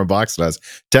or Hardware Unboxed does.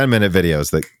 10-minute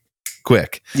videos that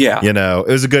quick. Yeah, you know,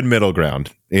 it was a good middle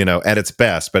ground. You know, at its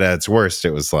best, but at its worst,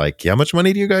 it was like, how much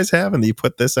money do you guys have? And you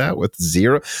put this out with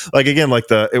zero. Like again, like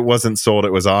it wasn't sold,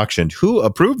 it was auctioned. Who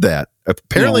approved that?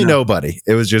 Apparently, nobody.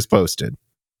 It was just posted.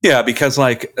 Yeah, because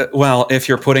like, well, if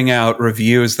you're putting out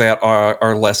reviews that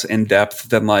are less in depth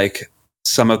than like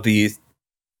some of the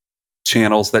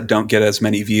channels that don't get as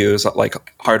many views, like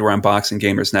Hardware Unboxing,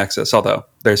 Gamers Nexus, although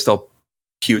they're still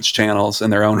huge channels in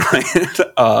their own right.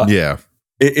 Yeah.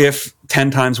 If 10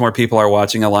 times more people are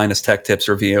watching a Linus Tech Tips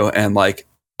review and like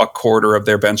a quarter of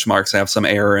their benchmarks have some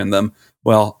error in them,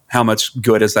 well, how much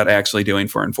good is that actually doing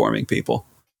for informing people?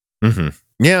 Mm-hmm.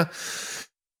 Yeah.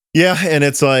 Yeah. And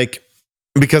it's like,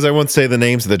 because I won't say the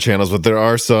names of the channels, but there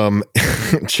are some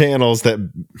channels that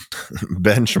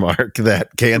benchmark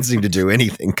that can't seem to do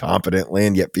anything competently,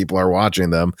 and yet people are watching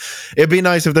them. It'd be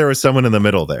nice if there was someone in the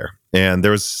middle there. And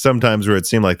there was sometimes where it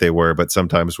seemed like they were, but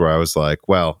sometimes where I was like,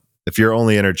 well, if you're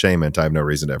only entertainment, I have no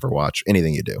reason to ever watch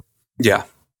anything you do. Yeah.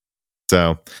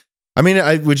 So, I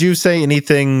mean, would you say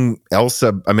anything else?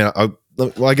 I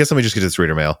guess let me just get to this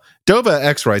reader mail. Dova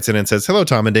X writes in and says, hello,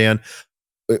 Tom and Dan.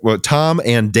 Well, Tom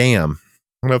and Dan.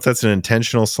 I don't know if that's an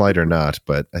intentional slight or not,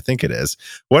 but I think it is.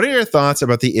 What are your thoughts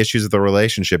about the issues of the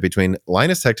relationship between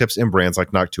Linus Tech Tips and brands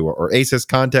like Noctua or Asus?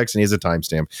 Context, and here's a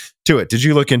timestamp to it. Did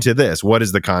you look into this? What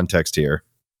is the context here?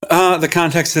 The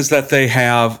context is that they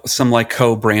have some like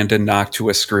co-branded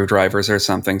Noctua screwdrivers or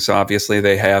something. So obviously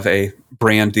they have a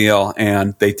brand deal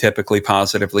and they typically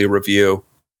positively review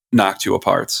Noctua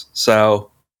parts.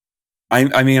 So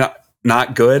I mean,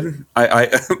 not good.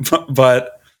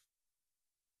 But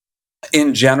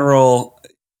in general,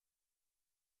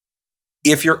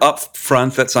 if you're up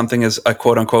front that something is a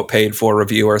quote unquote paid for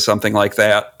review or something like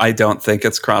that, I don't think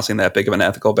it's crossing that big of an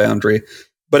ethical boundary.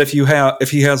 But if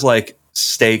he has like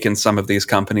stake in some of these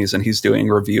companies and he's doing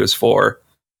reviews for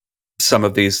some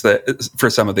of these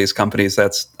companies,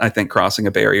 that's, I think, crossing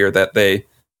a barrier that they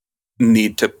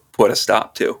need to put a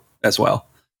stop to as well.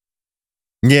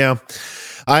 Yeah.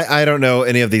 I don't know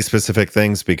any of these specific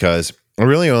things because I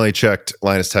really only checked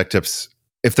Linus Tech Tips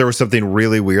if there was something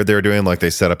really weird they were doing, like they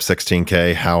set up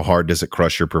 16K, how hard does it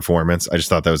crush your performance? I just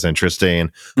thought that was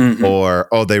interesting. Mm-hmm. Or,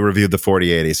 they reviewed the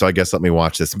 4080, so I guess let me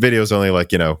watch this. Video's only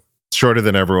like, shorter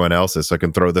than everyone else's, so I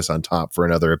can throw this on top for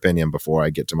another opinion before I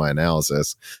get to my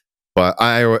analysis. But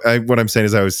what I'm saying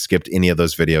is I always skipped any of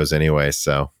those videos anyway,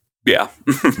 so. Yeah.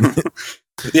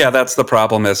 Yeah, that's the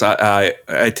problem is I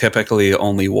typically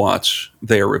only watch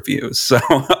their reviews. So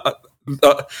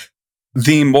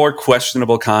the more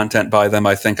questionable content by them,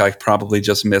 I think I probably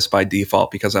just miss by default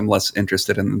because I'm less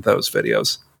interested in those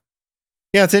videos.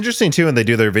 Yeah, it's interesting too when they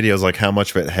do their videos, like how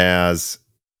much of it has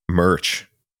merch,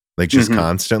 like just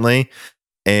constantly.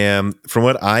 And from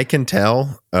what I can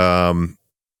tell,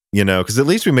 because at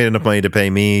least we made enough money to pay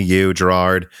me, you,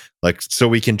 Gerard, like so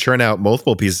we can churn out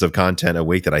multiple pieces of content a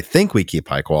week that I think we keep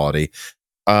high quality.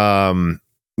 I've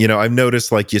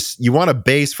noticed like you want a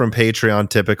base from Patreon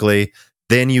typically.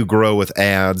 Then you grow with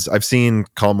ads. I've seen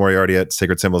Colin Moriarty at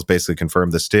Sacred Symbols basically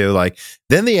confirm this too. Like,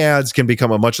 then the ads can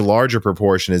become a much larger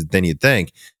proportion than you'd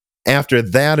think. After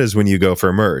that is when you go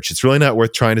for merch. It's really not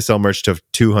worth trying to sell merch to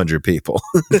 200 people.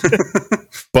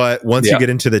 But once you get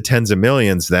into the tens of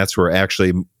millions, that's where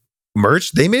actually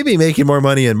merch, they may be making more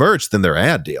money in merch than their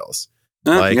ad deals.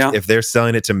 If they're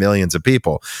selling it to millions of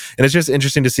people. And it's just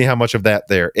interesting to see how much of that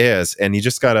there is. And you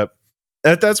just got to,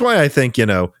 that's why I think,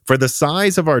 for the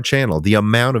size of our channel, the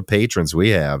amount of patrons we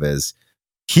have is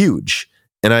huge.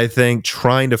 And I think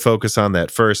trying to focus on that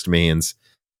first means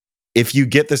if you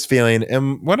get this feeling,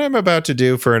 and what I'm about to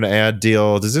do for an ad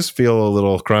deal, does this feel a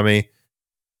little crummy?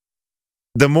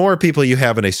 The more people you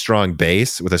have in a strong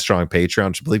base with a strong Patreon,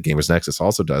 which I believe Gamers Nexus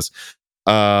also does,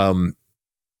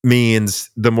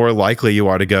 means the more likely you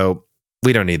are to go,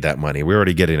 we don't need that money. We're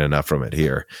already getting enough from it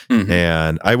here. Mm-hmm.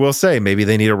 And I will say, maybe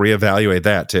they need to reevaluate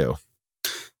that too.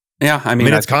 Yeah, I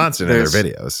mean it's constant in their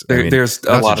videos. There's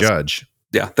a lot of judge.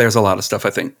 Yeah, there's a lot of stuff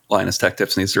I think Linus Tech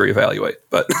Tips needs to reevaluate.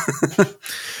 But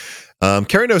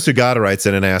Carrie No Sugata writes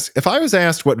in and asks, if I was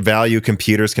asked what value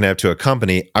computers can have to a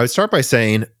company, I would start by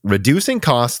saying reducing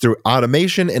costs through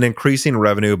automation and increasing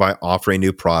revenue by offering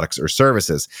new products or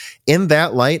services. In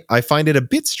that light, I find it a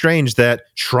bit strange that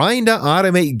trying to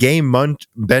automate game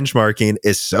benchmarking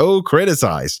is so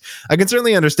criticized. I can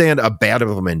certainly understand a bad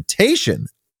implementation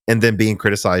and then being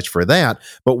criticized for that,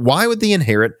 but why would the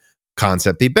inherent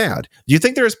concept be bad? Do you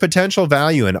think there is potential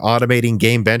value in automating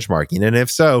game benchmarking? And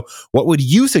if so, what would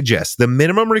you suggest the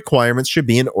minimum requirements should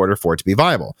be in order for it to be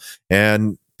viable?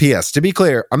 And P.S. to be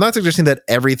clear, I'm not suggesting that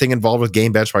everything involved with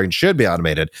game benchmarking should be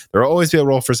automated. There will always be a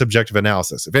role for subjective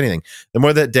analysis. If anything, the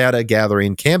more that data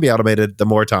gathering can be automated, the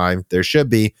more time there should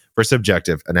be for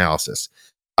subjective analysis.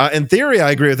 In theory,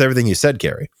 I agree with everything you said,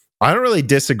 Carrie. I don't really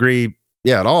disagree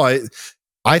at all.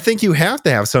 I think you have to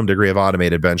have some degree of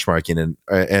automated benchmarking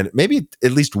and maybe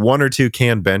at least one or two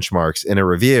canned benchmarks in a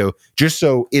review, just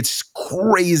so it's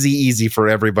crazy easy for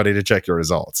everybody to check your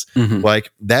results. Mm-hmm.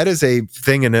 Like, that is a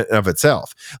thing in and of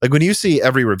itself. Like, when you see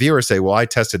every reviewer say, well, I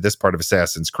tested this part of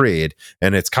Assassin's Creed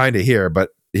and it's kind of here,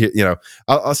 but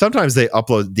sometimes they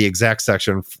upload the exact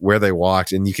section where they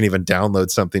walked, and you can even download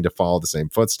something to follow the same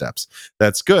footsteps.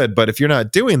 That's good. But if you're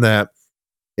not doing that,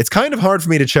 it's kind of hard for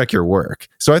me to check your work.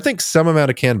 So I think some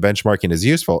amount of canned benchmarking is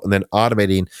useful, and then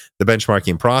automating the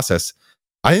benchmarking process,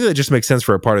 I think that just makes sense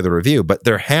for a part of the review, but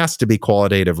there has to be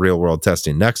qualitative real-world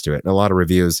testing next to it. And a lot of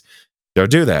reviews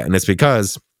don't do that, and it's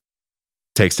because it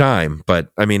takes time.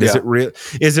 But I mean, is it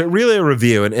really a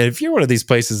review? And if you're one of these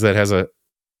places that has a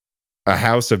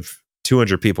house of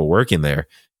 200 people working there,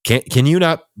 can you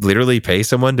not literally pay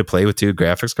someone to play with 2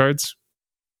 graphics cards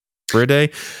for a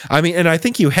day? I mean, and I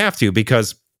think you have to,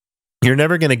 because you're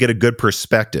never going to get a good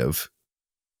perspective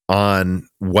on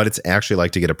what it's actually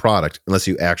like to get a product unless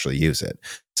you actually use it.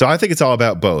 So I think it's all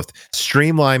about both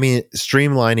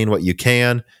streamlining what you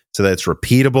can so that it's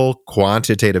repeatable,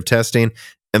 quantitative testing,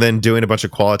 and then doing a bunch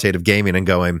of qualitative gaming and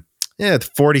going, the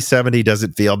 4070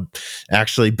 doesn't feel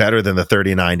actually better than the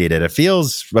 3090 did. It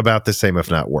feels about the same, if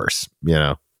not worse,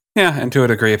 Yeah, and to a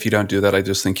degree, if you don't do that, I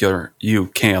just think you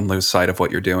can lose sight of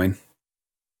what you're doing.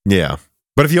 Yeah.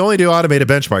 But if you only do automated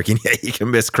benchmarking, you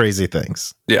can miss crazy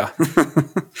things. Yeah.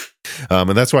 And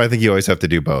that's why I think you always have to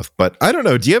do both. But I don't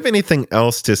know. Do you have anything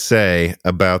else to say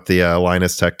about the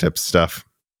Linus Tech Tips stuff?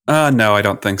 No, I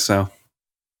don't think so.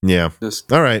 Yeah.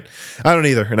 All right. I don't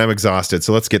either. And I'm exhausted.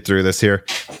 So let's get through this here.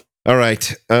 All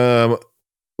right.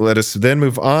 Let us then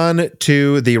move on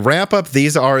to the wrap up.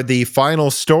 These are the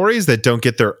final stories that don't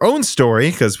get their own story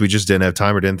because we just didn't have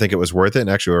time or didn't think it was worth it. And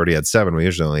actually, we already had 7. We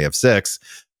usually only have 6.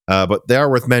 But they are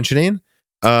worth mentioning.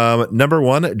 Number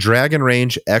 1, Dragon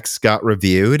Range X got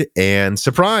reviewed, and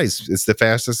surprise, it's the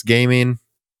fastest gaming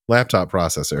laptop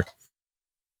processor.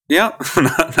 Yeah,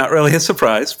 not really a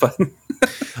surprise, but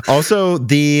also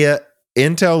the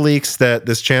Intel leaks that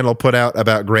this channel put out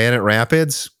about Granite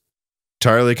Rapids,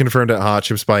 entirely confirmed at Hot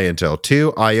Chips by Intel.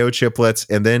 2 I/O chiplets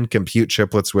and then compute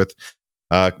chiplets with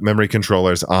memory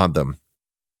controllers on them.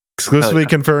 Exclusively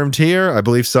confirmed here. I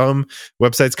believe some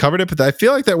websites covered it, but I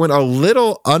feel like that went a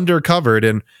little undercovered,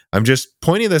 and I'm just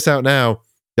pointing this out now.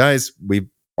 Guys, we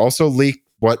also leaked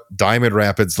what Diamond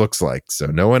Rapids looks like, so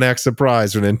no one acts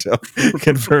surprised when Intel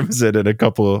confirms it in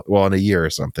in a year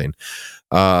or something.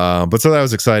 But so that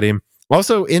was exciting.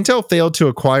 Also, Intel failed to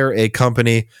acquire a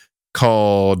company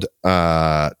called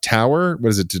Tower. What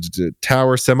is it?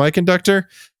 Tower Semiconductor.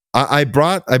 I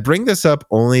bring this up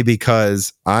only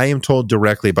because I am told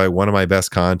directly by one of my best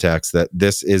contacts that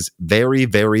this is very,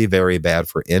 very, very bad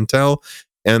for Intel,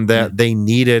 and that they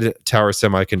needed Tower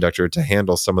Semiconductor to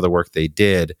handle some of the work they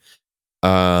did.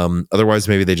 Otherwise,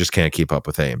 maybe they just can't keep up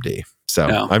with AMD. So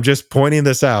I'm just pointing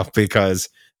this out because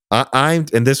and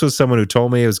this was someone who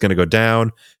told me it was going to go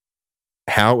down,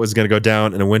 how it was going to go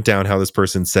down, and it went down how this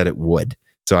person said it would.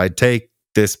 So I take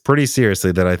this pretty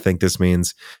seriously, that I think this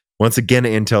means, once again,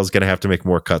 Intel's going to have to make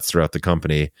more cuts throughout the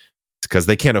company because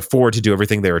they can't afford to do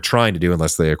everything they were trying to do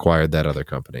unless they acquired that other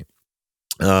company.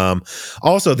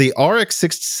 Also, the RX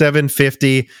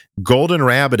 6750 Golden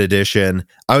Rabbit Edition,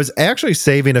 I was actually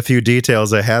saving a few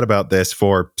details I had about this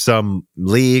for some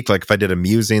leak, like if I did a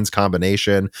Musings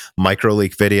combination micro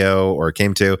leak video, or it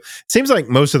came to, it seems like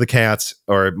most of the cats,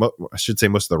 or I should say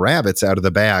most of the rabbits, out of the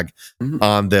bag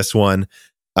on this one.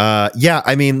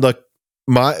 I mean, look,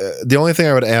 the only thing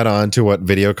I would add on to what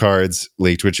video cards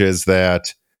leaked, which is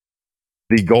that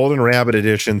the Golden Rabbit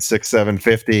Edition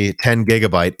 6750 10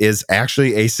 gigabyte is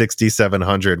actually a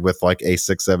 6700 with like a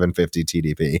 6750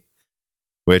 TDP,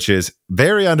 which is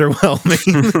very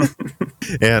underwhelming.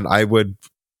 And I would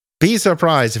be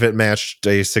surprised if it matched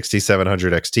a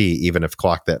 6700 XT, even if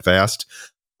clocked that fast.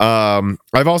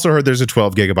 I've also heard there's a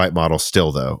 12 gigabyte model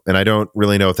still, though, and I don't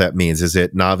really know what that means. Is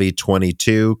it Navi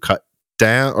 22 cut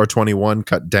down or 21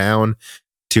 cut down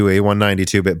to a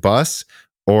 192-bit bus,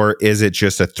 or is it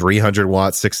just a 300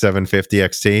 watt 6750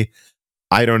 XT?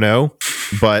 I don't know,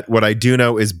 but what I do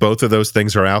know is both of those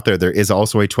things are out there. There is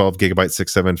also a 12 gigabyte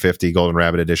 6750 Golden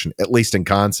Rabbit edition, at least in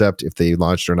concept. If they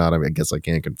launched or not, I guess I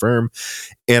can't confirm.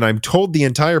 And I'm told the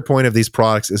entire point of these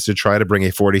products is to try to bring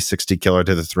a 4060 killer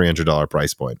to the $300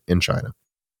 price point in China,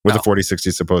 with the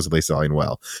 4060 supposedly selling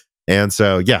well. And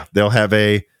so, yeah, they'll have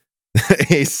a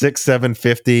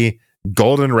 6750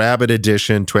 Golden Rabbit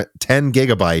edition, 10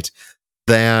 gigabyte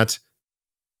that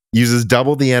uses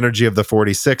double the energy of the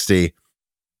 4060,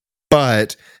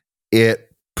 but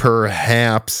it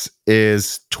perhaps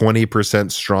is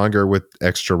 20% stronger with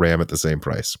extra RAM at the same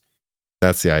price.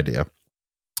 That's the idea.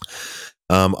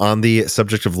 On the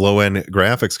subject of low-end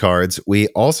graphics cards, we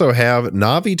also have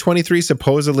Navi 23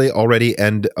 supposedly already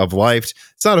end of life.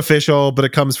 It's not official, but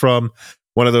it comes from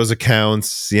one of those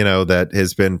accounts, that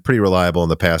has been pretty reliable in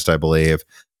the past, I believe.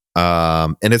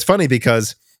 And it's funny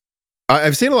because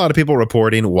I've seen a lot of people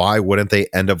reporting, why wouldn't they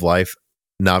end of life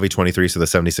Navi 23, so the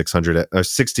 7600 or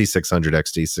 6600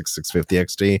 XT, 6650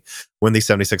 XT, when the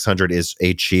 7600 is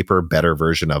a cheaper, better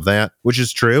version of that, which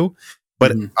is true.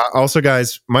 But also,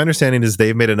 guys, my understanding is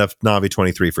they've made enough Navi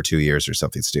 23 for 2 years or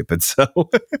something stupid. So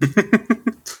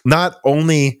not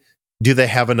only do they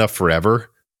have enough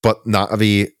forever, but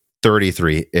Navi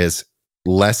 33 is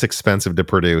less expensive to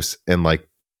produce and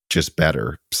just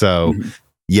better. So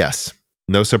yes,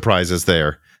 no surprises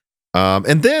there.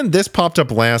 And then this popped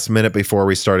up last minute before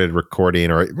we started recording,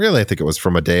 or really I think it was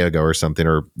from a day ago or something,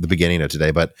 or the beginning of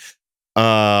today. But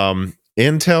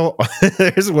Intel,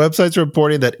 there's websites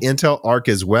reporting that Intel Arc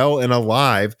is well and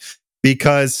alive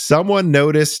because someone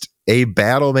noticed a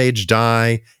Battle Mage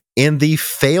die in the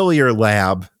failure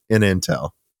lab in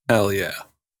Intel. Hell yeah.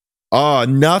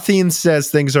 Nothing says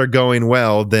things are going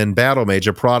well than Battle Mage,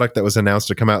 a product that was announced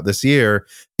to come out this year.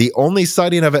 The only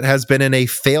sighting of it has been in a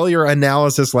failure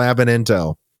analysis lab in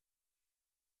Intel.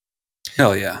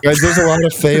 Hell yeah. Guys, there's a lot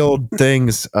of failed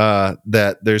things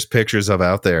that there's pictures of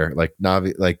out there, like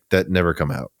Navi, that never come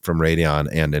out from Radeon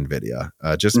and NVIDIA.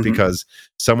 Just because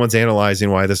someone's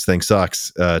analyzing why this thing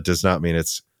sucks does not mean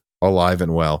it's alive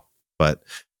and well. But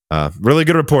really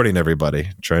good reporting, everybody.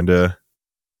 Trying to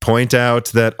point out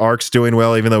that Arc's doing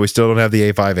well, even though we still don't have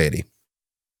the A580.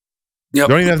 Yep.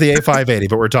 Don't even have the A580,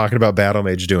 but we're talking about Battle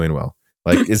Mage doing well.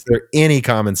 Is there any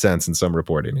common sense in some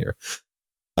reporting here?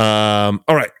 All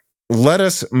right. Let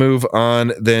us move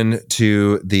on then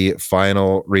to the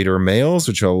final reader mails,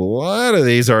 which a lot of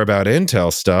these are about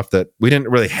Intel stuff that we didn't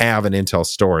really have an Intel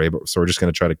story, but so we're just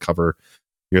going to try to cover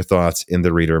your thoughts in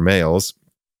the reader mails.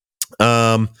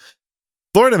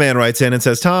 Florida Man writes in and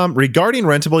says, Tom, regarding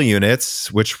rentable units,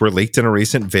 which were leaked in a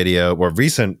recent video or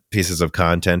recent pieces of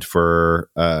content for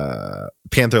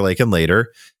Panther Lake and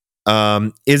later,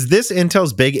 is this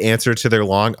Intel's big answer to their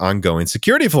long ongoing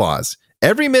security flaws?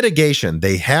 Every mitigation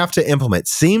they have to implement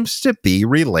seems to be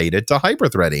related to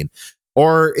hyperthreading.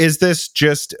 Or is this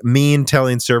just mean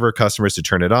telling server customers to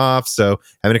turn it off? So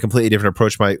having a completely different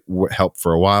approach might help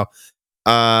for a while.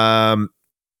 I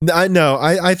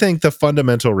think the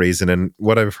fundamental reason, and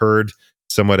what I've heard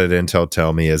somewhat at Intel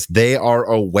tell me, is they are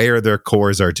aware their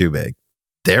cores are too big.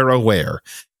 They're aware.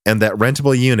 And that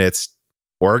rentable units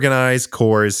organize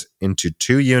cores into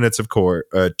two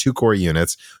core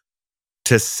units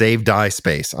to save die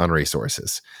space on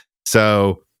resources.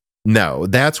 So no,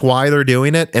 that's why they're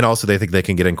doing it. And also they think they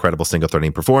can get incredible single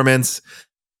threading performance.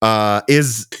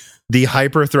 Is the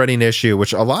hyper-threading issue,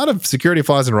 which a lot of security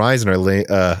flaws in Ryzen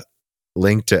are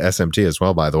linked to SMT as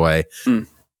well, by the way.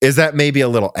 Is that maybe a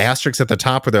little asterisk at the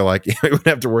top where they're like, we wouldn't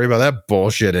have to worry about that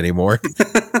bullshit anymore?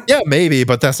 Yeah, maybe,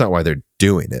 but that's not why they're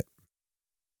doing it.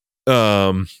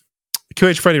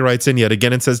 QH Freddy writes in yet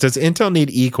again and says, does Intel need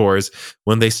E-cores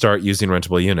when they start using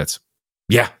rentable units?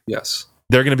 Yeah. Yes.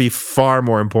 They're going to be far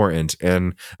more important.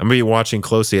 And I'm going to be watching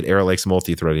closely at Arrow Lake's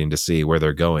multi-threading to see where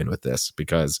they're going with this,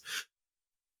 because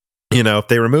if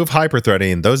they remove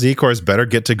hyperthreading, those E-cores better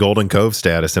get to Golden Cove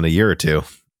status in a year or two.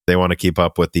 They want to keep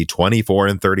up with the 24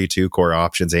 and 32 core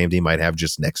options AMD might have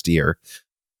just next year.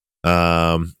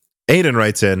 Aiden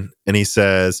writes in and he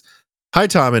says, hi,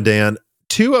 Tom and Dan.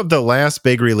 2 of the last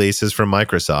big releases from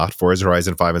Microsoft, Forza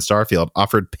Horizon 5 and Starfield,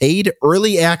 offered paid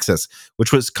early access,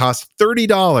 which was cost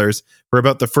 $30 for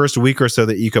about the first week or so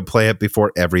that you could play it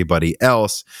before everybody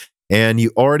else. And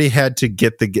you already had to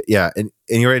get and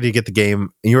you already had to get the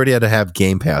game, and you already had to have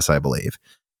Game Pass, I believe.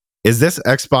 Is this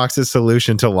Xbox's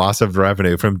solution to loss of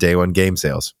revenue from day one game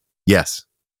sales? Yes.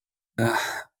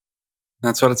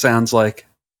 That's what it sounds like.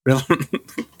 Real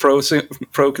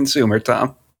pro consumer,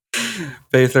 Tom.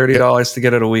 Pay $30 to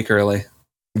get it a week early.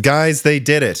 Guys, they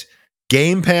did it.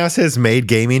 Game Pass has made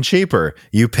gaming cheaper.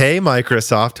 You pay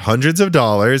Microsoft hundreds of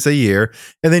dollars a year,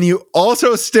 and then you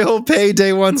also still pay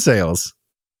day one sales.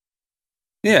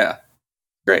 Yeah.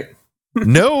 Great.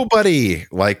 Nobody,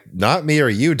 like not me or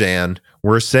you, Dan,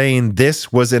 were saying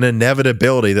this was an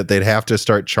inevitability that they'd have to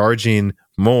start charging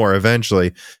more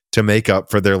eventually to make up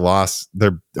for their loss,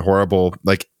 their horrible,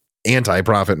 like,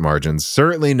 anti-profit margins.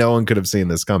 Certainly no one could have seen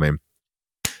this coming.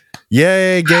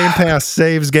 Yay, Game Pass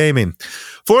saves gaming.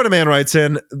 Florida Man writes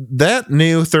in, that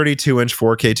new 32-inch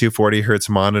 4K 240 hertz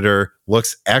monitor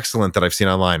looks excellent that I've seen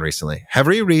online recently. Have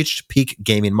we reached peak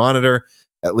gaming monitor,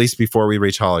 at least before we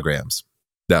reach holograms?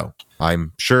 No,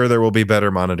 I'm sure there will be better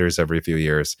monitors every few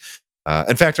years.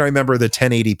 In fact, I remember the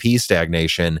 1080p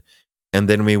stagnation, and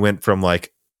then we went from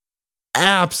like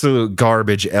absolute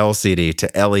garbage LCD to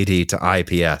LED to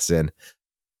IPS. And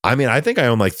I mean, I think I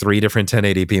own like 3 different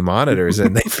 1080p monitors,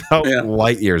 and they felt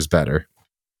light years better.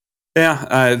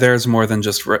 Yeah, there's more than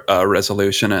just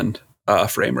resolution and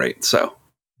frame rate, so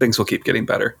things will keep getting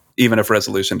better, even if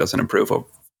resolution doesn't improve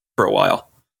for a while.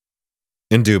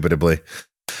 Indubitably.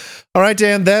 All right,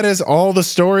 Dan, that is all the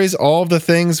stories, all of the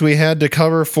things we had to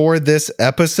cover for this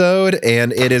episode,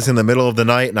 and it is in the middle of the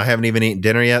night, and I haven't even eaten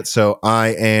dinner yet, so I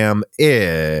am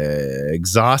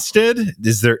exhausted.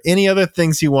 Is there any other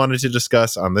things you wanted to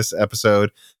discuss on this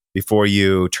episode before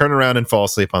you turn around and fall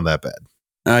asleep on that bed?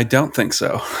 I don't think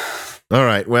so. All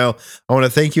right. Well, I want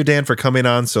to thank you, Dan, for coming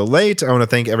on so late. I want to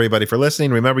thank everybody for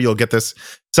listening. Remember, you'll get this.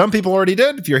 Some people already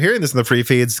did. If you're hearing this in the free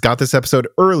feeds, got this episode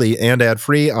early and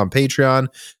ad-free on Patreon.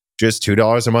 Just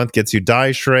 $2 a month gets you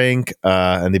Die Shrink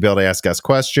and the ability to ask us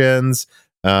questions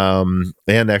and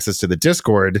access to the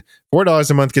Discord.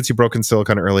 $4 a month gets you Broken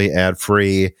Silicon early,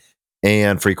 ad-free,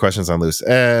 and free questions on loose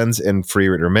ends and free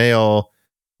reader mail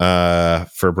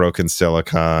for Broken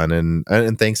Silicon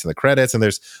and thanks to the credits. And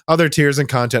there's other tiers and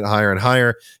content higher and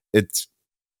higher.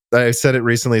 I said it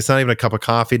recently, it's not even a cup of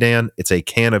coffee, Dan. It's a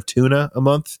can of tuna a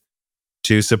month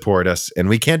to support us. And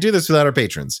we can't do this without our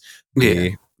patrons.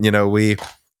 There's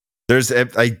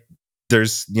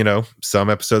some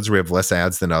episodes where we have less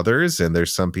ads than others, and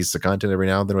there's some pieces of content every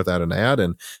now and then without an ad,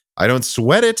 and I don't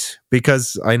sweat it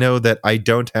because I know that I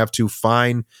don't have to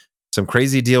find some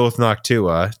crazy deal with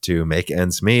Noctua to make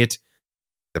ends meet.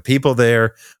 The people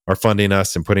there are funding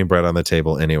us and putting bread on the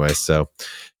table anyway. So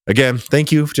again,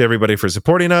 thank you to everybody for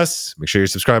supporting us. Make sure you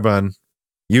subscribe on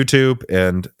YouTube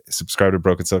and subscribe to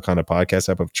Broken Silicon, a podcast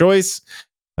app of choice.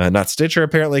 Not Stitcher,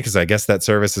 apparently, because I guess that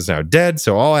service is now dead.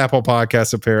 So all Apple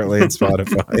Podcasts, apparently, and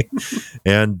Spotify.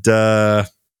 And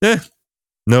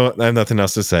no, I have nothing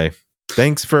else to say.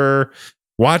 Thanks for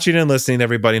watching and listening,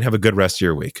 everybody, and have a good rest of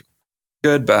your week.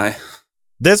 Goodbye.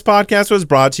 This podcast was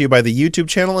brought to you by the YouTube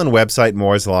channel and website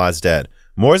Moore's Law is Dead.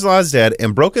 Moore's Law is Dead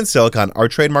and Broken Silicon are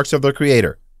trademarks of their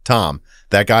creator, Tom.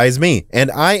 That guy is me, and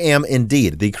I am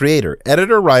indeed the creator,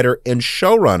 editor, writer, and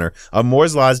showrunner of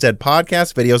Moore's Law is Dead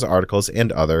podcasts, videos, articles,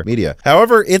 and other media.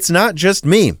 However, it's not just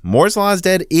me. Moore's Law is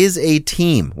Dead is a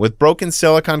team, with Broken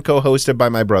Silicon co-hosted by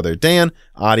my brother Dan,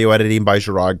 audio editing by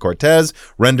Gerard Cortez,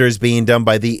 renders being done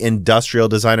by the industrial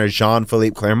designer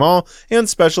Jean-Philippe Clermont, and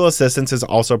special assistance is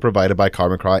also provided by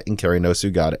Carmen Cry and Carrie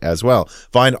Nosugata as well.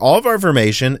 Find all of our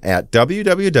information at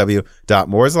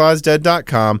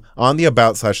www.mooreslawsdead.com on the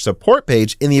About/Support page.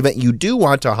 In the event you do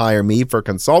want to hire me for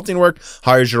consulting work,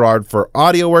 hire Gerard for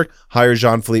audio work, hire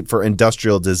Jean-Philippe for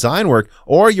industrial design work,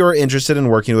 or you're interested in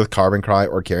working with Carbon Cry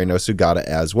or Carrie Nosugata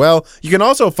as well. You can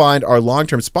also find our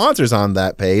long-term sponsors on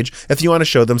that page if you want to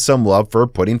show them some love for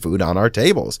putting food on our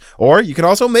tables. Or you can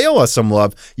also mail us some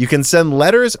love. You can send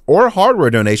letters or hardware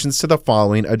donations to the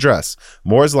following address: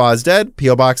 Moore's Law is Dead,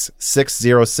 P.O. Box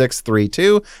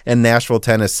 60632 in Nashville,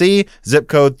 Tennessee, zip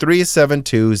code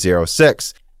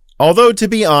 37206. Although, to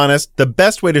be honest, the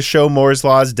best way to show Moore's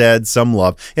Law is Dead some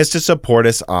love is to support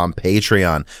us on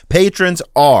Patreon. Patrons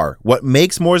are what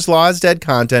makes Moore's Law is Dead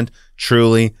content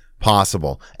truly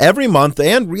possible. Every month,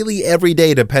 and really every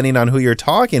day, depending on who you're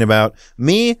talking about,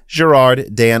 me,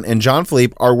 Gerard, Dan, and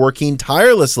Jean-Philippe are working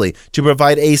tirelessly to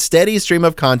provide a steady stream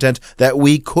of content that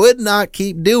we could not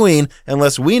keep doing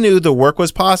unless we knew the work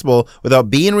was possible without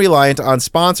being reliant on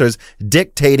sponsors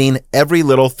dictating every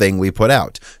little thing we put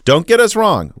out. Don't get us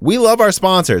wrong. We love our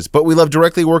sponsors, but we love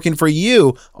directly working for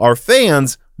you, our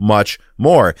fans, much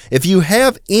more. If you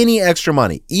have any extra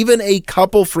money, even a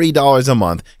couple free dollars a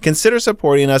month, consider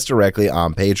supporting us directly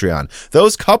on Patreon.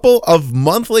 Those couple of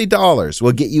monthly dollars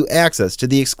will get you access to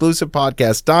the exclusive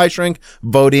podcast Die Shrink,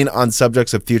 voting on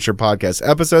subjects of future podcast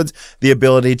episodes, the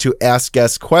ability to ask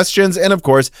guest questions, and of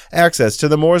course, access to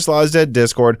the Moore's Law is Dead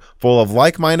Discord full of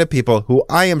like-minded people who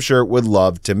I am sure would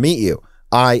love to meet you.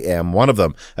 I am one of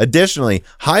them. Additionally,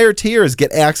 higher tiers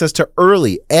get access to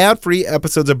early, ad-free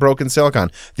episodes of Broken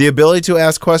Silicon, the ability to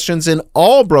ask questions in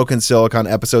all Broken Silicon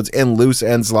episodes and Loose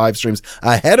Ends live streams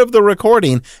ahead of the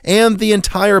recording, and the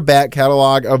entire back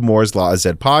catalog of Moore's Law is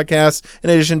Dead podcasts, in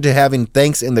addition to having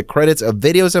thanks in the credits of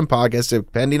videos and podcasts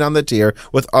depending on the tier,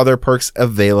 with other perks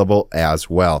available as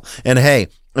well. And hey,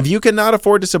 if you cannot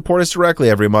afford to support us directly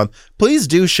every month, please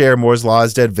do share Moore's Law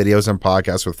is Dead videos and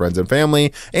podcasts with friends and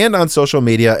family, and on social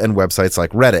media and websites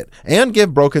like Reddit, and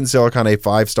give Broken Silicon a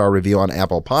 5-star review on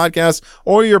Apple Podcasts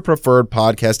or your preferred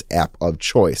podcast app of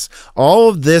choice. All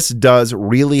of this does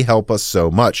really help us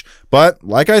so much. But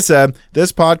like I said,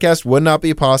 this podcast would not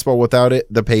be possible without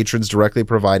the patrons directly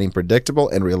providing predictable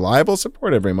and reliable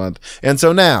support every month. And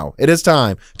so now it is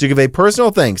time to give a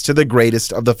personal thanks to the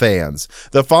greatest of the fans.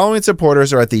 The following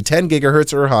supporters are at the 10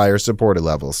 gigahertz or higher supported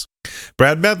levels: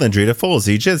 Brad Bedlin, Drita Foles,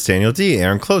 E. Jits, Daniel D.,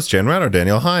 Aaron Close, Jen Rauter,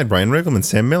 Daniel Hyde, Brian Riggleman,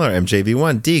 Sam Miller,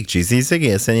 MJV1, Deke, GC Ziggy,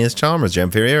 Asenius Chalmers,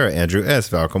 Jem Ferreira, Andrew S.,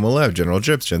 Falco Malev, General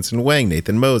Drips, Jensen Wang,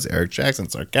 Nathan Mose, Eric Jackson,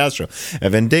 Sarcastro,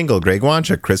 Evan Dingle, Greg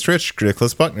Wanchuk, Chris Rich,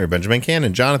 Nicholas Buckner, Benjamin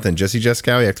Cannon, Jonathan, Jesse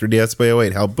Jeskowie, X3D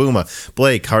SB08, Hal Booma,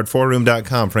 Blake,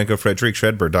 Hard4Room.com, Franco Frederic,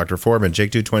 Shredbird, Dr. Foreman,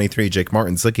 Jake223, Jake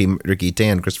Martin, Slicky, Ricky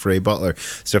Tan, Christopher A. Butler,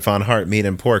 Stefan Hart, Meat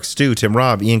and Pork, Stu, Tim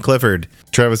Robb, Ian Clifford,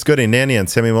 Travis Gooding, Nanian,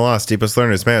 Sammy Malas, Deepest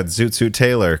Learners, Mad, Zoot Suit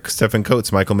Taylor, Stephen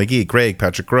Coates, Michael McGee, Greg,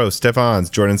 Patrick Gross,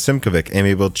 Stefans, Jordan Simkovic,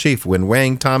 Amiable Chief, Win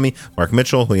Wang, Tommy, Mark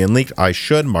Mitchell, Huyen Leak, I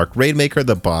Should, Mark Raidmaker,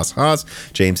 The Boss Haas,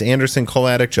 James Anderson, Cole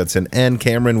Addict, Judson N,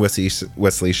 Cameron, Wesley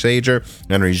Shager,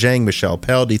 Henry Zhang, Michelle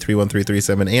Pell,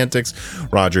 D31337 Antics,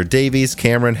 Roger Davies,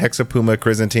 Cameron, Hexapuma,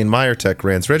 Chrysantine, Meyertech,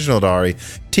 Rance, Reginald Ari,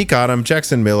 T. Cottom,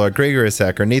 Jackson Miller, Gregor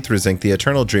Sacker, Nathan Zink, The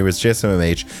Eternal Dreamers,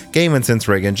 JSMMH, Game and Since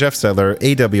Reagan, Jeff Sedler,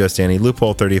 AWS Danny,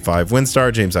 Loophole 35,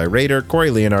 Windstar, James I. Raider,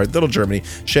 Corey Leonard, Little Germany,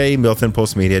 Shay, Milton,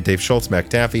 Postmedia, Dave Schultz, Mac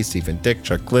Taffy, Stephen Dick,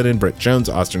 Chuck Glidden, Britt Jones,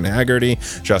 Austin Haggerty,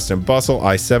 Justin Bustle,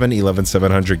 I7,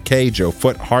 11700K, Joe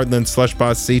Foot, Hardland,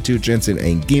 Slushboss, C2, Jensen,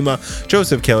 Angima,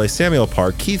 Joseph Kelly, Samuel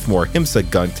Park, Keith Moore, Himsa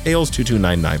Gunk, Tails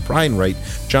 2299, Brian Wright,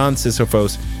 John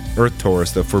Sisyphos, Earth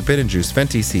Taurus, The Forbidden Juice,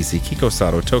 Fenty CC, Kiko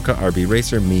Sato, Toka, RB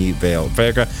Racer, Me, Vale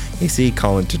Vega, AC,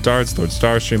 Colin Tadards, Lord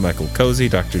Starstream, Michael Cozy,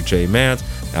 Dr. J. Mads,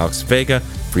 Alex Vega,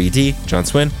 Free D, John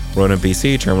Swin, Ronan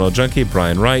BC, Terminal Junkie,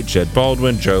 Brian Wright, Jed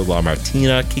Baldwin, Joe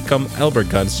LaMartina, Kikum, Albert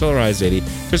Gunn, Solarized 80,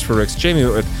 Christopher Ricks, Jamie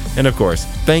Whitworth, and of course,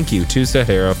 thank you to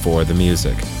Sahara for the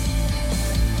music.